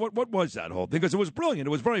radio? What was that whole thing? Because it was brilliant.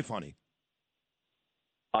 It was very funny.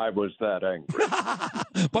 I was that angry.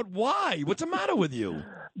 But why? What's the matter with you?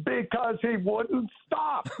 Because he wouldn't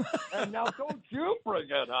stop. And now don't you bring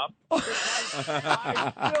it up, because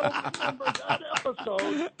I still remember that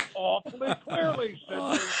episode awfully clearly,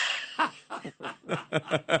 Sidney.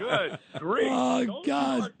 Good grief. Oh, don't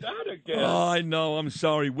God. start that again. Oh, I know. I'm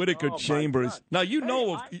sorry. Whitaker Chambers. Now, you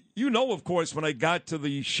know, of course, when I got to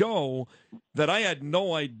the show that I had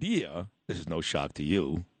no idea, this is no shock to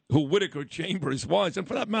you, who Whitaker Chambers was. And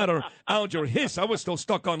for that matter, Alger Hiss, I was still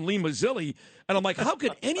stuck on Lee Mazzilli. And I'm like, how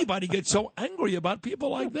could anybody get so angry about people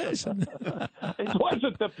like this? It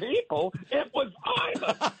wasn't the people. It was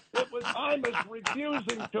Imus. It was Imus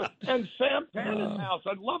refusing to. And Sam Tannenhouse,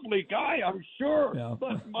 a lovely guy, I'm sure. Yeah.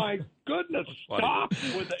 But my goodness, stop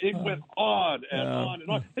with it. It went on and on and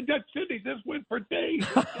on. And that Sidney, this went for days.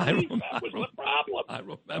 That was the problem. I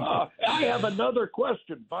remember. I have another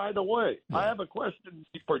question, by the way. Yeah. I have a question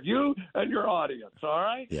for you and your audience, all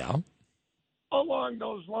right? Yeah. Along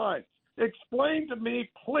those lines, explain to me,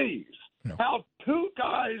 please, how two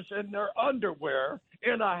guys in their underwear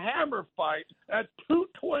in a hammer fight at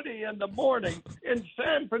 2:20 in the morning in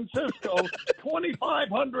San Francisco,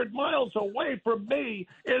 2,500 miles away from me,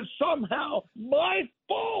 is somehow my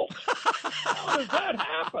fault. How does that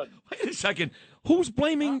happen? Wait a second. Who's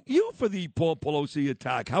blaming you for the Paul Pelosi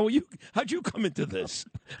attack? How'd you come into this?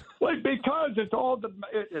 Well, because it's all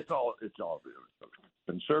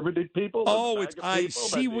conservative people. I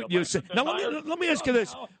see what you're saying. Now, let me ask you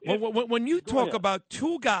this. When you talk about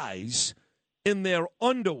two guys in their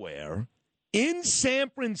underwear in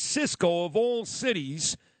San Francisco, of all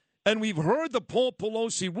cities, and we've heard the Paul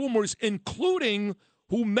Pelosi rumors, including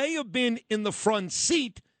who may have been in the front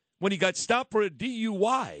seat when he got stopped for a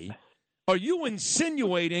DUI, are you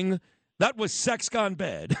insinuating that was sex gone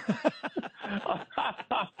bad?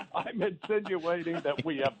 I'm insinuating that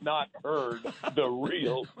we have not heard the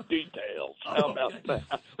real details. How about that?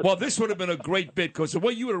 Well, this would have been a great bit, because the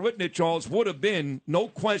way you would have written it, Charles, would have been, no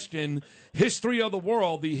question, history of the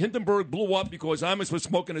world. The Hindenburg blew up because Imus was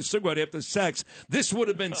smoking a cigarette after sex. This would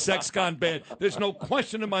have been sex gone bad. There's no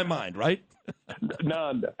question in my mind, right?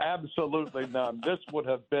 None. Absolutely none. This would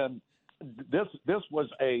have been – this was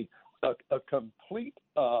a complete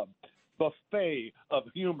buffet of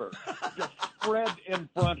humor just spread in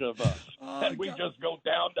front of us. And we just go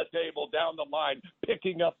down the table, down the line,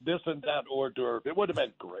 picking up this and that hors d'oeuvre. It would have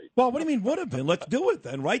been great. Well, what do you mean would have been? Let's do it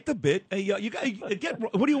then. Write the bit. Hey,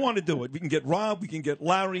 what do you want to do? We can get Rob. We can get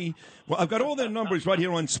Larry. Well, I've got all their numbers right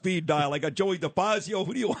here on speed dial. I got Joey DeFazio.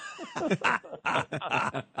 Who do you want?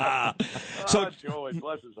 Joey,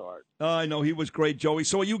 bless his heart. I know. He was great, Joey.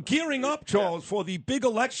 So are you gearing up, Charles, for the big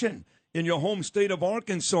election in your home state of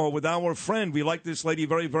Arkansas with our friend? We like this lady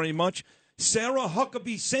very, very much. Sarah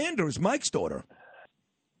Huckabee Sanders, Mike's daughter.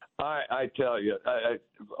 I tell you,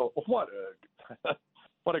 what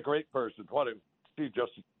a great person. She's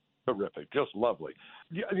just terrific, just lovely.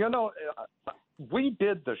 You know, we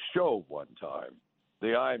did the show one time,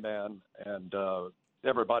 the I-Man, and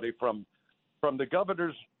everybody from the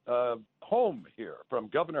governor's home here, from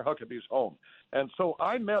Governor Huckabee's home. And so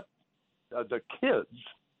I met the kids,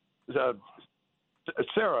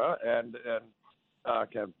 Sarah and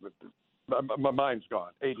my mind's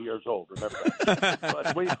gone. 80 years old. Remember that?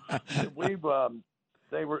 But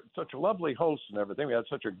they were such lovely hosts and everything. We had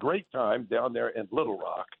such a great time down there in Little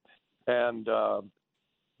Rock, and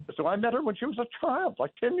so I met her when she was a child,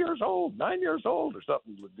 like 10 years old, 9 years old, or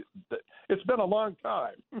something. It's been a long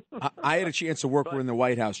time. I had a chance to work with her in the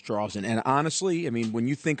White House, Charles, and honestly, I mean, when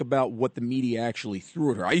you think about what the media actually threw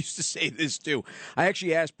at her, I used to say this too. I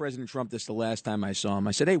actually asked President Trump this the last time I saw him.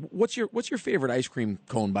 I said, "Hey, what's your favorite ice cream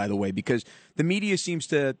cone, by the way?" Because the media seems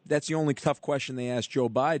to, that's the only tough question they ask Joe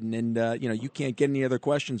Biden, and you can't get any other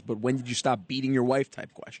questions. But when did you stop beating your wife?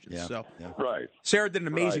 Type questions. Yeah. So, right. Sarah did an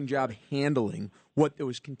amazing job handling what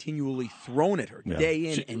was continually thrown at her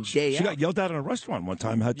day in and day out. She got yelled at in a restaurant one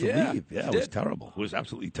time, had to leave. Yeah, it was terrible. It was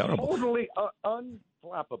absolutely terrible. Totally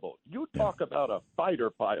unflappable. You talk about a fighter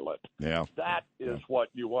pilot. Yeah. That is what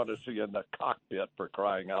you want to see in the cockpit, for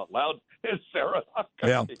crying out loud, is Sarah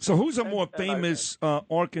Huckabee. Yeah. So who's a more famous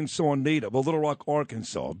Arkansas native, Little Rock,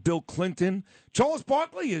 Arkansas? Bill Clinton. Charles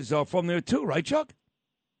Barkley is from there too, right, Chuck?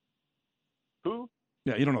 Who?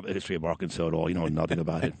 Yeah, you don't know the history of Arkansas at all. You know nothing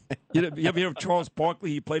about it. You ever hear of Charles Barkley?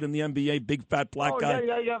 He played in the NBA, big, fat, black guy.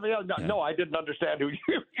 Yeah. No, I didn't understand who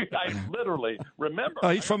you I literally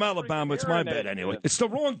remember. He's from Alabama. It's my bad anyway. It's the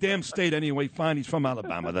wrong damn state anyway. Fine, he's from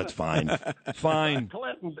Alabama. That's fine. Fine.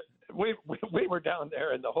 Clinton, we were down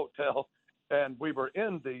there in the hotel, and we were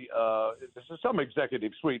in this is some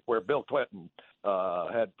executive suite where Bill Clinton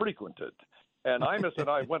had frequented. And Imus and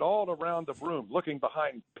I went all around the room looking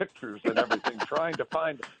behind pictures and everything, trying to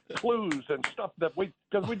find clues and stuff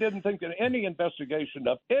because we didn't think that any investigation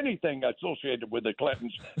of anything associated with the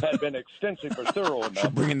Clintons had been extensive or thorough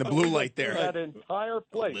enough. Bringing the blue light there. That entire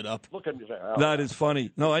place. Lit up. Looking, That is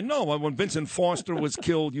funny. No, I know. When Vincent Foster was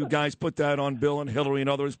killed, you guys put that on Bill and Hillary and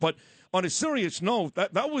others. But on a serious note,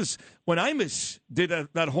 that was when Imus did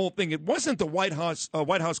that whole thing. It wasn't the White House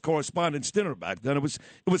Correspondents' Dinner back then. It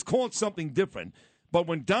was called something different. But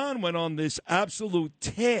when Don went on this absolute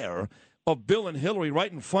tear of Bill and Hillary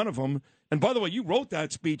right in front of him, and by the way, you wrote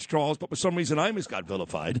that speech, Charles, but for some reason Imus got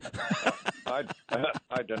vilified. I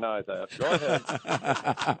deny that. Go ahead.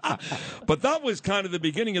 But that was kind of the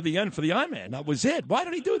beginning of the end for the I-Man. That was it. Why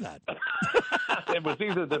did he do that? It was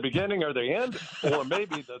either the beginning or the end, or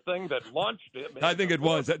maybe the thing that launched it. I think it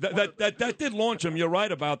was. That did launch him. You're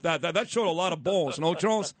right about that. That showed a lot of balls. No,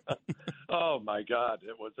 Charles? Oh, my God.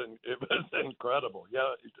 It was incredible.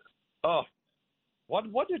 Yeah. Oh.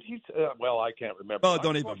 What did he say? Well, I can't remember. Oh,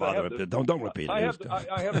 don't even bother. Don't repeat it. I have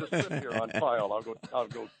the script here on file. I'll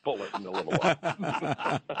go pull it in a little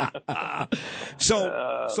while.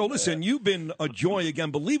 So listen, you've been a joy again.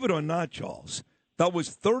 Believe it or not, Charles, that was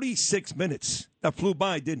 36 minutes. That flew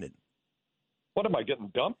by, didn't it? What, am I getting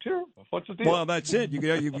dumped here? What's the deal? Well, that's it.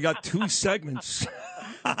 You got 2 segments.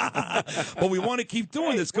 But we want to keep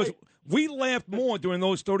doing this because we laughed more during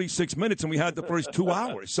those 36 minutes than we had the first 2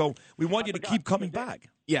 hours. So we want you to keep coming back.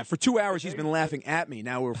 Yeah, for 2 hours he's been laughing at me.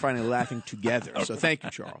 Now we're finally laughing together. So thank you,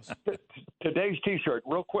 Charles. Today's T-shirt,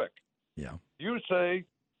 real quick. Yeah. You say,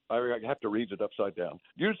 I have to read it upside down.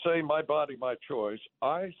 You say, my body, my choice.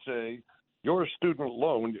 I say, your student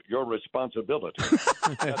loan, your responsibility.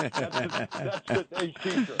 That's today's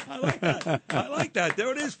T-shirt. I like that.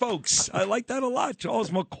 There it is, folks. I like that a lot, Charles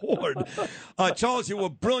McCord. Charles, you were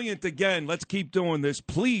brilliant again. Let's keep doing this.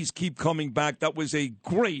 Please keep coming back. That was a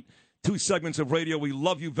great 2 segments of radio. We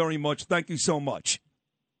love you very much. Thank you so much.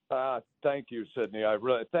 Thank you, Sidney. I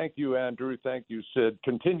really thank you, Andrew. Thank you, Sid.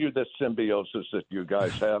 Continue this symbiosis that you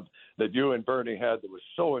guys have, that you and Bernie had, that was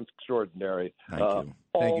so extraordinary. Thank you.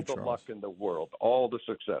 All the luck in the world, all the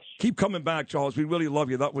success. Keep coming back, Charles. We really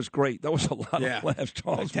love you. That was great. That was a lot of laughs,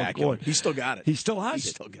 Charles McCord. He still got it. He still has it. He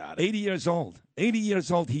still got it. 80 years old. 80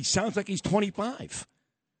 years old. He sounds like he's 25.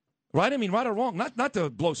 Right? I mean, right or wrong. Not to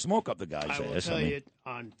blow smoke up the guy's ass. I will tell you,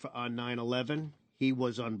 on 9/11, he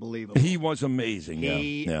was unbelievable. He was amazing.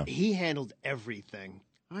 He handled everything.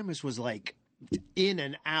 Imus was like in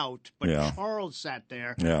and out, but Charles sat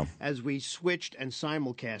there as we switched and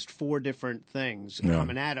simulcast 4 different things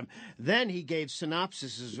coming at him. Then he gave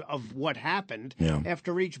synopsises of what happened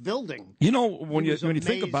after each building. You know, when you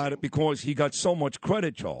think about it, because he got so much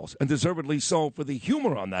credit, Charles, and deservedly so, for the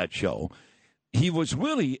humor on that show, he was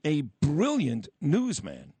really a brilliant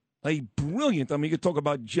newsman. I mean, you could talk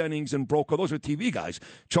about Jennings and Brokaw. Those are TV guys.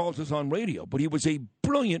 Charles was on radio, but he was a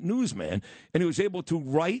brilliant newsman, and he was able to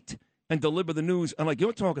write and deliver the news, and like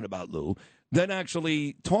you're talking about, Lou, then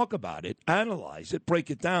actually talk about it, analyze it,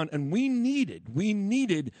 break it down. And we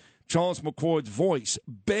needed Charles McCord's voice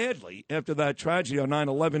badly after that tragedy on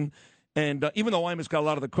 9/11. And even though Imus got a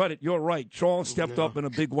lot of the credit, you're right. Charles stepped up in a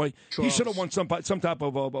big way. He should have won some type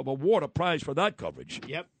of award or prize for that coverage.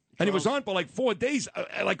 Yep. And he was on for like 4 days,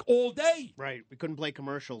 like all day. Right. We couldn't play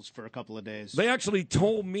commercials for a couple of days. They actually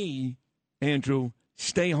told me, Andrew,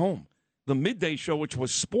 stay home. The midday show, which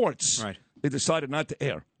was sports, they decided not to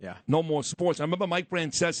air. Yeah. No more sports. I remember Mike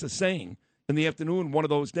Francesa saying in the afternoon one of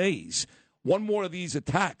those days, one more of these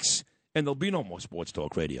attacks, and there'll be no more sports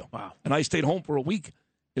talk radio. Wow. And I stayed home for a week.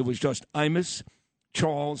 It was just Imus,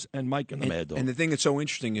 Charles, and Mike and the Mad Dog. And the thing that's so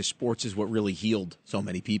interesting is sports is what really healed so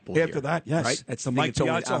many people. After that, yes. Right? It's the Mike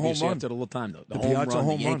Piazza home run. After the little time, though. The Piazza home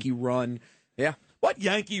run, the Yankee run. Yeah. What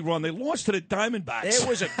Yankee run? They lost to the Diamondbacks. It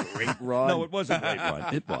was a great run. No, it was a great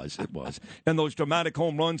run. It was. And those dramatic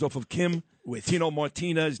home runs off of Kim, with Tino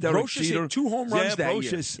Martinez, Derek Brocious Jeter. hit 2 home runs that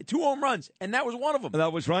Brocious. year. 2 home runs, and that was one of them.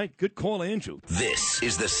 That was right. Good call, Andrew. This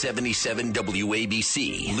is the 77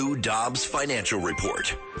 WABC Lou Dobbs Financial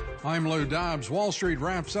Report. I'm Lou Dobbs. Wall Street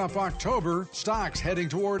wraps up October. Stocks heading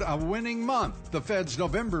toward a winning month. The Fed's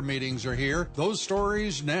November meetings are here. Those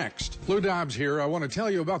stories next. Lou Dobbs here. I want to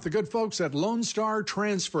tell you about the good folks at Lone Star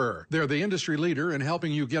Transfer. They're the industry leader in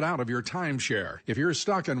helping you get out of your timeshare. If you're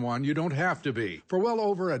stuck in one, you don't have to be. For well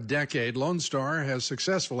over a decade, Lone Star has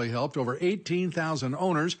successfully helped over 18,000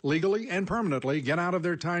 owners legally and permanently get out of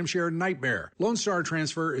their timeshare nightmare. Lone Star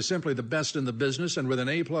Transfer is simply the best in the business, and with an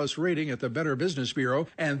A+ rating at the Better Business Bureau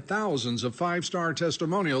and thousands of 5-star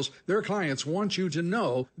testimonials, their clients want you to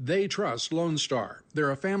know they trust Lone Star.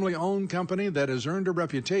 They're a family-owned company that has earned a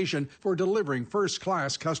reputation for delivering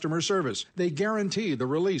first-class customer service. They guarantee the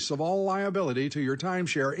release of all liability to your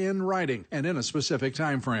timeshare in writing and in a specific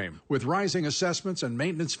time frame. With rising assessments and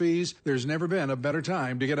maintenance fees, there's never been a better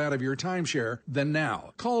time to get out of your timeshare than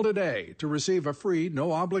now. Call today to receive a free,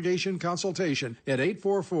 no-obligation consultation at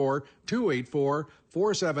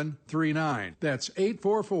 844-284-4739. That's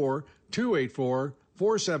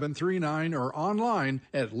 844-284-4739 or online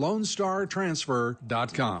at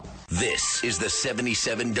LoneStarTransfer.com. This is the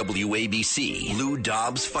 77 WABC Lou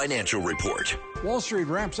Dobbs Financial Report. Wall Street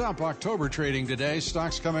wraps up October trading today.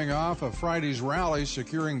 Stocks coming off of Friday's rally,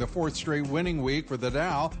 securing the fourth straight winning week for the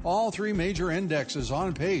Dow. All three major indexes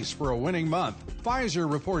on pace for a winning month.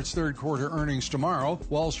 Pfizer reports third quarter earnings tomorrow.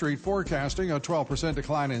 Wall Street forecasting a 12%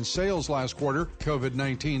 decline in sales last quarter.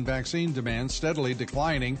 COVID-19 vaccine demand steadily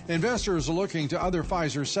declining. Investors are looking to other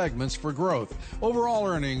Pfizer segments for growth. Overall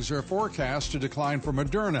earnings are forecast to decline for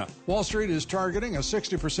Moderna. Wall Street is targeting a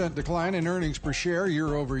 60% decline in earnings per share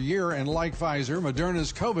year over year, and like Pfizer,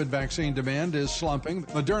 Moderna's COVID vaccine demand is slumping.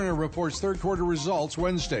 Moderna reports third quarter results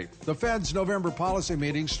Wednesday. The Fed's November policy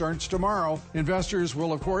meeting starts tomorrow. Investors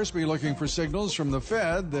will, of course, be looking for signals from the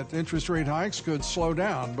Fed that interest rate hikes could slow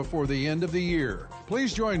down before the end of the year.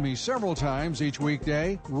 Please join me several times each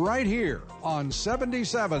weekday right here on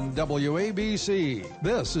 77 WABC.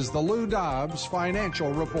 This is the Lou Dobbs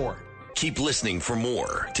Financial Report. Keep listening for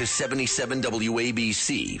more to 77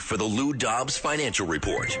 WABC for the Lou Dobbs Financial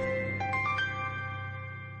Report.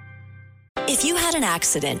 If you had an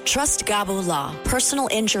accident, trust Gabo Law, personal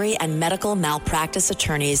injury and medical malpractice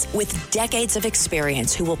attorneys with decades of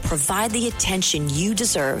experience who will provide the attention you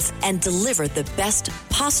deserve and deliver the best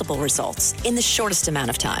possible results in the shortest amount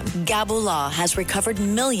of time. Gabo Law has recovered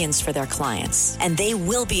millions for their clients, and they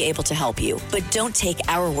will be able to help you. But don't take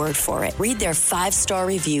our word for it. Read their 5-star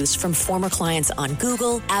reviews from former clients on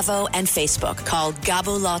Google, Avo, and Facebook. Call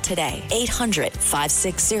Gabo Law today,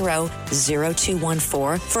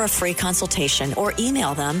 800-560-0214 for a free consultation, or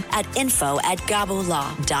email them at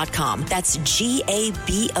info@gabolaw.com. That's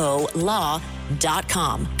GABO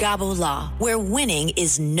law.com. Gabo Law, where winning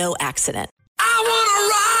is no accident. I wanna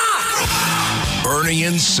rock! Bernie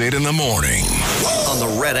and Sid in the morning. On the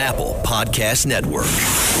Red Apple Podcast Network.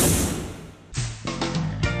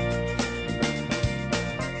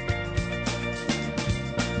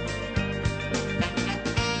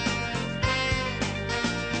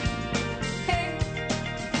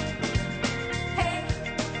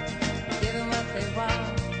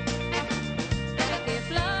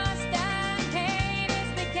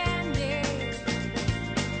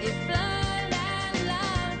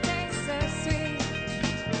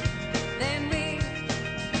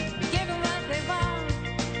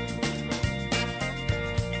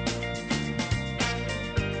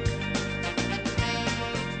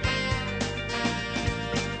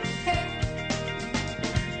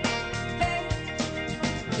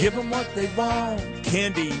 Give them what they want.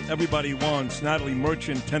 Candy, everybody wants. Natalie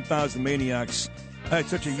Merchant, 10,000 Maniacs. I had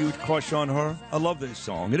such a huge crush on her. I love this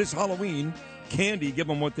song. It is Halloween. Candy, give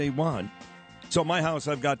them what they want. So at my house,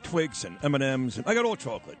 I've got Twigs and M&Ms, and I got all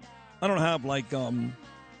chocolate. I don't have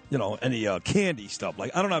any candy stuff.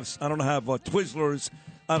 Like I don't have Twizzlers.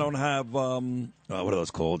 I don't have what are those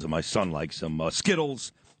called? My son likes them.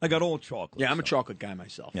 Skittles. I got all chocolate. Yeah, I'm a chocolate guy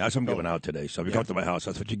myself. Yeah, that's what I'm giving out today. So if you come to my house,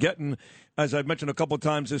 that's what you're getting. As I've mentioned a couple of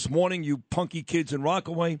times this morning, you punky kids in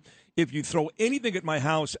Rockaway, if you throw anything at my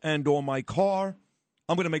house and or my car,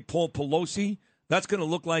 I'm going to make Paul Pelosi. That's going to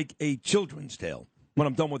look like a children's tale when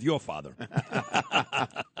I'm done with your father.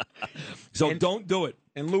 So don't do it.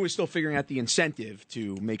 And Lou is still figuring out the incentive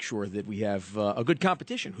to make sure that we have a good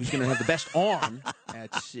competition. Who's going to have the best arm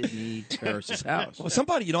at Sidney Ferris's house? Well,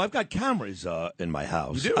 somebody, I've got cameras in my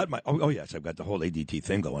house. You do? Oh, yes, I've got the whole ADT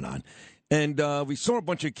thing going on. And we saw a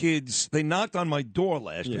bunch of kids. They knocked on my door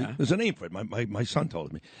last week. There's a name for it. My son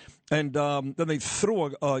told me. And then they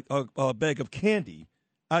threw a bag of candy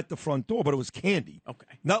at the front door, but it was candy. Okay.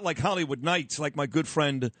 Not like Hollywood Nights, like my good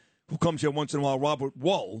friend who comes here once in a while, Robert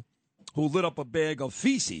Wool, who lit up a bag of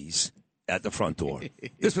feces at the front door.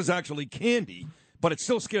 This was actually candy, but it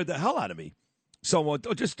still scared the hell out of me. So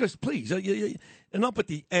just please, enough with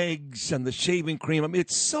the eggs and the shaving cream. I mean,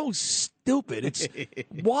 it's so stupid. It's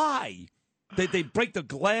why they break the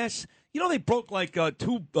glass. They broke like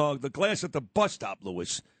the glass at the bus stop,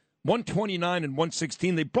 Lewis, 129 and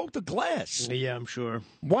 116. They broke the glass. Yeah, I'm sure.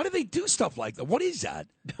 Why do they do stuff like that? What is that?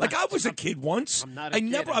 Like, I was a kid once. I'm not a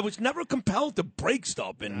kid. I was never compelled to break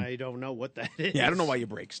stuff. And I don't know what that is. Yeah, I don't know why you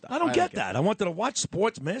break stuff. I don't get that. I wanted to watch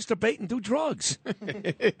sports, masturbate, and do drugs.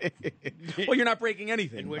 Well, you're not breaking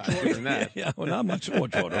anything. In which order? Yeah, well, I'm not sure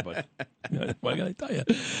which order, but what can I tell you?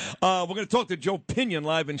 We're going to talk to Joe Pinion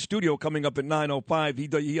live in studio coming up at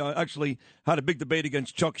 9:05. He actually had a big debate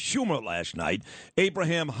against Chuck Schumer last night.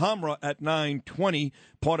 Abraham Hamra at 9:20,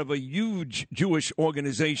 part of a huge Jewish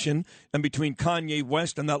organization, and between Kanye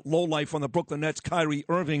West and that lowlife on the Brooklyn Nets, Kyrie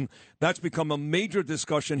Irving, that's become a major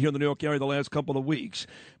discussion here in the New York area the last couple of weeks.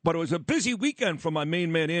 But it was a busy weekend for my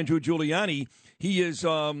main man, Andrew Giuliani. He's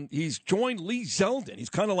joined Lee Zeldin. He's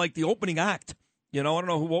kind of like the opening act. You know, I don't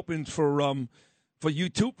know who opens for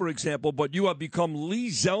U2, for example, but you have become Lee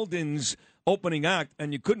Zeldin's opening act,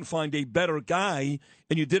 and you couldn't find a better guy,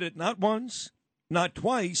 and you did it not once, not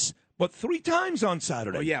twice, but 3 times on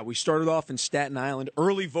Saturday. Well, yeah, we started off in Staten Island.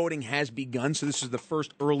 Early voting has begun, so this is the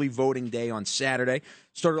first early voting day on Saturday.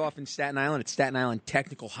 Started off in Staten Island at Staten Island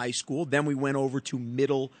Technical High School. Then we went over to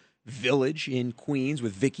Middle Village in Queens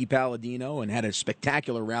with Vicky Palladino and had a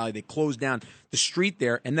spectacular rally. They closed down the street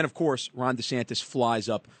there. And then, of course, Ron DeSantis flies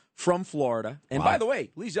up from Florida. And by the way,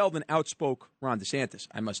 Lee Zeldin outspoke Ron DeSantis,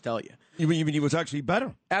 I must tell you. You mean he was actually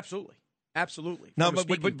better? Absolutely. Absolutely. Now,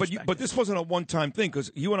 but this wasn't a one-time thing,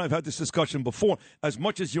 because you and I have had this discussion before. As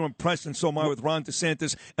much as you're impressed, and so am I, with Ron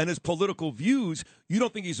DeSantis and his political views, you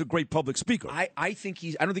don't think he's a great public speaker. I don't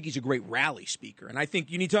think he's a great rally speaker, and I think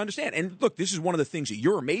you need to understand. And look, this is one of the things that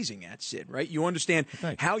you're amazing at, Sid. Right? You understand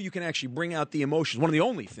how you can actually bring out the emotions. One of the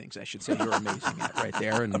only things I should say you're amazing at, right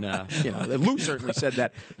there. And Lou certainly said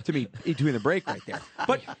that to me during the break, right there.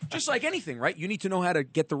 But just like anything, right? You need to know how to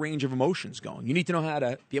get the range of emotions going. You need to know how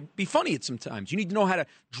to be funny at sometimes. You need to know how to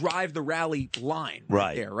drive the rally line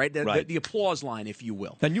right there, right? The applause line, if you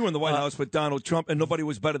will. And you were in the White House with Donald Trump, and nobody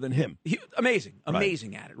was better than him.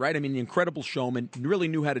 Amazing at it, right? I mean, the incredible showman, really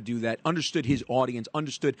knew how to do that, understood his audience,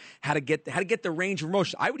 understood how to get the range of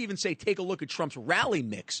emotions. I would even say take a look at Trump's rally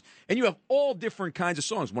mix, and you have all different kinds of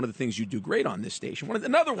songs. One of the things you do great on this station.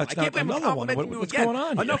 Another one. I can't believe I'm complimenting you again. Going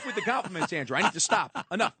on here? Enough with the compliments, Andrew. I need to stop.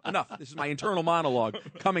 Enough. This is my internal monologue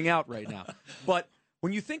coming out right now. But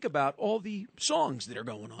when you think about all the songs that are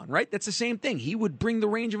going on, right? That's the same thing. He would bring the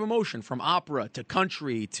range of emotion from opera to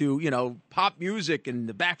country to, pop music and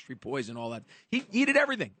the Backstreet Boys and all that. He did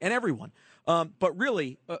everything and everyone. But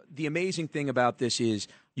really, the amazing thing about this is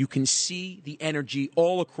you can see the energy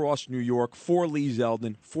all across New York for Lee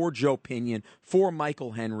Zeldin, for Joe Pinion, for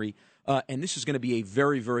Michael Henry. And this is going to be a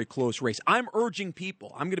very, very close race. I'm urging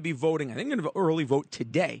people. I'm going to be voting. I think I'm going to early vote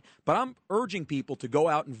today. But I'm urging people to go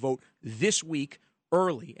out and vote this week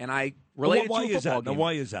early, and I relate it to a football game. Now,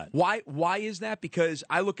 why is that? Why is that? Because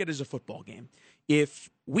I look at it as a football game. If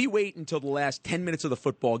we wait until the last 10 minutes of the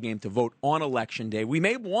football game to vote on Election Day, we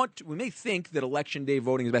may think that Election Day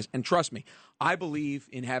voting is best. And trust me, I believe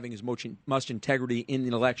in having as much integrity in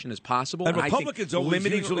the election as possible. And Republicans I think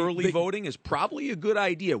limiting usually early voting is probably a good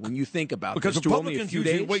idea when you think about it. Because Republicans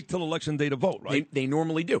usually wait till Election Day to vote, right? They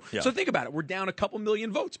normally do. Yeah. So think about it. We're down a couple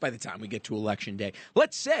million votes by the time we get to Election Day.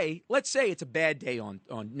 Let's say it's a bad day on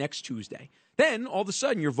next Tuesday. Then all of a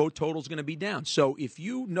sudden your vote total is going to be down. So if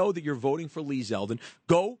you know that you're voting for Lee Zeldin,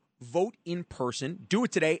 go vote in person, do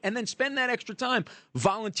it today, and then spend that extra time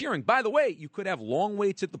volunteering. By the way, you could have long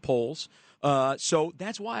waits at the polls. So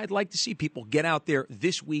that's why I'd like to see people get out there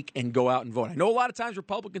this week and go out and vote. I know a lot of times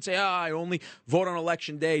Republicans say, I only vote on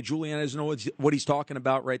Election Day. Giuliani doesn't know what he's talking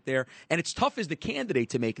about right there. And it's tough as the candidate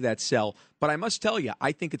to make that sell. But I must tell you,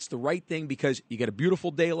 I think it's the right thing because you get a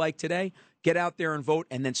beautiful day like today. Get out there and vote,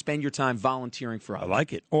 and then spend your time volunteering for others. I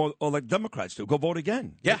like it. Or like Democrats do. Go vote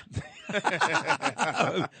again. Yeah.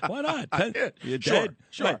 Why not? You're dead.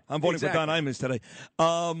 Sure. Right. I'm voting for Don Imus today.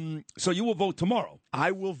 So you will vote tomorrow?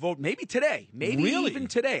 I will vote maybe today. Maybe even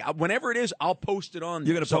today. Whenever it is, I'll post it on there.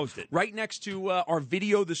 You're going to post it? Right next to our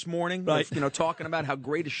video this morning, right. Talking about how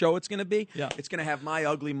great a show it's going to be. Yeah. It's going to have my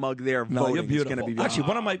ugly mug there voting. No, you're beautiful. It's going to be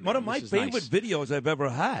beautiful. Actually, one of my favorite videos I've ever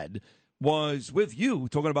had was with you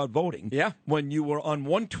talking about voting. Yeah. When you were on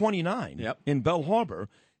 129 in Bell Harbor.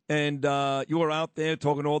 And you were out there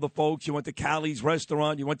talking to all the folks. You went to Callie's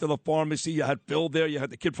restaurant. You went to the pharmacy. You had Phil there. You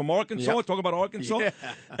had the kid from Arkansas. Talking about Arkansas. Yeah.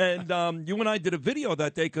 And you and I did a video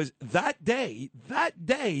that day because that day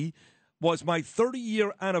was my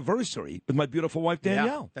 30-year anniversry with my beautiful wife,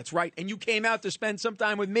 Danielle. Yeah, that's right. And you came out to spend some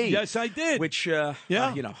time with me. Yes, I did. Which, I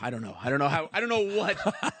don't know what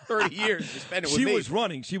 30 years to spend it with me.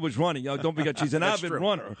 She was running. Don't forget, she's an avid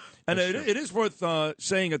runner. And it is worth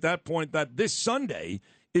saying at that point that this Sunday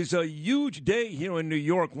is a huge day here in New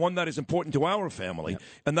York, one that is important to our family,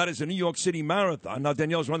 and that is the New York City Marathon. Now,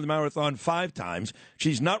 Danielle's run the marathon 5 times.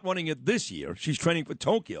 She's not running it this year. She's training for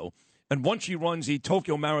Tokyo. And once she runs the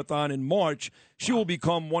Tokyo Marathon in March, she will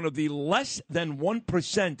become one of the less than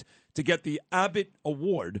 1% to get the Abbott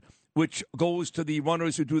Award, which goes to the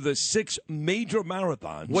runners who do the 6 major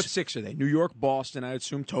marathons. What 6 are they? New York, Boston, I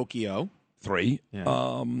assume Tokyo. 3.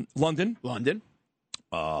 Yeah. London.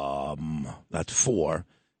 That's 4.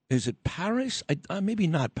 Is it Paris? Maybe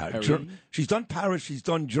not Paris. She's done Paris. She's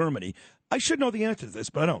done Germany. I should know the answer to this,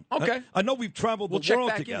 but I don't. Okay. I know we've traveled the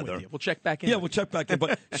world together. We'll check back in. Yeah, we'll check back in.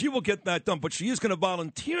 But she will get that done. But she is going to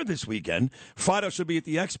volunteer this weekend. Friday she'll be at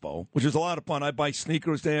the Expo, which is a lot of fun. I buy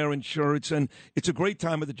sneakers there and shirts, and it's a great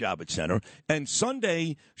time at the Javits Center. And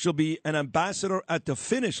Sunday she'll be an ambassador at the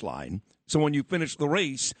finish line. So when you finish the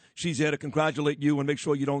race, she's there to congratulate you and make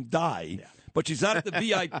sure you don't die. Yeah. But she's out at the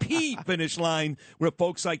VIP finish line where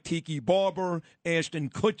folks like Tiki Barber, Ashton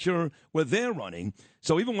Kutcher, where they're running.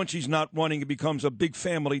 So even when she's not running, it becomes a big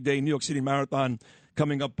family day. New York City Marathon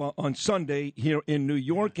coming up on Sunday here in New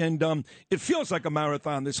York. And it feels like a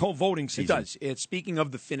marathon this whole voting season. It does. Speaking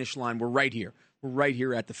of the finish line, we're right here. We're right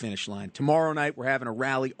here at the finish line. Tomorrow night, we're having a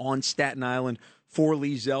rally on Staten Island for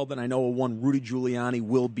Lee Zeldin. I know one Rudy Giuliani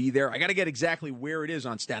will be there. I got to get exactly where it is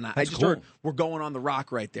on Staten Island. I just heard we're going on the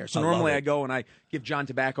Rock right there. So normally I go and I give John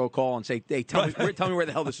Tobacco a call and say, hey, tell me where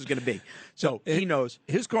the hell this is going to be. So he knows.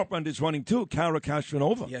 His girlfriend is running too, Kara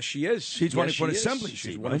Castronova. Yes, she is. She's running for an assembly.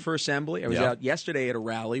 She's running for assembly. I was out yesterday at a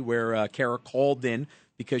rally where Kara called in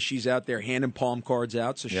because she's out there handing palm cards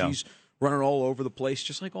out. So she's running all over the place,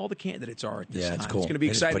 just like all the candidates are at this time. It's cool. It's going to be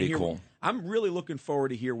exciting to hear. Cool. I'm really looking forward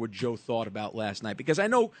to hear what Joe thought about last night, because I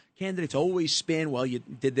know candidates always spin, well, you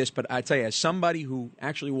did this, but I tell you, as somebody who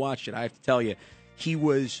actually watched it, I have to tell you, he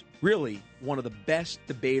was really one of the best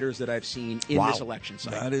debaters that I've seen in this election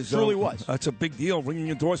cycle. That is, truly was. That's a big deal. Ringing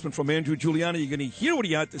endorsement from Andrew Giuliani. You're going to hear what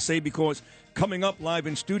he had to say, because coming up live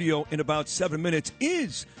in studio in about 7 minutes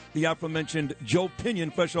is the aforementioned Joe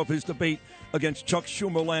Pinion, fresh off his debate against Chuck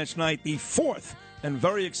Schumer last night, the 4th and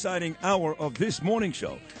very exciting hour of this morning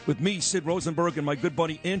show with me, Sid Rosenberg, and my good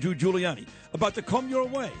buddy Andrew Giuliani, about to come your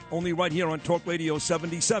way, only right here on Talk Radio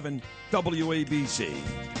 77 WABC.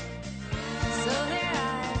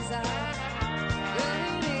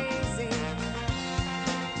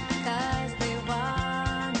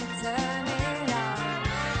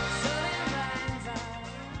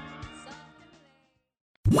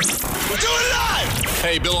 We're doing it live!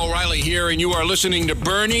 Hey, Bill O'Reilly here, and you are listening to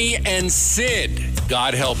Bernie and Sid.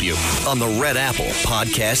 God help you. On the Red Apple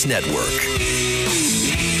Podcast Network.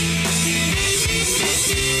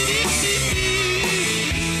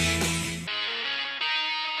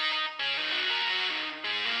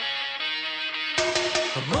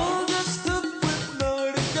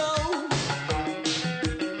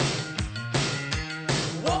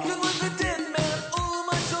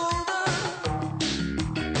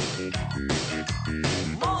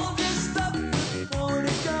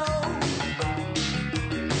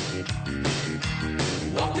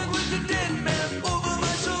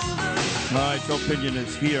 Joe Pinion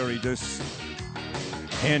is here. He just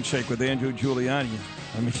handshake with Andrew Giuliani.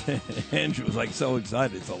 I mean, Andrew was like so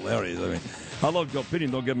excited. It's hilarious. I mean, I love Joe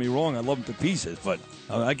Pinion. Don't get me wrong. I love him to pieces. But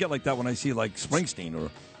I get like that when I see like Springsteen or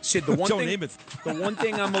Sid, the one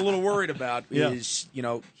thing I'm a little worried about is,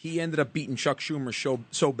 he ended up beating Chuck Schumer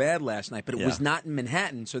so bad last night, but it was not in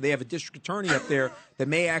Manhattan, so they have a district attorney up there that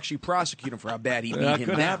may actually prosecute him for how bad he beat him. That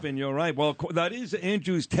could happen. You're right. Well, that is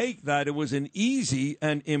Andrew's take, that it was an easy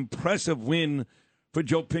and impressive win for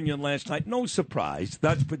Joe Pinion last night. No surprise.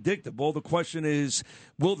 That's predictable. The question is,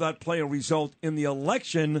 will that play a result in the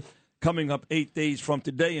election coming up 8 days from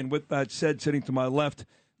today? And with that said, sitting to my left,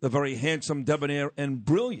 the very handsome, debonair, and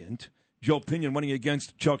brilliant Joe Pinion running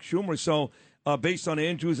against Chuck Schumer. So, based on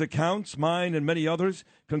Andrew's accounts, mine, and many others,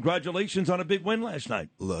 congratulations on a big win last night.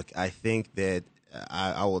 Look, I think that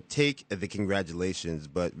I will take the congratulations,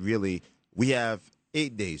 but really, we have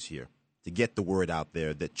 8 days here to get the word out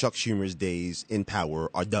there that Chuck Schumer's days in power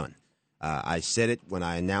are done. I said it when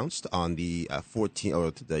I announced on the 14th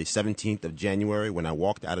or the 17th of January when I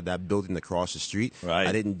walked out of that building across the street. Right.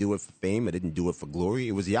 I didn't do it for fame. I didn't do it for glory.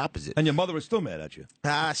 It was the opposite. And your mother is still mad at you.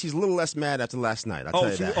 She's a little less mad after last night. I'll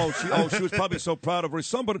tell you that. She was probably so proud of her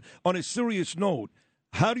son. But on a serious note,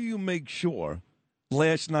 how do you make sure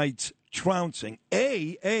last night's trouncing,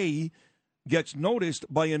 A, gets noticed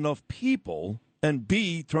by enough people and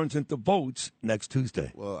B, turns into votes next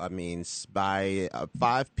Tuesday? Well, I mean, by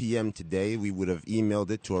 5 p.m. today, we would have emailed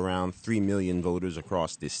it to around 3 million voters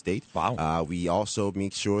across this state. Wow. We also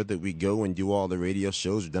make sure that we go and do all the radio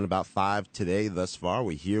shows. We've done about 5 today thus far.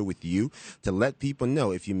 We're here with you to let people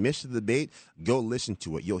know. If you missed the debate, go listen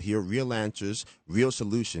to it. You'll hear real answers, real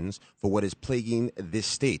solutions for what is plaguing this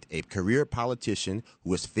state. A career politician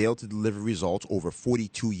who has failed to deliver results over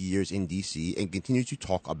 42 years in D.C. and continues to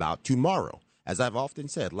talk about tomorrow. As I've often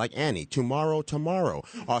said, like Annie, tomorrow.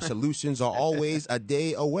 Our solutions are always a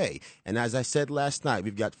day away. And as I said last night,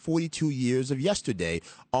 we've got 42 years of yesterday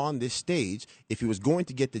on this stage. If he was going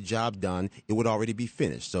to get the job done, it would already be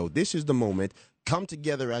finished. So this is the moment. Come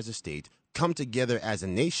together as a state. Come together as a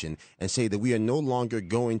nation and say that we are no longer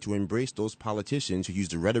going to embrace those politicians who use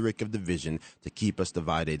the rhetoric of division to keep us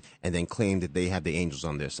divided and then claim that they have the angels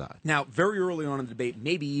on their side. Now, very early on in the debate,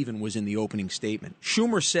 maybe even was in the opening statement,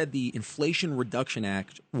 Schumer said the Inflation Reduction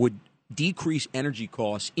Act would decrease energy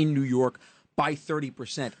costs in New York by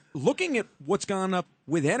 30%. Looking at what's gone up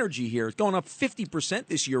with energy here, it's gone up 50%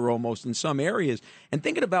 this year almost in some areas. And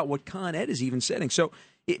thinking about what Con Ed is even saying. So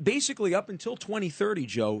basically up until 2030,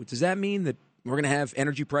 Joe, does that mean that we're going to have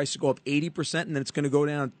energy prices go up 80% and then it's going to go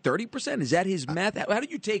down 30%? Is that his math? How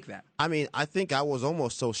did you take that? I mean, I think I was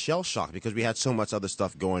almost so shell-shocked because we had so much other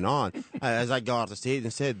stuff going on. As I got off the stage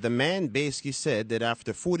and said, the man basically said that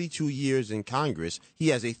after 42 years in Congress, he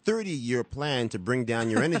has a 30-year plan to bring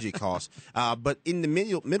down your energy costs. But in the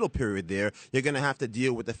middle period there, you're going to have to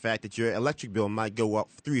deal with the fact that your electric bill might go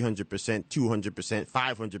up 300%, 200%,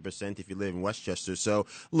 500% if you live in Westchester. So,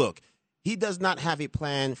 look, he does not have a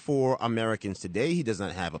plan for Americans today. He does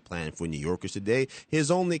not have a plan for New Yorkers today.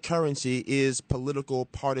 His only currency is political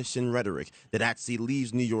partisan rhetoric that actually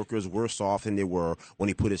leaves New Yorkers worse off than they were when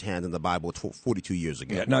he put his hand in the Bible 42 years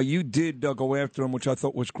ago. Yeah. Now, you did go after him, which I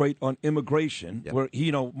thought was great, on immigration, where,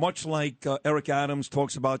 he, much like Eric Adams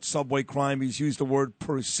talks about subway crime, he's used the word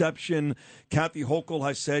perception. Kathy Hochul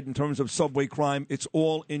has said in terms of subway crime, it's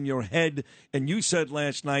all in your head. And you said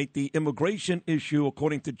last night the immigration issue,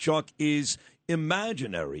 according to Chuck, is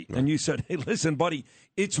imaginary. And you said, hey, listen, buddy,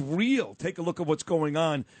 it's real. Take a look at what's going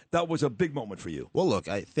on. That was a big moment for you. Well, look,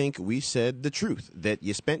 I think we said the truth, that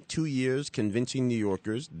you spent 2 years convincing New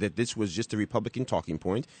Yorkers that this was just a Republican talking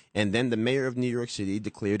point, and then the mayor of New York City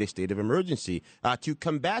declared a state of emergency to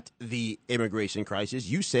combat the immigration crisis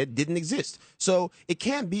you said didn't exist. So it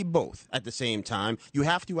can't be both at the same time. You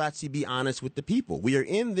have to actually be honest with the people. We are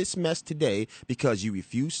in this mess today because you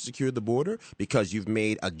refuse to secure the border, because you've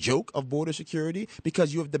made a joke of border security,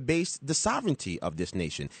 because you have debased the sovereignty of this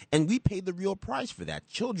nation. And we pay the real price for that.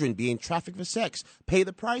 Children being trafficked for sex pay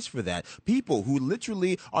the price for that. People who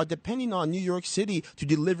literally are depending on New York City to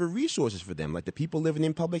deliver resources for them, like the people living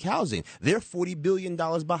in public housing. They're $40 billion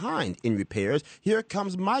behind in repairs. Here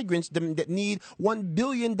comes migrants that need $1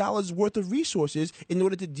 billion worth of resources in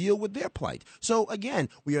order to deal with their plight. So again,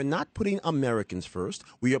 we are not putting Americans first.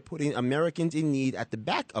 We are putting Americans in need at the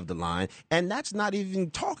back of the line. And that's not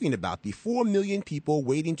even talking about the 4 million people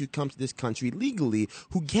waiting to come to this country legally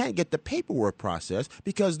who can't get the paperwork process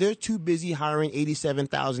because they're too busy hiring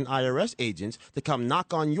 87,000 IRS agents to come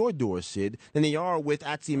knock on your door, Sid, than they are with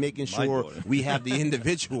actually making sure we have the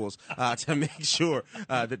individuals to make sure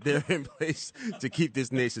that they're in place to keep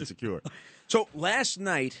this nation secure. So last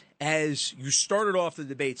night, as you started off the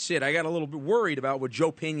debate, Sid, I got a little bit worried about what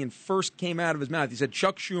Joe Pinion first came out of his mouth. He said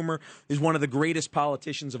Chuck Schumer is one of the greatest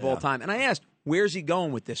politicians of all time. And I asked, where's he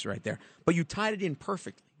going with this right there? But you tied it in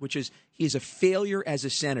perfectly, which is he's a failure as a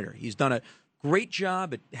senator. He's done a great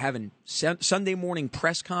job at having Sunday morning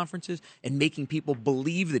press conferences and making people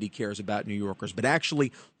believe that he cares about New Yorkers, but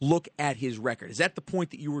actually look at his record. Is that the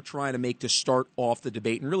point that you were trying to make to start off the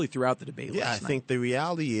debate and really throughout the debate last night? I think the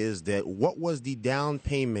reality is that what was the down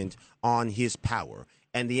payment on his power?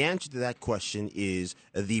 And the answer to that question is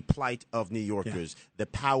the plight of New Yorkers, the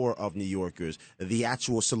power of New Yorkers, the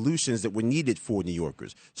actual solutions that were needed for New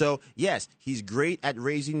Yorkers. So, yes, he's great at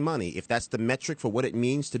raising money. If that's the metric for what it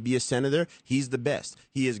means to be a senator, he's the best.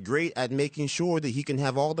 He is great at making sure that he can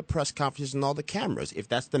have all the press conferences and all the cameras. If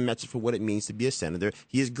that's the metric for what it means to be a senator,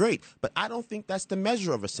 he is great. But I don't think that's the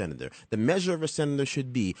measure of a senator. The measure of a senator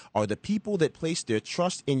should be, are the people that place their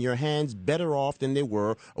trust in your hands better off than they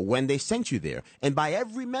were when they sent you there? And by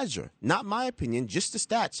every measure, not my opinion, just the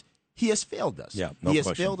stats, He has failed us. Yeah, no he has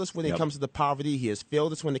question. failed us when it comes to the poverty. He has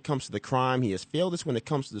failed us when it comes to the crime. He has failed us when it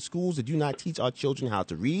comes to the schools that do not teach our children how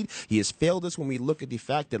to read. He has failed us when we look at the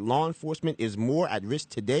fact that law enforcement is more at risk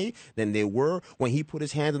today than they were when he put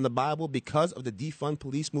his hand in the Bible because of the defund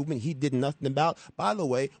police movement he did nothing about. By the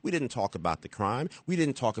way, we didn't talk about the crime. We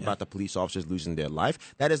didn't talk about the police officers losing their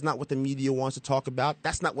life. That is not what the media wants to talk about.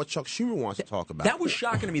 That's not what Chuck Schumer wants to talk about. That was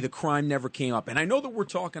shocking to me. The crime never came up. And I know that we're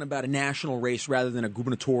talking about a national race rather than a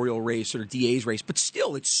gubernatorial race or a DA's race, but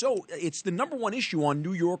still, it's the number one issue on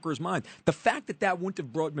New Yorkers' mind. The fact that wouldn't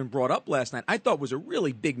have been brought up last night, I thought was a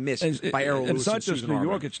really big miss by Errol Lewis. It's not just New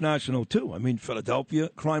York, it's national, too. I mean, Philadelphia,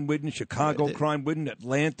 crime-ridden, Chicago, crime-ridden,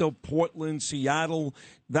 Atlanta, Portland, Seattle.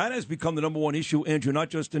 That has become the number one issue, Andrew, not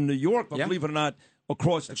just in New York, but believe it or not,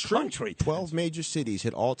 across the country. 12 major cities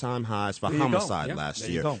hit all-time highs for homicide last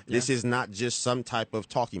year. This is not just some type of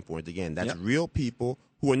talking point. Again, that's real people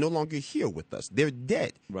who are no longer here with us. They're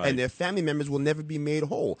dead, and their family members will never be made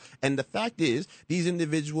whole. And the fact is, these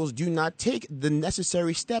individuals do not take the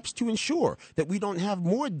necessary steps to ensure that we don't have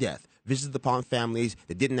more death visited upon families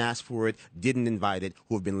that didn't ask for it, didn't invite it,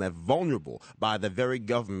 who have been left vulnerable by the very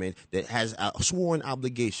government that has a sworn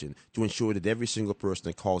obligation to ensure that every single person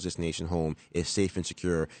that calls this nation home is safe and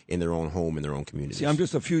secure in their own home, in their own community. See, I'm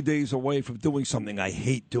just a few days away from doing something I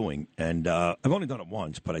hate doing, and I've only done it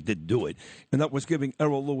once, but I did do it, and that was giving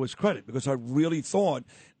Errol Lewis credit, because I really thought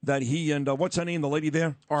that he and, what's her name, the lady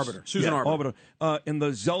there? Arbiter. Susan Arbiter. In the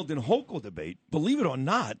Zeldin-Hochul debate, believe it or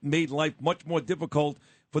not, made life much more difficult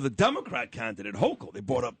for the Democrat candidate, Hochul. They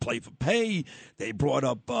brought up play for pay. They brought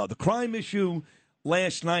up the crime issue.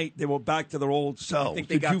 Last night, they were back to their old selves. I think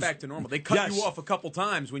they got back to normal. They cut you off a couple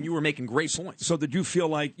times when you were making great points. So did you feel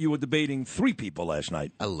like you were debating three people last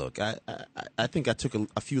night? Look, I think I took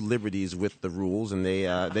a few liberties with the rules, and they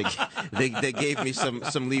gave me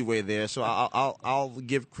some leeway there. So I'll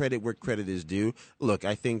give credit where credit is due. Look,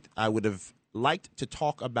 I think I would have liked to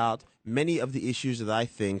talk about many of the issues that I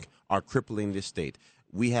think are crippling this state.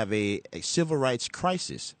 We have a civil rights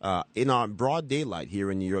crisis in our broad daylight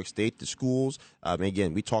here in New York State. The schools,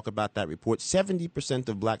 again, we talk about that report. 70%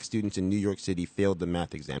 of black students in New York City failed the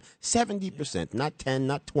math exam. 70%, not 10,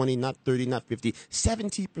 not 20, not 30, not 50,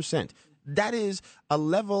 70%. That is a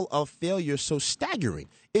level of failure so staggering.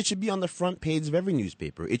 It should be on the front page of every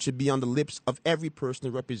newspaper. It should be on the lips of every person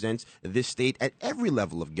who represents this state at every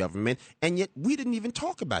level of government. And yet we didn't even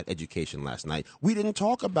talk about education last night. We didn't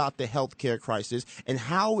talk about the health care crisis. And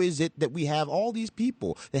how is it that we have all these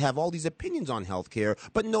people that have all these opinions on health care,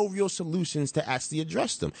 but no real solutions to actually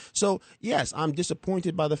address them? So, yes, I'm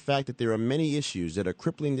disappointed by the fact that there are many issues that are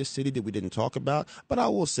crippling this city that we didn't talk about. But I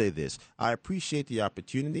will say this. I appreciate the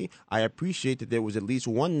opportunity. I appreciate that there was at least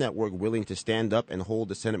one network willing to stand up and hold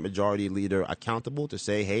the Senate Majority Leader accountable to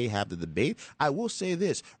say, hey, have the debate. I will say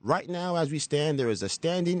this. Right now, as we stand, there is a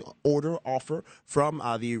standing order offer from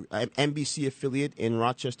the NBC affiliate in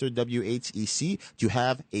Rochester, WHEC, to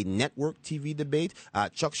have a network TV debate.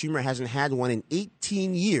 Chuck Schumer hasn't had one in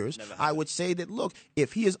 18 years. I would say that, look,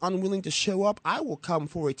 if he is unwilling to show up, I will come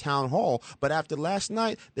for a town hall. But after last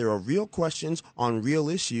night, there are real questions on real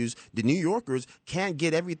issues. The New Yorkers can't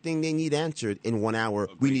get everything they need answered in 1 hour.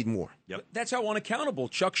 We need more. Yep. That's how unaccountable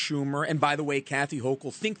Chuck Schumer and, by the way, Kathy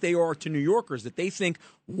Hochul think they are to New Yorkers, that they think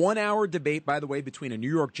 1 hour debate, by the way, between a New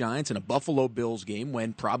York Giants and a Buffalo Bills game,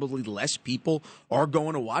 when probably less people are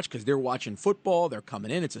going to watch because they're watching football, they're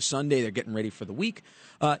coming in, it's a Sunday, they're getting ready for the week.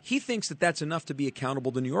 He thinks that that's enough to be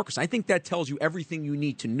accountable to New Yorkers. I think that tells you everything you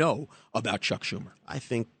need to know about Chuck Schumer. I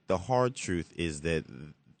think the hard truth is that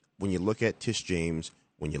when you look at Tish James,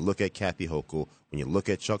 when you look at Kathy Hochul, when you look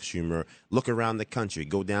at Chuck Schumer, look around the country,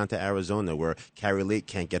 go down to Arizona where Carrie Lake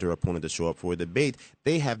can't get her opponent to show up for a debate.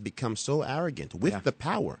 They have become so arrogant with the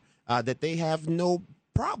power that they have no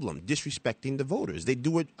problem disrespecting the voters. They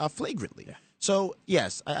do it flagrantly. Yeah. So,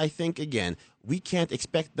 yes, I think, again, we can't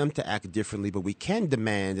expect them to act differently, but we can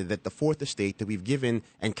demand that the Fourth Estate, that we've given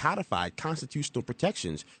and codified constitutional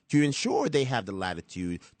protections to ensure they have the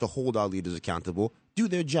latitude to hold our leaders accountable, do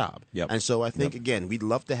their job. Yep. And so I think, again, we'd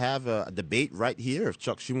love to have a debate right here. If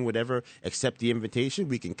Chuck Schumer would ever accept the invitation,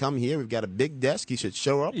 we can come here. We've got a big desk. He should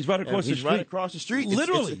show up. He's right across the street. Right across the street.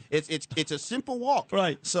 Literally. It's a simple walk.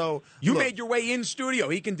 Right. So you made your way in studio.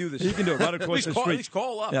 He can do this. He can do it right across the street. At least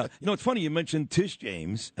call up. Yeah. You know, it's funny. You mentioned Tish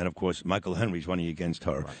James, and, of course, Michael Henry's running against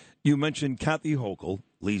her. Right. You mentioned Kathy Hochul.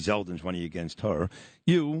 Lee Zeldin's running against her.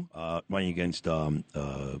 You running against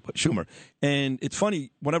Schumer. And it's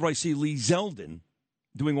funny, whenever I see Lee Zeldin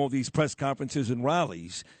doing all these press conferences and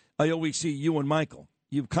rallies, I always see you and Michael.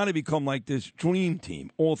 you've kind of become like this dream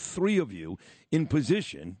team, all three of you in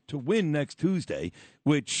position to win next Tuesday,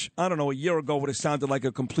 which, I don't know, a year ago would have sounded like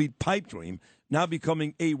a complete pipe dream, now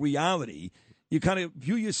becoming a reality. You kind of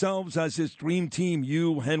view yourselves as this dream team,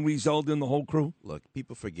 you, Henry Zeldin, the whole crew? Look,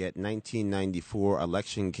 people forget 1994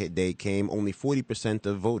 election day came. Only 40%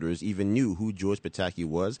 of voters even knew who George Pataki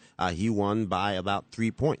was. He won by about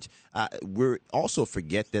 3 points. We also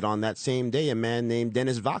forget that on that same day, a man named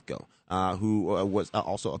Dennis Vacco, who was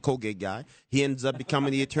also a Colgate guy, he ends up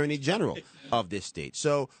becoming the Attorney General of this state.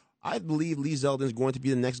 So I believe Lee Zeldin is going to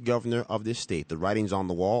be the next governor of this state. The writing's on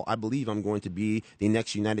the wall. I believe I'm going to be the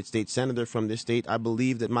next United States Senator from this state. I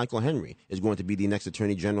believe that Michael Henry is going to be the next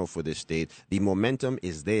Attorney General for this state. The momentum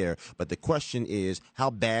is there, but the question is,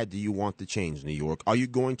 how bad do you want the change, New York? Are you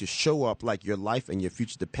going to show up like your life and your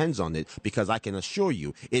future depends on it? Because I can assure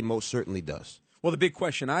you, it most certainly does. Well, the big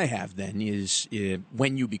question I have then is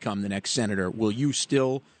when you become the next senator, will you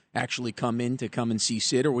still actually come and see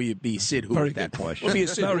Sid, or will you be Sid who at that point? Will be a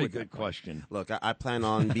very good question. Look, I plan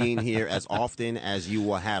on being here as often as you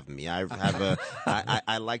will have me.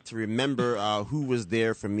 I like to remember who was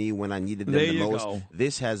there for me when I needed them the most. Go.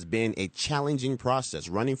 This has been a challenging process,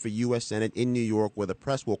 running for U.S. Senate in New York, where the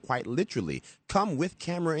press will quite literally come with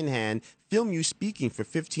camera in hand, film you speaking for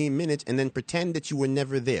 15 minutes, and then pretend that you were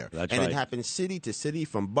never there. That's and right. It happened city to city,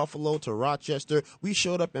 from Buffalo to Rochester. We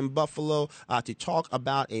showed up in Buffalo to talk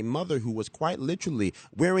about a mother who was quite literally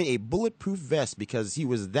wearing a bulletproof vest because he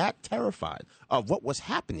was that terrified of what was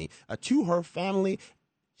happening to her family.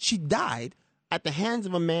 She died at the hands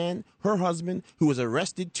of a man, her husband, who was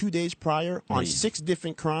arrested 2 days prior on 6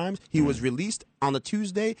 different crimes. He was released on a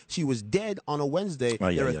Tuesday. She was dead on a Wednesday.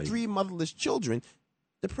 There are 3 motherless children.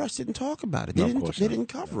 The press didn't talk about it. They didn't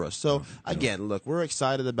cover us. So, again, look, we're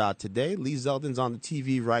excited about today. Lee Zeldin's on the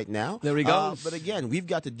TV right now. There he goes. But, again, we've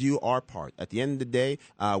got to do our part. At the end of the day,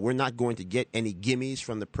 we're not going to get any gimmies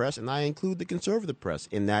from the press, and I include the conservative press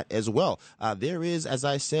in that as well. There is, as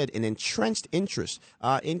I said, an entrenched interest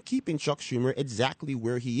in keeping Chuck Schumer exactly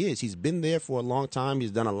where he is. He's been there for a long time.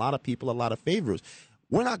 He's done a lot of people a lot of favors.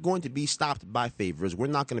 We're not going to be stopped by favors. We're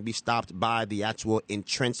not going to be stopped by the actual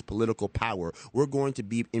entrenched political power. We're going to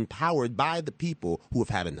be empowered by the people who have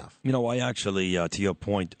had enough. You know, I actually, to your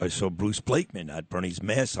point, I saw Bruce Blakeman at Bernie's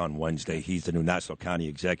Mass on Wednesday. He's the new Nassau County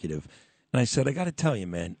executive. And I said, I got to tell you,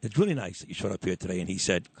 man, it's really nice that you showed up here today. And he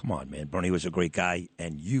said, come on, man, Bernie was a great guy,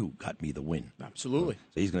 and you got me the win. Absolutely.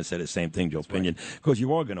 So he's going to say the same thing, Joe Pinion, because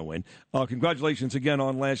you are going to win. Congratulations again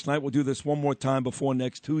on last night. We'll do this one more time before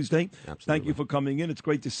next Tuesday. Absolutely. Thank you for coming in. It's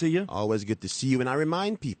great to see you. Always good to see you. And I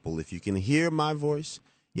remind people, if you can hear my voice,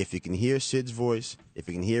 if you can hear Sid's voice, if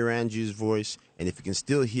you can hear Andrew's voice, and if you can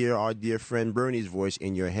still hear our dear friend Bernie's voice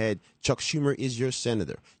in your head, Chuck Schumer is your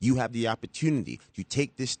senator. You have the opportunity to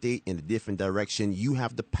take this state in a different direction. You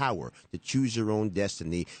have the power to choose your own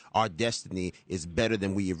destiny. Our destiny is better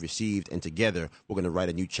than we have received, and together we're going to write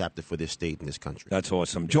a new chapter for this state and this country. That's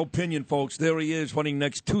awesome. Joe Pinion, folks, there he is running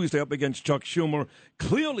next Tuesday up against Chuck Schumer.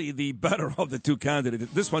 Clearly the better of the two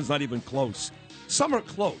candidates. This one's not even close. Some are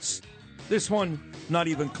close. This one, not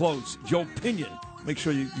even close. Joe Pinion. Make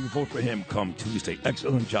sure you vote for him come Tuesday.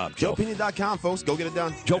 Excellent job, Joe. JoePinion.com, folks. Go get it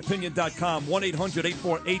done. JoePinion.com.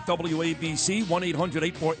 1-800-848-WABC.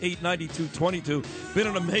 1-800-848-9222. Been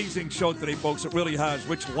an amazing show today, folks. It really has.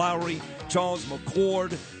 Rich Lowry, Charles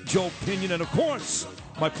McCord, Joe Pinion, and, of course,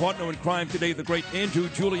 my partner in crime today, the great Andrew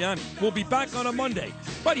Giuliani. We'll be back on a Monday,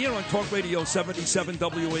 right here on Talk Radio 77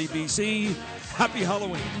 WABC. Happy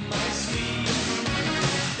Halloween.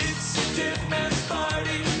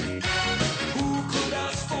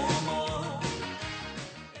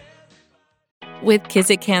 With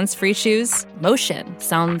Kizik hands-free shoes, motion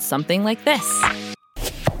sounds something like this.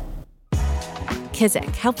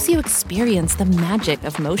 Kizik helps you experience the magic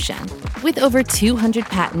of motion. With over 200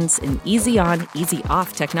 patents and easy-on,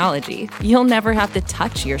 easy-off technology, you'll never have to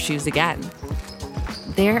touch your shoes again.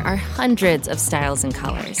 There are hundreds of styles and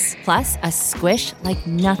colors, plus a squish like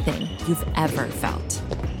nothing you've ever felt.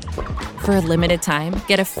 For a limited time,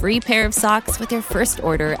 get a free pair of socks with your first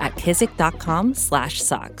order at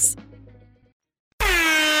kizik.com/socks.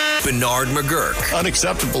 Bernard McGurk.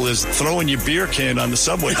 Unacceptable is throwing your beer can on the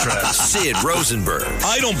subway tracks. Sid Rosenberg.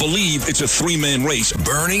 I don't believe it's a 3-man race.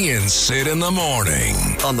 Bernie and Sid in the morning.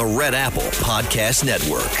 On the Red Apple Podcast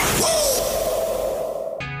Network.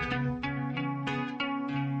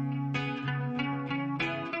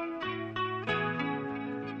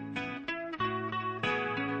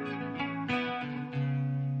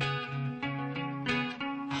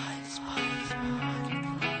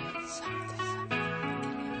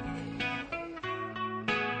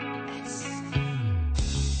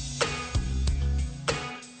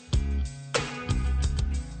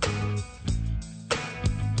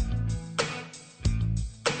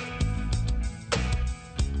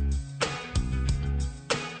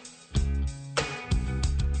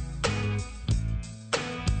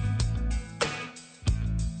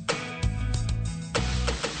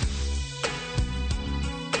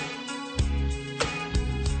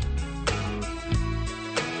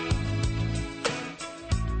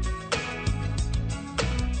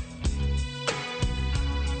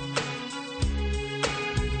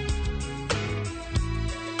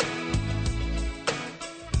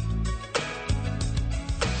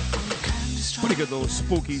 get a little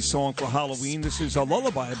spooky song for Halloween. This is a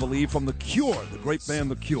lullaby, I believe, from The Cure, the great band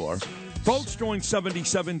The Cure. Folks, join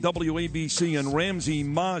 77 WABC and Ramsey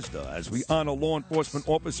Mazda as we honor law enforcement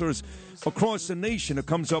officers across the nation. It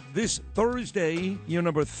comes up this Thursday, year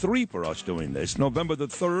number 3 for us doing this, November the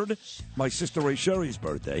 3rd, my sister Ray Sherry's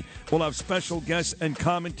birthday. We'll have special guests and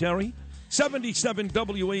commentary. 77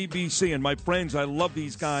 WABC, and my friends, I love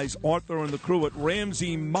these guys, Arthur and the crew at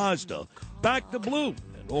Ramsey Mazda. Back to Blue.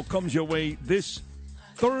 It all comes your way this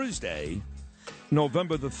Thursday,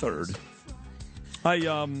 November the 3rd. I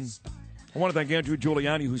want to thank Andrew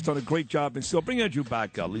Giuliani, who's done a great job, and still bring Andrew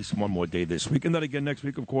back at least one more day this week. And then again next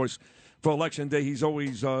week, of course, for Election Day. He's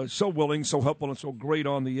always so willing, so helpful, and so great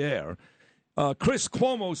on the air. Chris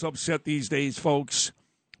Cuomo's upset these days, folks.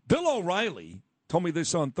 Bill O'Reilly told me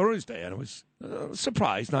this on Thursday, and I was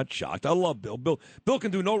surprised, not shocked. I love Bill. Bill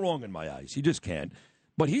can do no wrong in my eyes. He just can't.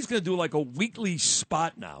 But he's going to do like a weekly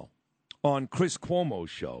spot now on Chris Cuomo's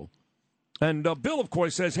show. And Bill, of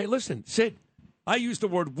course, says, hey, listen, Sid, I used the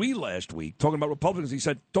word we last week, talking about Republicans. He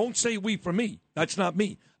said, don't say we for me. That's not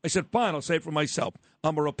me. I said, fine, I'll say it for myself.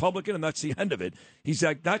 I'm a Republican, and that's the end of it. He's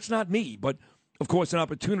like, that's not me. But, of course, an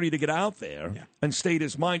opportunity to get out there and state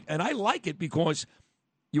his mind. And I like it because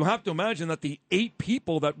you have to imagine that the 8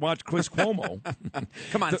 people that watch Chris Cuomo.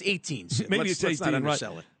 Come on, it's 18. Maybe it's 18, not right?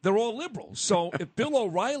 It. They're all liberals. So if Bill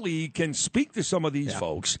O'Reilly can speak to some of these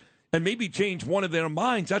folks and maybe change one of their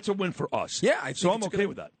minds, that's a win for us. Yeah, I think I'm okay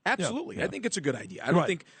with that. Absolutely, yeah. I think it's a good idea. I don't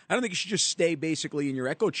think you should just stay basically in your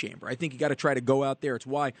echo chamber. I think you got to try to go out there. It's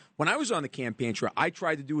why when I was on the campaign trail, I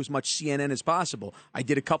tried to do as much CNN as possible. I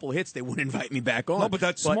did a couple of hits; they wouldn't invite me back on. No, but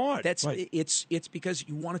that's smart. That's it's because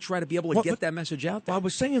you want to try to be able to get that message out there. I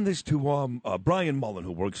was saying this to Brian Mullen,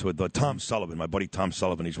 who works with Tom Sullivan, my buddy Tom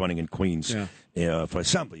Sullivan. He's running in Queens for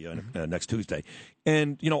Assembly next Tuesday.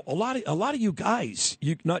 And you know, a lot of you guys,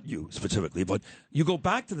 not you specifically, but you go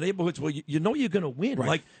back to the neighborhoods where you know you're going to win. Right.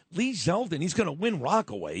 Like Lee Zeldin, he's going to win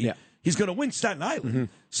Rockaway. Yeah. He's going to win Staten Island. Mm-hmm.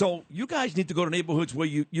 So you guys need to go to neighborhoods where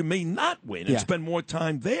you may not win and spend more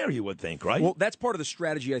time there, you would think, right? Well, that's part of the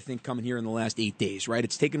strategy, I think, coming here in the last 8 days, right?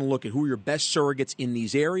 It's taking a look at who are your best surrogates in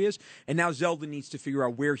these areas, and now Zeldin needs to figure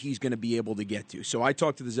out where he's going to be able to get to. So I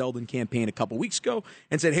talked to the Zeldin campaign a couple weeks ago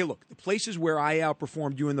and said, hey, look, the places where I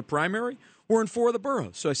outperformed you in the primary were in 4 of the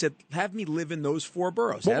boroughs. So I said, have me live in those 4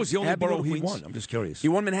 boroughs. What was the only borough he won? I'm just curious. He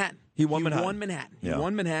won Manhattan. He won Manhattan. He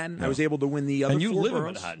won Manhattan. Yeah. I was able to win the other 4 boroughs. And you live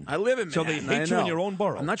in Manhattan. I live in Manhattan. So they hate you in your own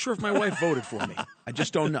borough. I'm not sure if my wife voted for me. I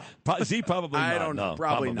just don't know. Probably not. I don't know. No,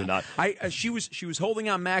 probably not. She was holding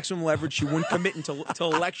on maximum leverage. She wouldn't commit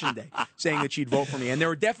until Election Day, saying that she'd vote for me. And there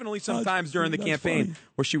were definitely some times during the campaign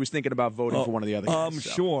where she was thinking about voting for one of the other guys. I'm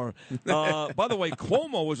sure. By the way,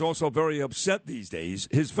 Cuomo was also very upset these days.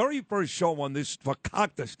 His very first show on this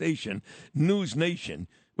fakakta station, News Nation,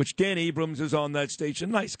 which Dan Abrams is on that station.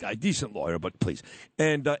 Nice guy, decent lawyer, but please.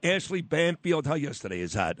 And Ashley Banfield, how yesterday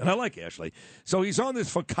is that? And I like Ashley. So he's on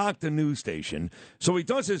this fakakta news station. So he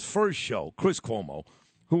does his first show, Chris Cuomo,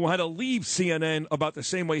 who had to leave CNN about the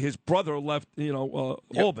same way his brother left,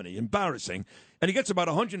 Albany. Embarrassing. And he gets about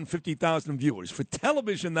 150,000 viewers. For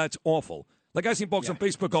television, that's awful. Like I seen folks on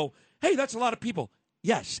Facebook go, hey, that's a lot of people.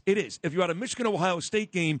 Yes, it is. If you're at a Michigan-Ohio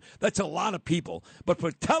State game, that's a lot of people. But for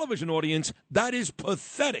a television audience, that is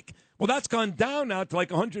pathetic. Well, that's gone down now to like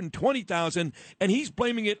 120,000, and he's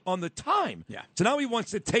blaming it on the time. Yeah. So now he wants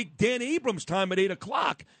to take Dan Abrams' time at 8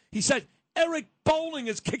 o'clock. He said, Eric Bolling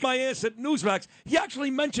has kicked my ass at Newsmax. He actually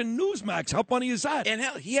mentioned Newsmax. How funny is that? And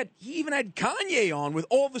hell, he even had Kanye on with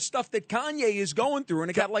all the stuff that Kanye is going through, and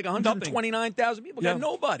it got like 129,000 people. Got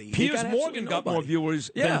nobody. Piers Morgan got more viewers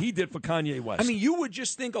than he did for Kanye West. I mean, you would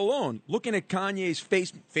just think alone, looking at Kanye's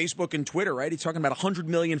Facebook and Twitter, right? He's talking about 100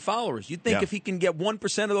 million followers. You'd think if he can get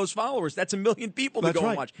 1% of those followers, that's 1 million people to go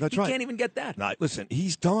and watch. He can't even get that. Nah, listen,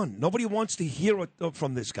 he's done. Nobody wants to hear it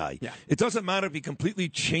from this guy. Yeah. It doesn't matter if he completely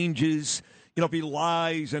changes. If he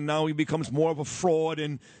lies and now he becomes more of a fraud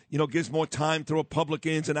and, gives more time to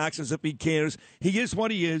Republicans and acts as if he cares. He is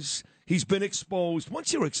what he is. He's been exposed.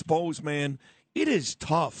 Once you're exposed, man, it is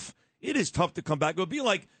tough. It is tough to come back. It would be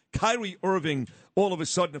like Kyrie Irving all of a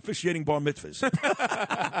sudden officiating bar mitzvahs.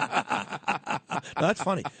 That's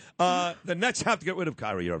funny. The Nets have to get rid of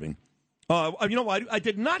Kyrie Irving. I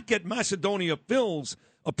did not get Macedonia Phil's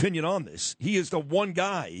opinion on this. He is the one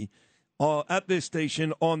guy at this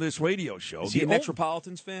station on this radio show. Is he a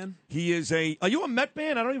Metropolitans fan? He is a... Are you a Met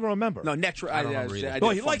fan? I don't even remember. No,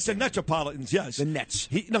 he likes the Metropolitans, yes. The Nets.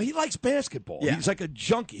 He likes basketball. Yeah. He's like a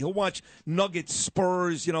junkie. He'll watch Nuggets,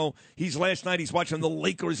 Spurs. Last night he's watching the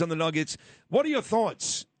Lakers and the Nuggets. What are your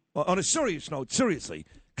thoughts? On a serious note, seriously,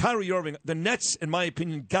 Kyrie Irving, the Nets, in my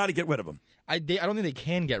opinion, got to get rid of him. I don't think they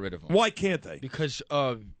can get rid of him. Why can't they? Because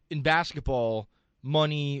in basketball,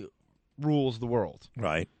 money rules the world.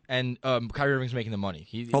 Right. And Kyrie Irving's making the money.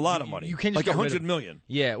 A lot of money. You can't just like get rid of $100 million.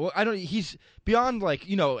 Yeah. Well, I don't. He's beyond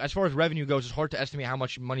as far as revenue goes. It's hard to estimate how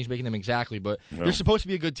much money he's making them exactly. But they're supposed to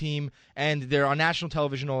be a good team, and they're on national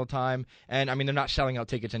television all the time. And I mean, they're not selling out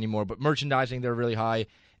tickets anymore. But merchandising, they're really high.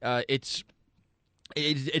 It's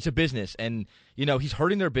a business, and he's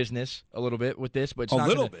hurting their business a little bit with this. But it's not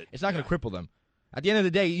going to cripple them. At the end of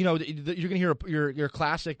the day, you're going to hear your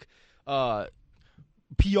classic.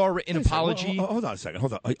 PR written apology. Hold on a second.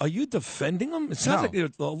 Hold on. Are you defending them? It sounds like a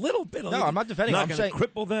little bit. No, I'm not defending them. I'm saying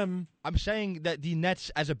cripple them. I'm saying that the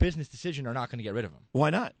Nets, as a business decision, are not going to get rid of him. Why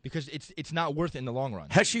not? Because it's not worth it in the long run.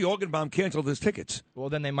 Heshy Orgenbaum canceled his tickets. Well,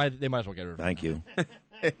 then they might as well get rid of him. Thank you.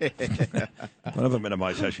 Don't ever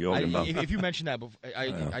minimize Heshy Orgenbaum. If you mentioned that,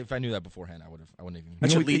 if I knew that beforehand, I wouldn't even.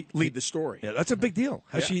 That should lead the story. Yeah, that's a big deal.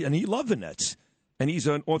 Heshy, and he loved the Nets. And he's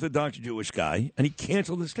an Orthodox Jewish guy, and he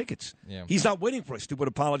canceled his tickets. Yeah. He's not waiting for a stupid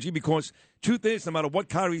apology because truth is, no matter what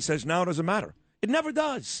Kyrie says now, it doesn't matter. It never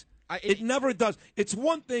does. It never does. It's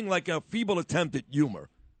one thing like a feeble attempt at humor,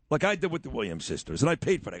 like I did with the Williams sisters, and I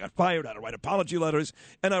paid for it. I got fired. I had to write apology letters,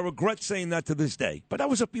 and I regret saying that to this day. But that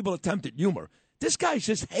was a feeble attempt at humor. This guy's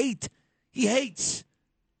just hate. He hates.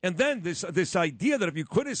 And then this idea that if you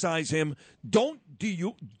criticize him, don't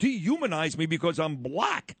dehumanize me because I'm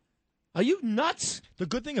black. Are you nuts? The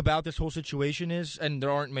good thing about this whole situation is, and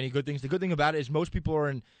there aren't many good things, the good thing about it is most people are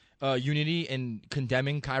in unity in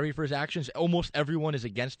condemning Kyrie for his actions. Almost everyone is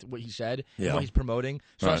against what he said and what he's promoting.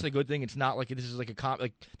 So that's the good thing. It's not like this is like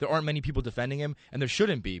there aren't many people defending him, and there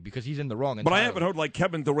shouldn't be because he's in the wrong. But I haven't heard like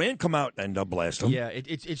Kevin Durant come out and blast him. Yeah,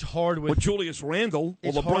 it's hard with Julius Randle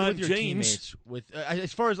or LeBron James. With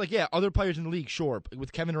as far as other players in the league, sure.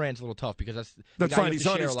 With Kevin Durant's a little tough because that's fine. He's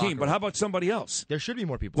on his team. But how about somebody else? There should be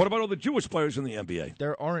more people. What about all the Jewish players in the NBA?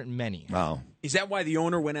 There aren't many. Oh. Is that why the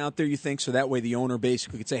owner went out there, you think? So that way the owner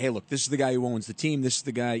basically could say, hey, look, this is the guy who owns the team. This is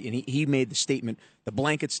the guy. And he made the statement, the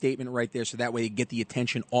blanket statement right there, so that way you get the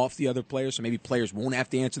attention off the other players, so maybe players won't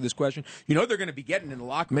have to answer this question. They're going to be getting in the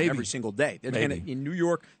locker room every single day. They're in New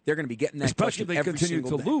York, they're going to be getting that question every single day. Especially if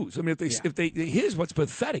they continue to lose. I mean, here's what's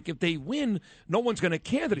pathetic. If they win, no one's going to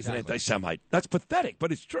care that he's an anti-Semite. That's pathetic,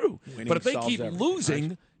 but it's true. But if they keep losing...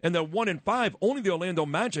 Right? And they're 1-5. Only the Orlando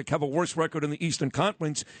Magic have a worse record in the Eastern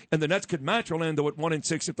Conference, and the Nets could match Orlando at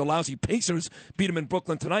 1-6 if the lousy Pacers beat them in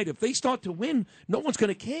Brooklyn tonight. If they start to win, no one's going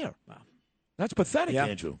to care. Wow. That's pathetic,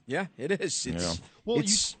 Andrew. Yeah, it is.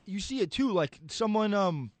 You see it too. Like someone,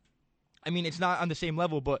 I mean, it's not on the same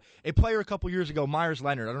level, but a player a couple years ago, Myers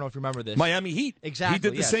Leonard. I don't know if you remember this. Miami Heat. Exactly.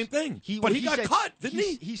 He did the same thing. But he got cut, didn't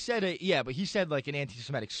he? He said but he said like an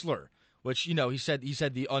anti-Semitic slur, which he said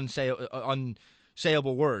the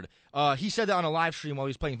unsayable word. He said that on a live stream while he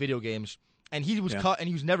was playing video games, and he was cut, and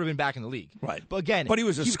he's never been back in the league. Right. But again, he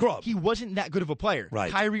was a scrub. He wasn't that good of a player.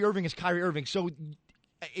 Right. Kyrie Irving is Kyrie Irving. So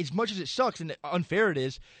as much as it sucks and unfair it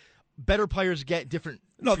is, better players get different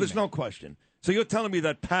treatment. There's no question. So you're telling me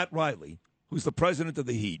that Pat Riley, who's the president of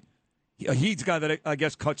the Heat, Heat's guy that I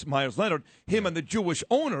guess cuts Myers Leonard, him and the Jewish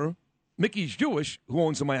owner, Mickey's Jewish, who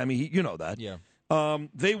owns the Miami Heat, you know that. Yeah.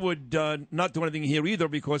 They would not do anything here either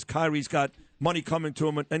because Kyrie's got money coming to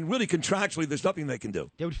him, and really contractually, there's nothing they can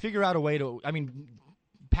do. They would figure out a way to. I mean,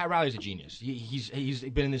 Pat Riley's a genius. He's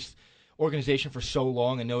been in this organization for so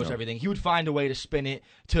long and knows everything. He would find a way to spin it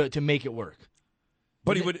to make it work.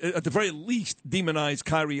 But he would, at the very least, demonize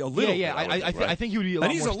Kyrie a little. Yeah. I think he would be a lot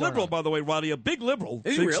more. And he's a liberal, by the way, Roddy, a big liberal.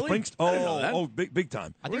 Is he really? Big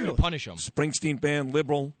time. I think he would punish him. Springsteen band,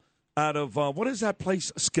 liberal. Out of, what is that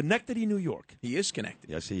place? Schenectady, New York. He is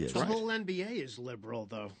Schenectady. Yes, he is. The whole NBA is liberal,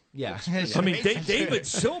 though. Yeah. I mean, David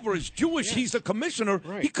Silver is Jewish. Yeah. He's the commissioner.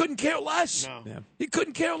 Right. He couldn't care less. No. Yeah. He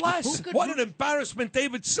couldn't care less. What an embarrassment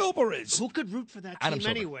David Silver is. Who could root for that team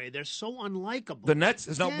anyway? They're so unlikable. The Nets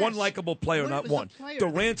is not one likable player, not one.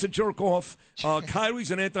 Durant's a jerk-off.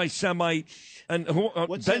 Kyrie's an anti-Semite. And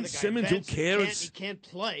Ben Simmons, who cares? He can't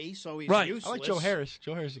play, so he's useless. I like Joe Harris.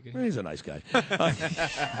 Joe Harris is good. He's a nice guy.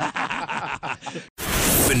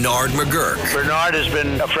 Bernard McGuirk. Bernard has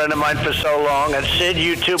been a friend of mine for so long. And Sid,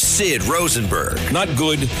 you too. Sid Rosenberg. Not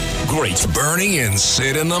good, great. Bernie and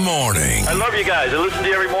Sid in the morning. I love you guys. I listen to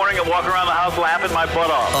you every morning and walk around the house laughing my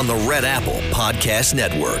butt off. On the Red Apple Podcast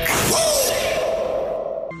Network.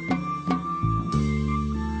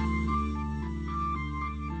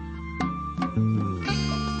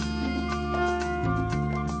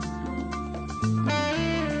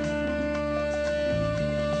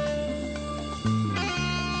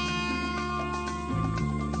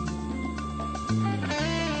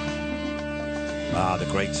 The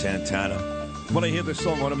great Santana. When I hear this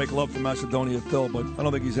song, I want to make love to Macedonia Phil, but I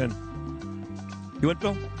don't think he's in. You went,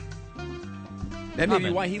 Phil? That may be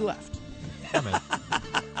why he left. I'm in.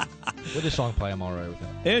 With the song play, I'm all right with it.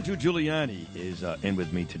 Andrew Giuliani is in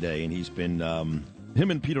with me today, and he's been him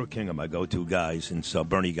and Peter King are my go-to guys since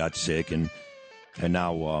Bernie got sick and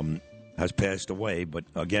now has passed away. But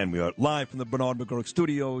again, we are live from the Bernard McGurk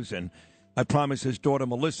Studios, and I promised his daughter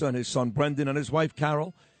Melissa and his son Brendan and his wife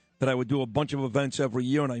Carol that I would do a bunch of events every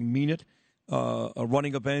year, and I mean it. A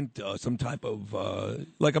running event, some type of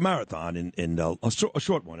like a marathon, in a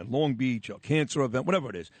short one in Long Beach, a cancer event, whatever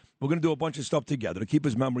it is. We're going to do a bunch of stuff together to keep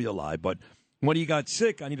his memory alive. But when he got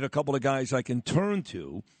sick, I needed a couple of guys I can turn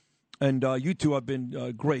to, and you two have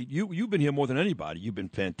been great. You've been here more than anybody. You've been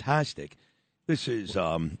fantastic. This is,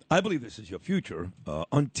 I believe, this is your future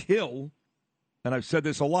until, and I've said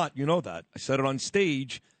this a lot. You know that I said it on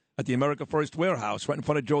stage at the America First Warehouse, right in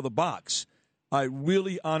front of Joe the Box. I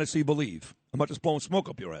really, honestly believe, I'm not just blowing smoke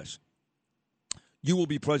up your ass, you will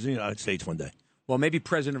be president of the United States one day. Well, maybe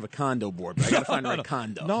president of a condo board, but I got to find the right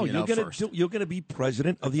condo. No, you're going to be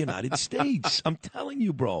president of the United States. I'm telling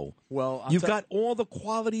you, bro. Well, you've got all the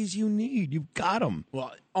qualities you need. You've got them.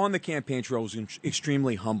 Well, on the campaign trail, it was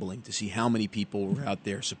extremely humbling to see how many people were out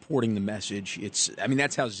there supporting the message.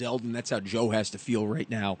 That's how Zeldin, that's how Joe has to feel right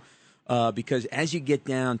now. Because as you get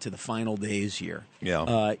down to the final days here,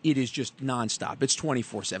 it is just nonstop. It's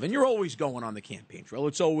 24/7. You're always going on the campaign trail.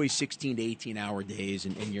 It's always 16 to 18-hour days,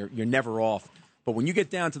 and you're never off. But when you get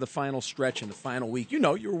down to the final stretch and the final week, you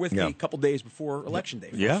were with me a couple days before Election Day.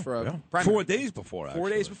 For 4 days before, actually. 4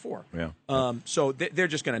 days before. Yeah. So they're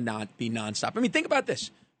just going to not be nonstop. I mean, think about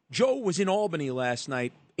this. Joe was in Albany last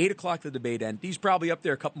night, 8 o'clock the debate end. He's probably up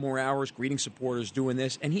there a couple more hours greeting supporters, doing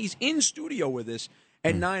this, and he's in studio with us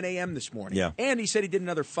at 9 a.m. this morning. Yeah. And he said he did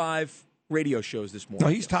another 5 radio shows this morning.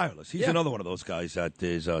 No, he's tireless. He's another one of those guys that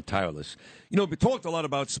is tireless. We talked a lot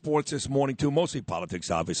about sports this morning, too, mostly politics,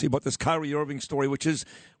 obviously, but this Kyrie Irving story, which is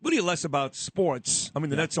really less about sports. I mean,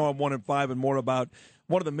 the Nets are 1-5 and more about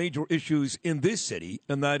one of the major issues in this city,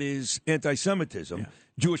 and that is anti-Semitism. Yeah.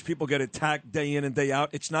 Jewish people get attacked day in and day out.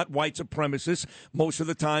 It's not white supremacists. Most of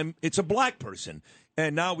the time, it's a black person.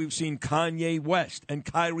 And now we've seen Kanye West and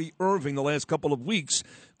Kyrie Irving the last couple of weeks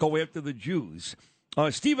go after the Jews.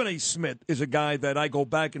 Stephen A. Smith is a guy that I go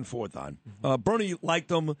back and forth on. Bernie liked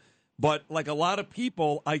him, but like a lot of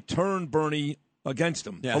people, I turned Bernie against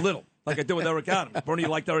him a little, like I did with Eric Adams. Bernie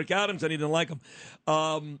liked Eric Adams, and he didn't like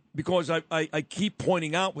him. Because I keep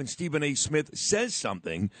pointing out when Stephen A. Smith says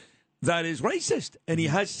something that is racist, and he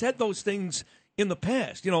has said those things in the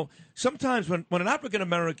past. Sometimes when an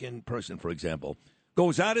African-American person, for example,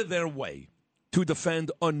 goes out of their way to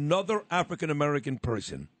defend another African-American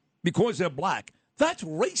person because they're black, that's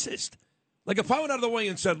racist. Like if I went out of the way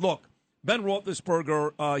and said, look, Ben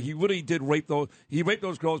Roethlisberger, he really did rape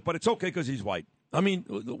those girls, but it's okay because he's white. I mean,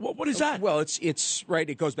 what is that? Well, it's right.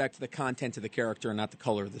 It goes back to the content of the character and not the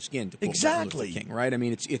color of the skin. To quote exactly. Martin Luther King, right? I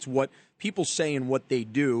mean, it's what people say and what they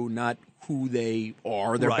do, not who they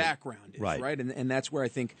are, their background is, right? And that's where I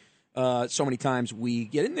think so many times we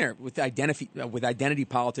get in there with identity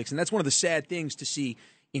politics, and that's one of the sad things to see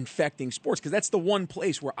infecting sports, because that's the one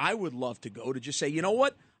place where I would love to go to just say, you know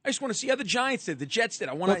what? I just want to see how the Giants did, the Jets did.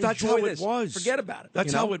 I want to enjoy this. That's how it was. Forget about it.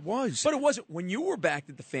 That's how it was. But it wasn't when you were back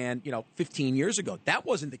at the Fan, 15 years ago. That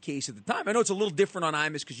wasn't the case at the time. I know it's a little different on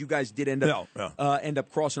Imus because you guys did end up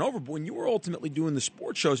crossing over. But when you were ultimately doing the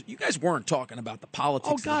sports shows, you guys weren't talking about the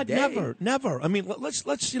politics. Oh God, of the day. never. I mean,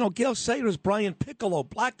 let's Gail Sayers, Brian Piccolo,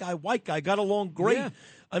 black guy, white guy, got along great. Yeah.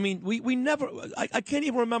 I mean, we never. I can't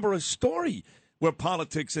even remember a story where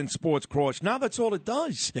politics and sports cross. Now that's all it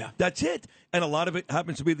does. Yeah. That's it. And a lot of it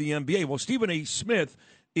happens to be the NBA. Well, Stephen A. Smith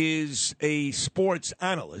is a sports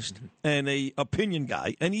analyst and a opinion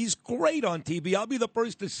guy, and he's great on TV. I'll be the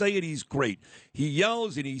first to say it. He's great. He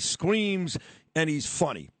yells and he screams, and he's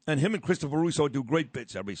funny. And him and Christopher Russo do great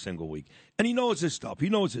bits every single week. And he knows his stuff. He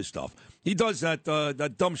does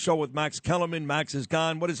that dumb show with Max Kellerman. Max is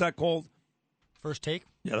gone. What is that called? First Take?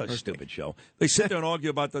 Yeah, that's a stupid show. They sit there and argue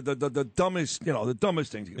about the dumbest, the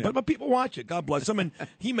dumbest things. Yeah. But people watch it. God bless him. And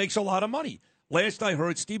he makes a lot of money. Last I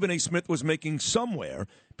heard, Stephen A. Smith was making somewhere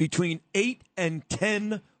between $8 and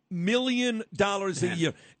 $10 million a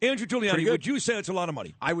year. Andrew Giuliani, would you say that's a lot of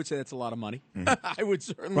money? I would say that's a lot of money. I would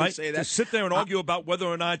certainly say that. To sit there and argue about whether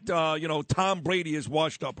or not Tom Brady is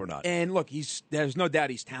washed up or not. And look, there's no doubt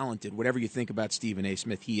he's talented. Whatever you think about Stephen A.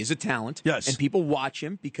 Smith, he is a talent. Yes. And people watch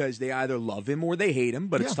him because they either love him or they hate him,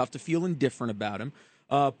 but it's tough to feel indifferent about him.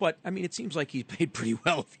 But I mean, it seems like he's paid pretty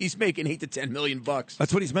well. He's making $8 to $10 million.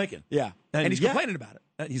 That's what he's making. Yeah, and he's complaining about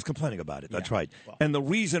it. He's complaining about it. That's right. Well, and the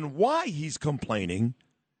reason why he's complaining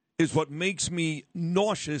is what makes me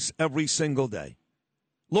nauseous every single day.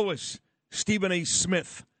 Lewis, Stephen A.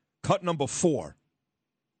 Smith, cut number 4.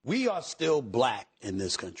 We are still black in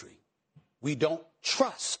this country. We don't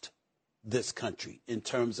trust this country in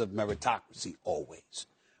terms of meritocracy always.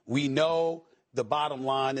 We know the bottom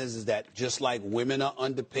line is that just like women are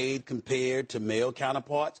underpaid compared to male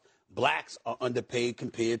counterparts, blacks are underpaid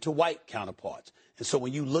compared to white counterparts. And so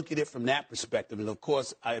when you look at it from that perspective, and of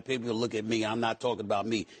course, people look at me, I'm not talking about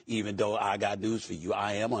me, even though I got news for you.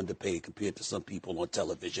 I am underpaid compared to some people on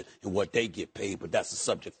television and what they get paid, but that's a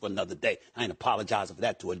subject for another day. I ain't apologizing for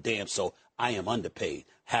that to a damn soul. I am underpaid.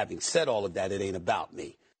 Having said all of that, it ain't about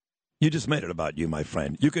me. You just made it about you, my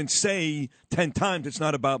friend. You can say 10 times it's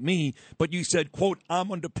not about me, but you said, quote,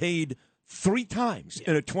 I'm underpaid 3 times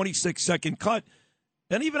in a 26-second cut.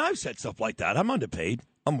 And even I've said stuff like that. I'm underpaid.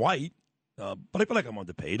 I'm white. But I feel like I'm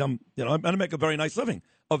underpaid. I'm going to make a very nice living.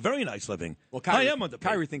 A very nice living. Well, Kyrie, I am underpaid.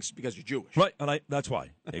 Kyrie thinks because you're Jewish. Right, and that's why.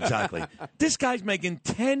 Exactly. This guy's making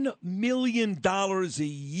 $10 million a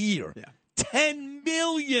year. Yeah. $10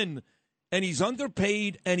 million. And he's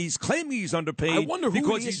underpaid, and he's claiming he's underpaid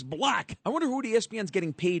because he's black. I wonder who at ESPN's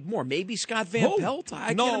getting paid more. Maybe Scott Van Pelt?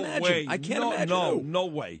 I can't imagine. Way. I can't imagine. No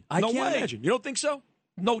way. I can't imagine. You don't think so?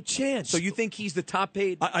 No chance. So you think he's the top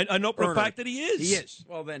paid? I know for a fact that he is. He is.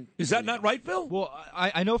 Well, then. Is that not right, Phil? Well,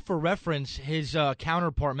 I know for reference, his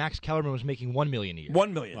counterpart, Max Kellerman, was making $1 million a year.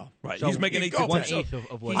 $1 million. Well, right. So he's making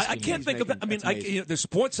 1/8 of what I can't think of that. I mean, the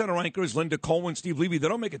Sports Center anchors, Linda Cohen, Steve Levy, they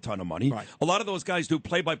don't make a ton of money. Right. A lot of those guys do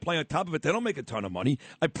play-by-play on top of it. They don't make a ton of money.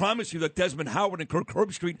 I promise you that Desmond Howard and Kirk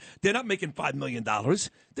Herbstreit, they're not making $5 million.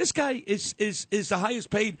 This guy is the highest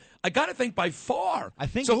paid, I got to think, by far.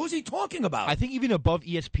 So who's he talking about? I think even above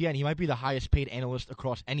ESPN, he might be the highest paid analyst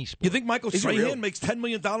across any sport. You think Michael Strahan makes $10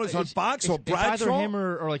 million on Fox or Bradshaw? It's either him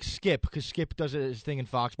or like Skip, because Skip does his thing in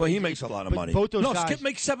Fox. Well, he makes a lot of money. Both those guys, Skip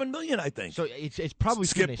makes $7 million, I think. So it's probably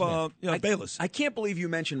Skip Bayless. I can't believe you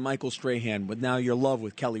mentioned Michael Strahan, but now your love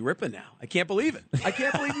with Kelly Ripa now. I can't believe it. I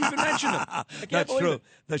can't believe you even mentioned him. That's true.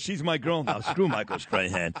 She's my girl now. Screw Michael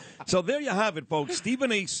Strahan. So there you have it, folks.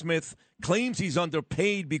 Stephen A. Smith claims he's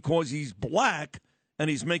underpaid because he's black, and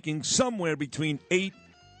he's making somewhere between $8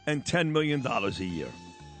 and $10 million a year.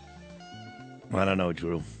 I don't know,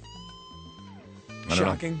 Drew.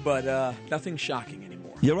 Shocking, but nothing shocking anymore.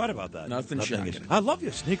 You're right about that. Nothing shocking. I love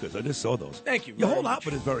your sneakers. I just saw those. Thank you. Your whole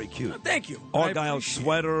outfit is very cute. Thank you. Argyle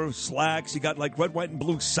sweater, slacks. You got like red, white, and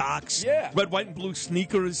blue socks. Yeah. Red, white, and blue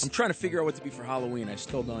sneakers. I'm trying to figure out what to be for Halloween. I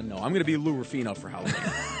still don't know. I'm going to be Lou Ruffino for Halloween.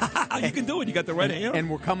 You can do it. You got the red hair. And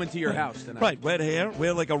we're coming to your house tonight. Right, red hair.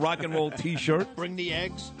 Wear like a rock and roll T-shirt. Bring the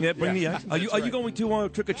eggs. Yeah, bring the eggs. Are you going to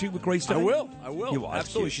trick-or-treat with Grace today? I will. You are.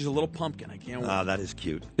 Absolutely. She's a little pumpkin. I can't wait. Ah, that is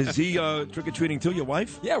cute. Is he trick-or-treating too, your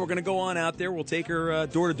wife? Yeah, we're going to go on out there. We'll take her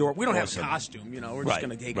door to door. We don't have a costume, We're just going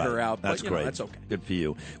to take her out. That's great. That's okay. Good for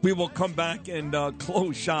you. We will come back and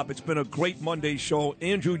close shop. It's been a great Monday show.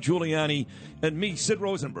 Andrew Giuliani and me, Sid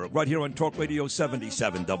Rosenberg, right here on Talk Radio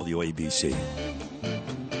 77 WABC.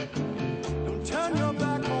 Don't turn your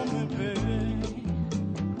back on me, baby.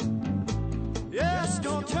 Yes,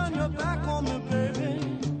 don't turn your back on me, baby.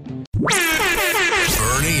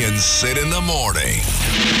 Bernie and Sid in the morning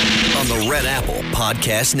on the Red Apple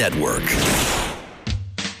Podcast Network.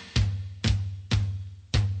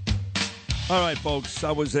 All right, folks.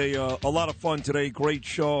 That was a lot of fun today. Great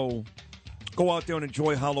show. Go out there and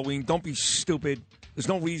enjoy Halloween. Don't be stupid. There's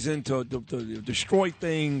no reason to destroy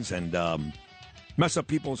things and mess up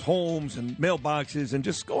people's homes and mailboxes, and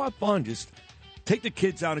just go have fun. Just take the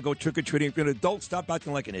kids out and go trick-or-treating. If you're an adult, stop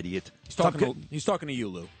acting like an idiot. He's talking to you,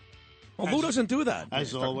 Lou. Well, Lou doesn't do that.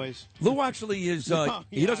 As always. Lou actually is,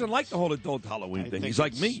 he doesn't like the whole adult Halloween thing. He's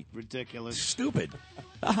like me. Ridiculous. Stupid.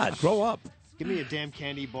 God, grow up. Give me a damn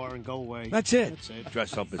candy bar and go away. That's it.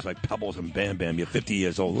 Dress up as like Pebbles and Bam Bam. You're 50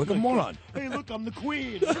 years old. Look a moron. Hey, look, I'm the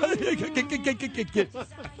queen. Go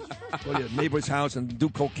to your neighbor's house and do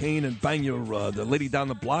cocaine and bang the lady down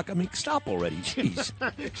the block. I mean, stop already. Jeez.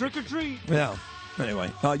 Trick or treat. Yeah.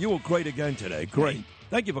 Anyway, you were great again today. Great.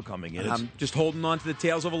 Thank you for coming in. I'm just holding on to the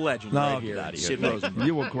tales of a legend right here. Sid Rosenberg.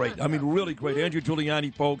 You were great. I mean, really great. Andrew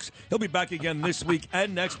Giuliani, folks. He'll be back again this week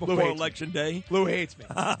and next before Election Day. Lou hates me.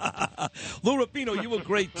 Lou Ruffino, you were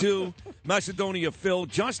great, too. Macedonia Phil.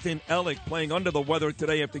 Justin Ellick playing under the weather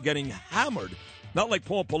today after getting hammered. Not like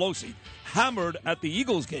Paul Pelosi. Hammered at the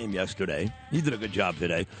Eagles game yesterday. He did a good job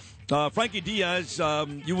today. Frankie Diaz,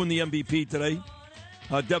 you won the MVP today.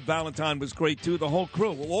 Deb Valentine was great, too. The whole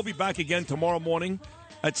crew. We'll all be back again tomorrow morning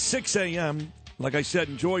at 6 a.m. Like I said,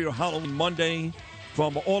 enjoy your Halloween Monday.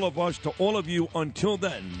 From all of us to all of you, until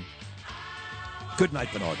then, good night,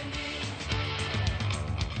 Bernard.